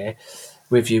share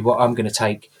with you what I'm going to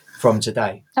take from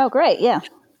today. Oh, great! Yeah.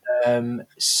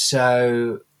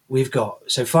 So we've got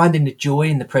finding the joy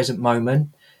in the present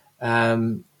moment,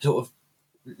 sort of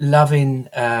loving,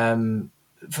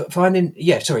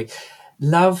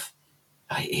 love.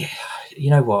 You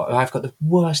know what? I've got the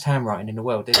worst handwriting in the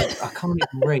world. I can't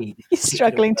even read. You're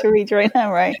struggling to read your own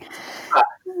handwriting.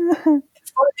 Finding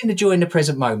the joy in the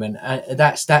present moment.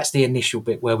 That's the initial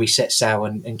bit where we set sail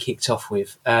and kicked off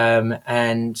with, and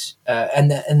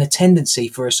the tendency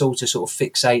for us all to sort of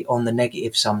fixate on the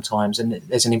negative sometimes, and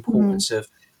there's an importance of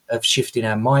shifting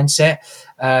our mindset.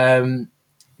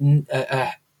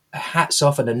 Hats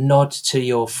off and a nod to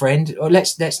your friend, or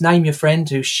let's name your friend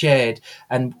who shared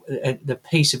and the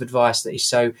piece of advice that is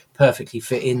so perfectly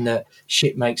fit in that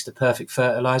shit makes the perfect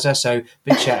fertilizer. So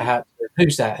big shout out to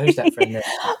who's that friend there?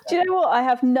 Do you know what? I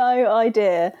have no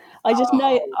idea. I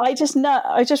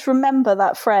just remember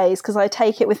that phrase because I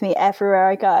take it with me everywhere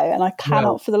I go, and I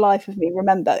cannot for the life of me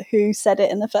remember who said it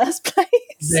in the first place.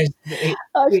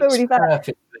 I feel really bad.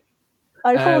 Perfect.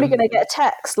 I'm probably going to get a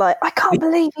text like, I can't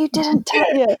believe you didn't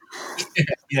tell you.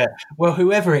 Yeah. Well,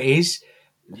 whoever it is,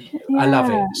 I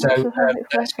love it. So I'm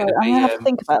going to have to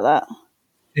think about that.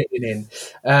 In.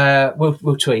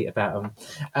 We'll tweet about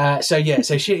them. So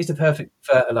shit is the perfect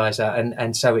fertilizer,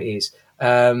 and so it is.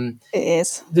 It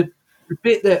is. The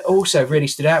bit that also really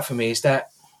stood out for me is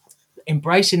that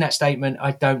embracing that statement,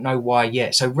 I don't know why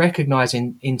yet. So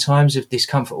recognizing in times of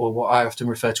discomfort, or what I often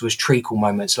refer to as treacle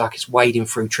moments, like it's wading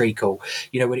through treacle,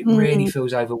 when it really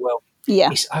feels overwhelming.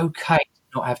 Yeah. It's okay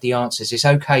to not have the answers. It's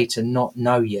okay to not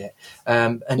know yet.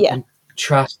 And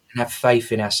trust and have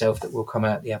faith in ourselves that we'll come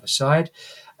out the other side.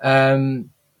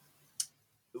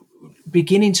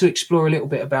 Beginning to explore a little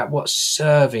bit about what's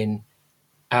serving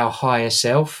our higher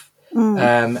self.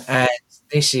 And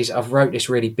this is, I've wrote this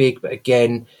really big, but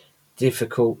again,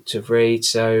 difficult to read.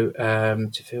 So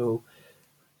to feel.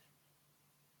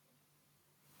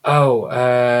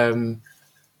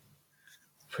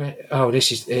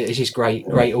 This is great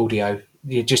audio.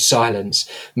 You're just silence.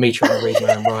 Me trying to read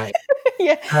my own writing.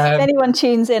 Yeah. If anyone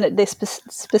tunes in at this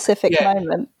specific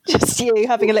moment, just you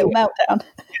having a little meltdown.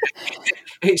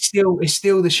 It's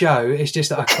still the show. It's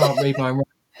just that I can't read my own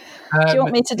writing. Do you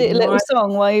want me to do a little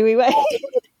song while we wait?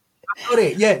 I've got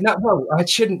it. Yeah. No. Well, I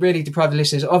shouldn't really deprive the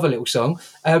listeners of a little song,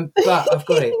 but I've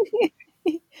got it.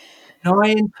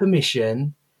 Denying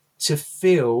permission to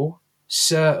feel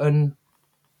certain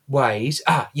ways.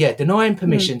 Denying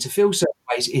permission to feel certain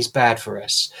ways is bad for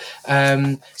us.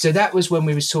 So that was when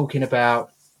we was talking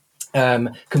about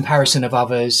comparison of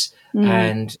others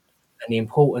and the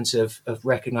importance of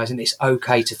recognizing it's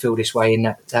okay to feel this way in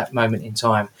that moment in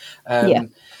time.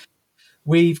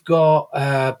 We've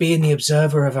got being the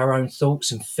observer of our own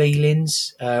thoughts and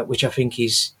feelings, which I think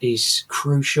is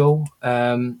crucial.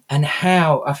 And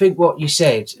how, I think what you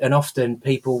said, and often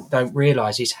people don't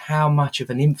realise, is how much of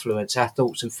an influence our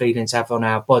thoughts and feelings have on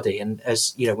our body. And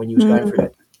as you know, when you was going through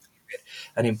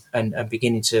that and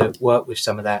beginning to work with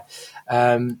some of that,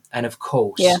 and of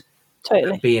course,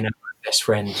 totally being a best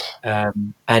friend. I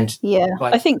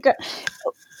think.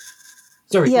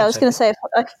 Sorry, I was going to say.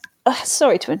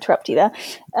 Sorry to interrupt you there.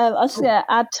 I was going to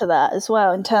add to that as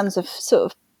well in terms of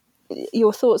sort of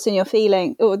your thoughts and your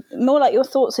feeling, or more like your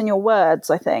thoughts and your words,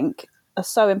 I think, are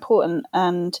so important.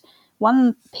 And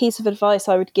one piece of advice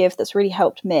I would give that's really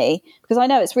helped me, because I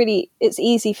know it's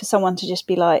easy for someone to just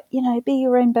be like, be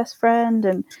your own best friend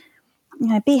and,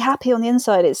 be happy on the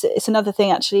inside. It's another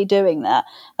thing actually doing that.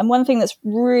 And one thing that's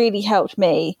really helped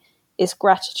me is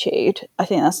gratitude. I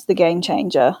think that's the game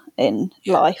changer in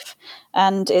life.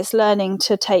 And it's learning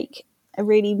to take a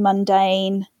really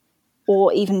mundane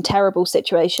or even terrible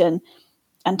situation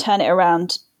and turn it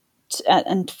around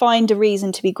and find a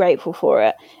reason to be grateful for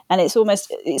it. And it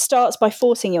starts by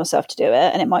forcing yourself to do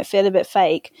it, and it might feel a bit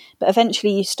fake, but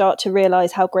eventually you start to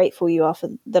realize how grateful you are for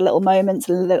the little moments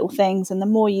and the little things. And the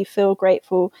more you feel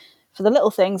grateful for the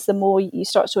little things, the more you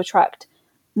start to attract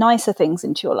nicer things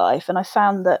into your life. And I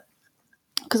found that,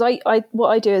 because what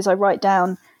I do is I write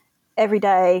down every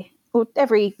day or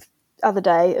every other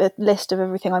day a list of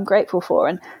everything I'm grateful for.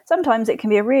 And sometimes it can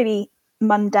be a really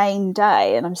mundane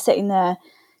day and I'm sitting there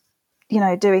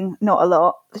doing not a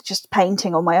lot, just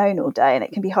painting on my own all day, and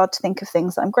it can be hard to think of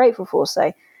things that I'm grateful for.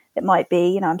 So it might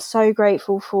be, I'm so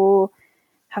grateful for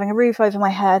having a roof over my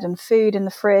head and food in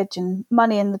the fridge and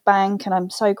money in the bank, and I'm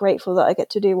so grateful that I get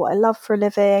to do what I love for a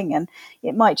living. And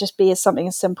it might just be something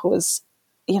as simple as,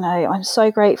 I'm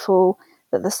so grateful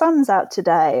that the sun's out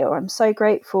today, or I'm so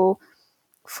grateful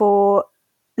for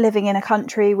living in a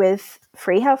country with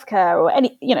free healthcare, or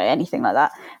anything like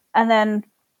that. And then,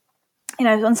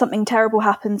 when something terrible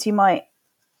happens, you might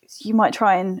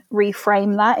try and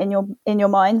reframe that in your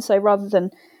mind. So rather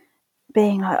than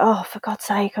being like, oh, for God's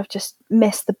sake, I've just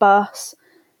missed the bus,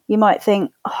 you might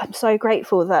think, oh, I'm so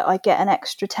grateful that I get an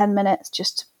extra 10 minutes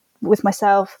just with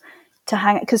myself to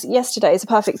hang. Because yesterday is a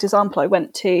perfect example. I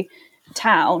went to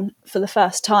town for the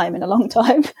first time in a long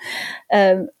time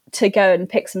to go and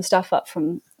pick some stuff up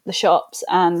from the shops,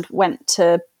 and went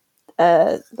to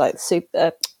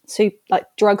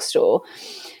drugstore,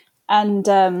 and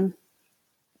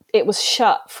it was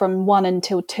shut from 1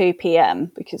 until 2 p.m.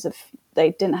 because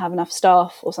they didn't have enough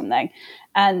staff or something,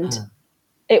 and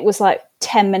it was like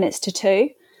 10 minutes to 2.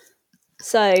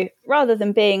 So rather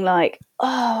than being like,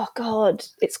 oh God,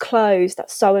 it's closed,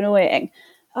 that's so annoying,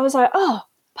 I was like, oh,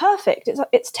 perfect,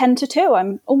 it's 10 to 2,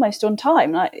 I'm almost on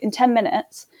time, like in 10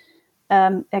 minutes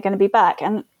they're going to be back.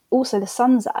 And also the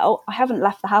sun's out, I haven't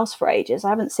left the house for ages, I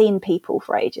haven't seen people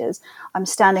for ages, I'm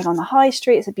standing on the high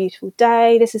street, it's a beautiful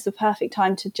day, this is the perfect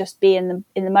time to just be in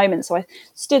the moment. So I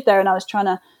stood there and I was trying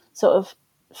to sort of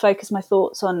focus my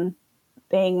thoughts on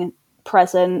being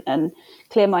present and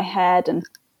clear my head, and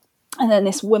then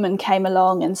this woman came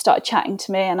along and started chatting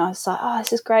to me, and I was like, oh,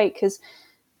 this is great, because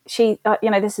she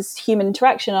this is human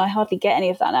interaction, I hardly get any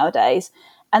of that nowadays.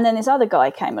 And then this other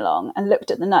guy came along and looked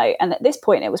at the note, and at this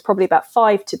point it was probably about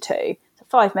 5 to 2, so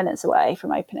 5 minutes away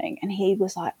from opening, and he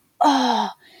was like,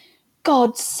 oh,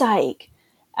 God's sake.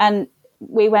 And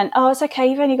we went, oh, it's okay,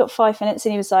 you've only got 5 minutes.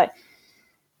 And he was like,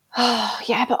 oh,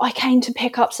 yeah, but I came to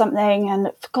pick up something,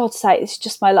 and for God's sake, it's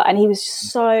just my luck. And he was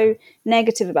so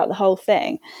negative about the whole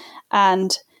thing.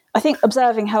 And I think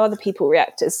observing how other people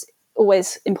react is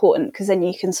always important, because then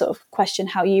you can sort of question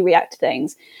how you react to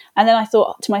things. And then I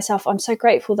thought to myself, I'm so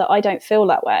grateful that I don't feel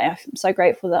that way. I'm so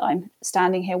grateful that I'm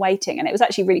standing here waiting. And it was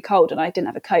actually really cold, and I didn't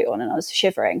have a coat on, and I was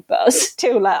shivering, but I was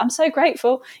still like, I'm so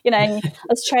grateful, and I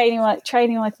was training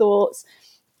my thoughts.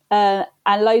 And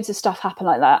loads of stuff happened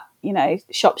like that.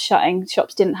 Shops shutting,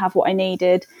 shops didn't have what I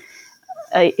needed.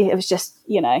 It was just,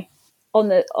 on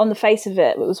the face of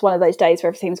it, it was one of those days where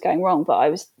everything was going wrong, but I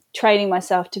was training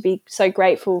myself to be so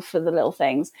grateful for the little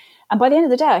things. And by the end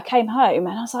of the day, I came home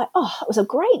and I was like, oh, it was a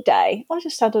great day. I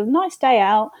just had a nice day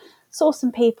out, saw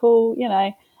some people,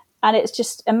 and it's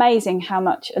just amazing how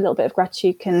much a little bit of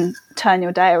gratitude can turn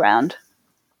your day around.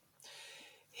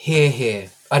 Here.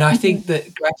 And I think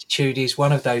that gratitude is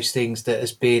one of those things that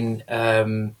has been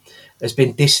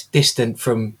distant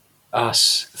from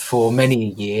us for many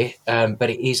a year, but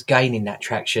it is gaining that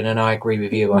traction. And I agree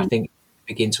with you. I think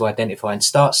begin to identify and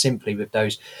start simply with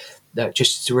those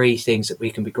just 3 things that we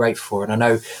can be grateful for. And I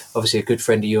know, obviously, a good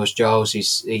friend of yours, Giles,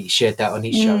 he shared that on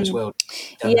his show as well.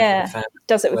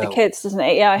 Does it with the kids, doesn't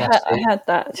it? Yeah, I heard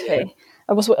that actually. Yeah.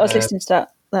 I was listening to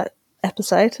that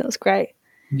episode. That was great.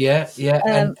 Yeah.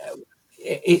 And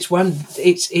it's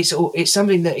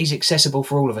something that is accessible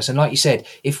for all of us. And like you said,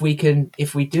 if we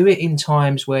do it in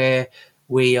times where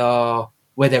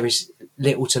there is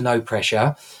little to no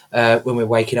pressure, when we're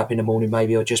waking up in the morning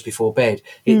maybe, or just before bed,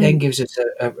 it then gives us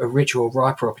a richer or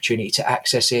riper opportunity to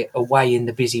access it away in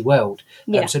the busy world,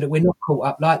 so that we're not caught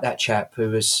up like that chap who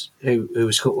was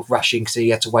sort of rushing because he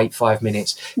had to wait 5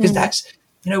 minutes, because that's,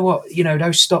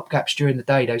 those stopgaps during the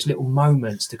day, those little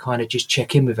moments to kind of just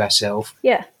check in with ourselves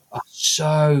are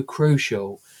so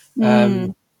crucial.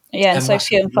 And so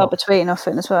few and far between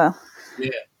often as well.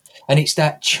 And it's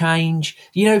that change,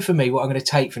 for me, what I'm going to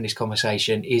take from this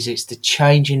conversation is it's the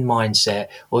change in mindset,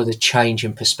 or the change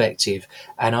in perspective.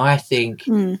 And I think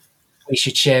we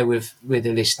should share with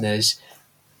the listeners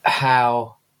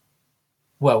how,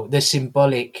 the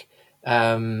symbolic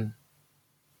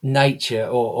nature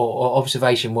or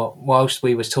observation, whilst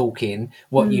we was talking,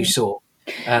 what you saw.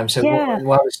 While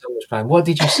the song was playing, what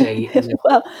did you see? And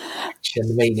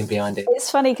the meaning behind it.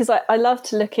 It's funny because I love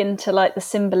to look into like the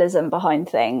symbolism behind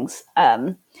things,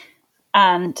 and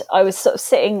I was sort of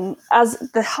sitting, as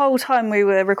the whole time we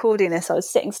were recording this, I was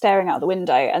sitting staring out the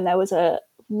window, and there was a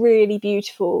really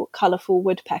beautiful, colourful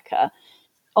woodpecker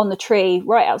on the tree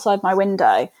right outside my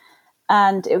window,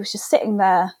 and it was just sitting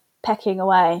there pecking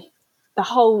away the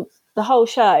whole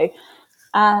show.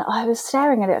 And I was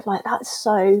staring at it like, that's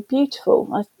so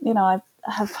beautiful. I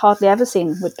have hardly ever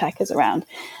seen woodpeckers around.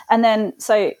 And then,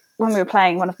 so when we were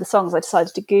playing one of the songs, I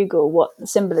decided to Google what the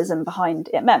symbolism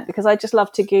behind it meant, because I just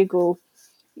love to Google,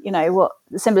 what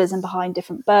the symbolism behind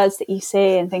different birds that you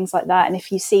see and things like that. And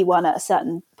if you see one at a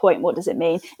certain point, what does it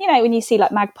mean? When you see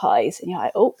like magpies and you're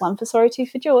like, oh, one for sorrow, two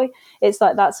for joy. It's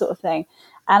like that sort of thing.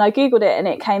 And I Googled it and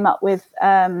it came up with,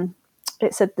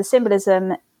 it said the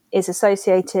symbolism is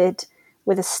associated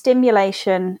with a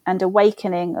stimulation and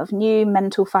awakening of new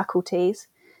mental faculties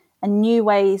and new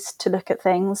ways to look at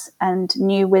things and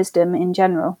new wisdom in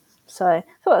general. So I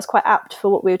thought that's quite apt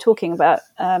for what we were talking about.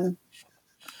 And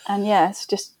it's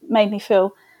just made me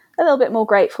feel a little bit more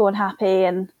grateful and happy,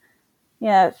 and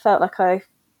it felt like I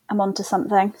am onto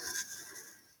something.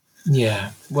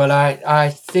 Yeah, well, I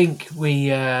think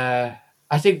we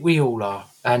all are,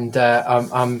 and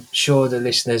I'm sure the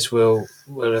listeners will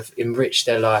have enriched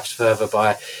their lives further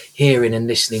by hearing and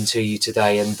listening to you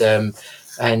today.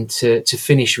 And to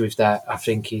finish with that, I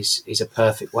think is a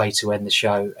perfect way to end the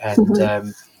show,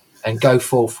 and go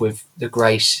forth with the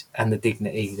grace and the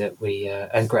dignity that we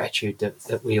and gratitude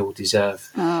that we all deserve.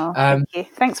 Oh, thank you.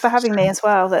 Thanks for having me as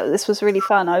well. This was really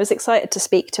fun. I was excited to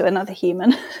speak to another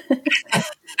human.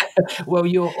 Well,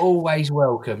 you're always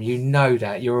welcome. You know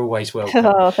that. You're always welcome.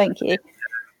 Oh, thank you.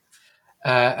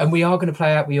 And we are going to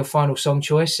play out with your final song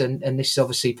choice, and this is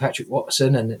obviously Patrick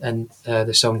Watson and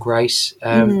the song Grace.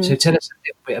 So tell us a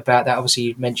little bit about that. Obviously,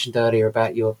 you mentioned earlier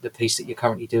about the piece that you're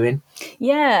currently doing.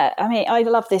 Yeah, I mean, I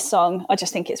love this song. I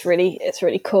just think it's really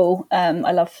cool.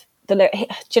 I love the lyric. Do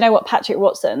you know what? Patrick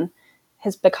Watson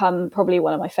has become probably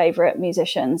one of my favourite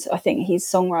musicians. I think his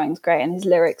songwriting's great and his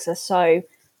lyrics are so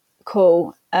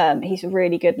cool. He's a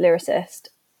really good lyricist.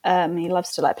 He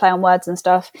loves to play on words and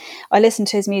stuff. I listen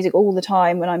to his music all the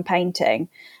time when I'm painting,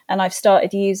 and I've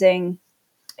started using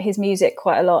his music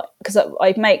quite a lot because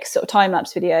I make sort of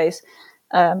time-lapse videos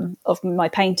of my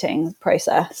painting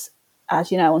process,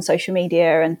 as you know, on social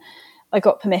media, and I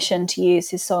got permission to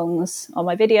use his songs on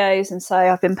my videos, and so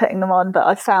I've been putting them on. But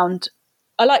I've found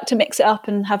I like to mix it up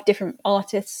and have different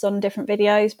artists on different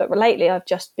videos, but lately I've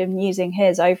just been using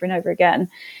his over and over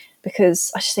again,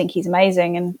 because I just think he's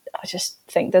amazing, and I just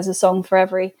think there's a song for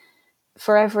every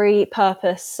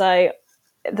purpose. So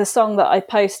the song that I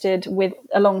posted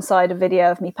alongside a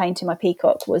video of me painting my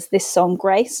peacock was this song,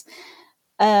 Grace.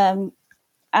 And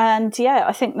I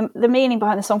think the meaning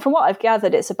behind the song, from what I've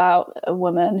gathered, it's about a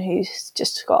woman who's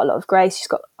just got a lot of grace. She's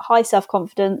got high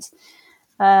self-confidence,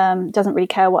 doesn't really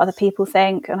care what other people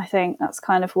think. And I think that's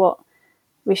kind of what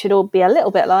we should all be a little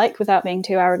bit like, without being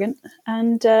too arrogant.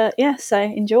 And so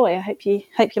enjoy. I hope you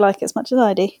like it as much as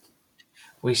I do.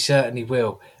 We certainly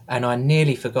will. And I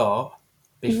nearly forgot,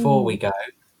 before we go,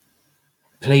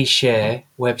 please share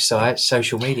websites,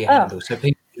 social media handles, so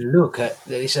people can look at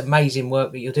this amazing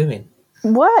work that you're doing.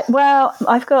 What? Well,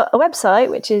 I've got a website,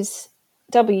 which is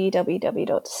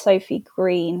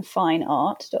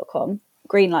www.sophiegreenfineart.com.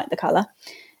 Green like the colour.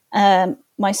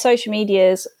 My social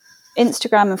medias,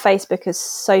 Instagram and Facebook is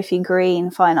Sophie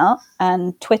Green Fine Art,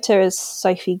 and Twitter is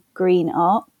Sophie Green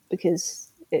Art,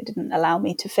 because it didn't allow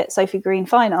me to fit Sophie Green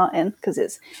Fine Art in, because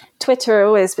it's Twitter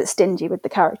always a bit stingy with the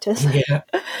characters. Yeah.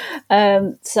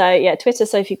 Twitter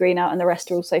Sophie Green Art, and the rest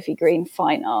are all Sophie Green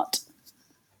Fine Art.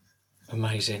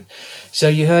 Amazing. So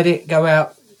you heard it. Go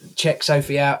out, check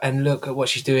Sophie out, and look at what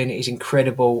she's doing. It is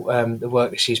incredible, the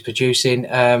work that she's producing.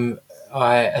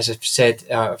 As I've said,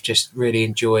 I've just really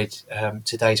enjoyed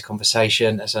today's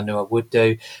conversation, as I knew I would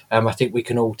do. I think we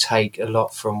can all take a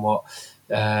lot from what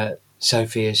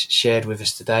Sophie has shared with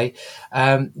us today.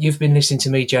 You've been listening to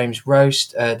me, James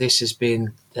Roast. This has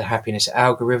been the Happiness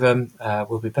Algorithm.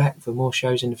 We'll be back for more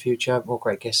shows in the future, more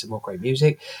great guests and more great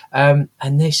music. And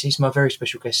this is my very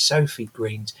special guest, Sophie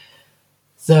Green's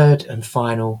third and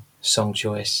final song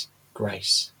choice,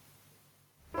 Grace.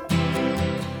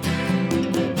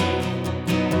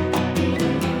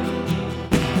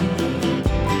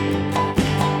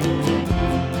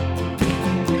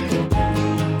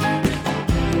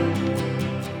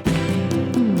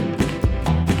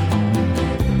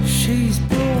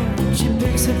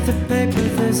 The paper,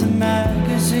 there's a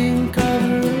magazine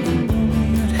cover of a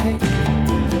woman that hates,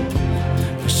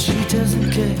 but she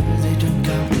doesn't care, they don't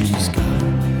got what she's got.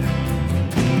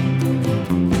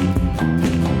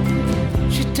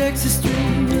 She takes the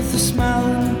street with a smile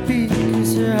and a beat,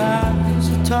 'cause her eyes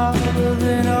are taller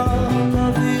than all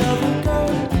of the other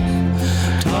girls,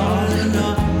 taller than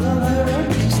all of their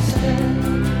understand.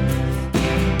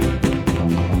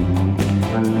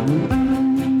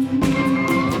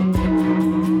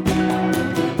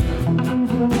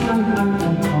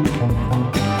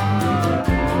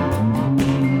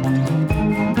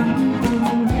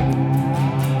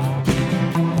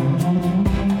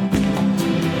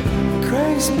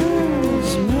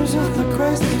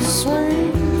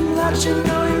 Don't you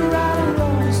know you're right or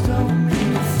wrong don't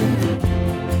mean a thing.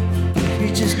 You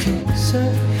just can't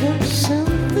say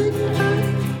something.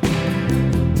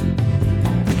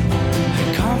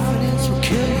 Confidence will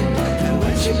kill you, and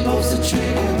when she pulls the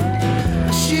trigger,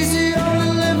 she's the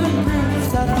only living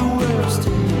proof that the world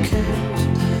still cares.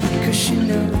 'Cause she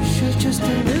knows she's just a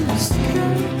little scared.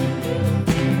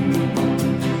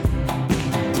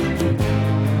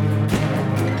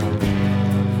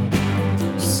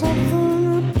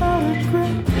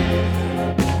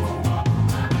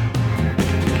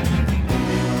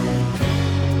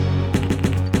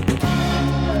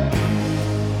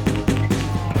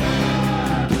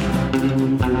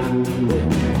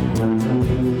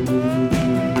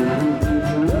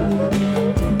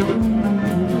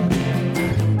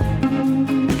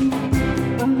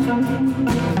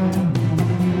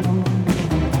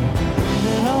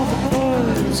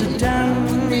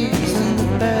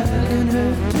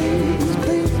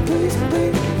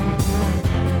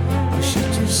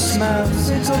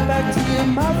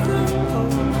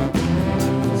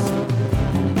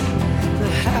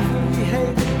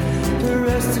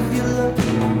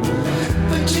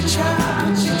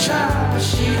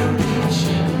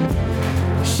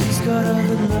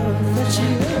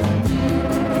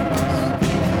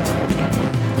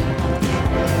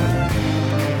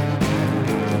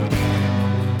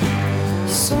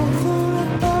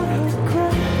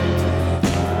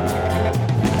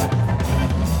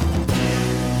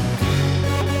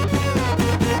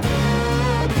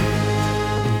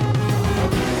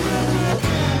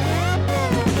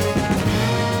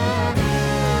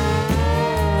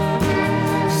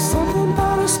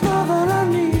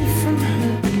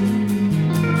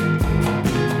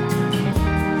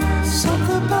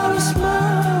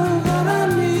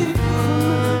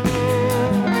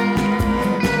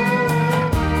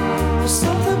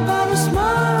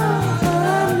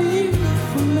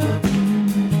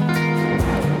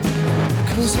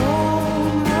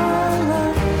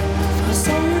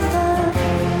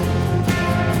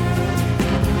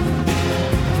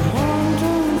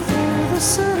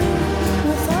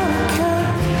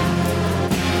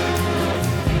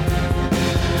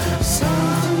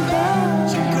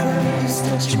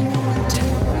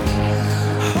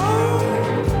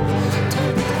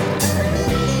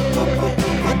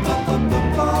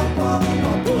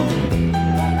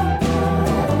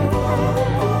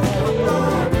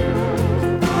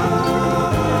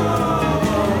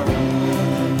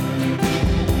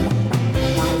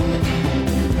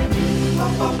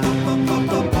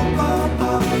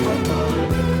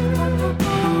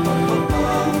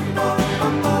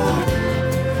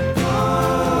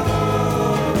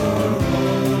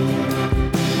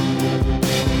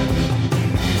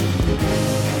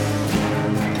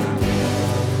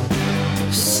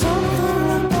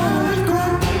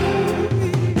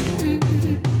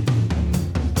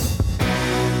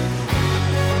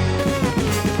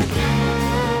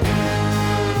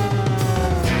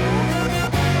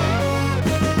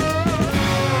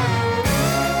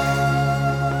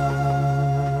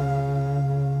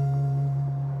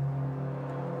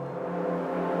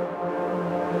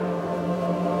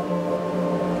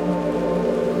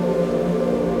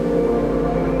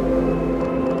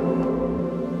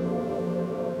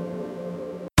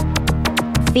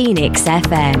 Phoenix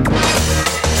FM.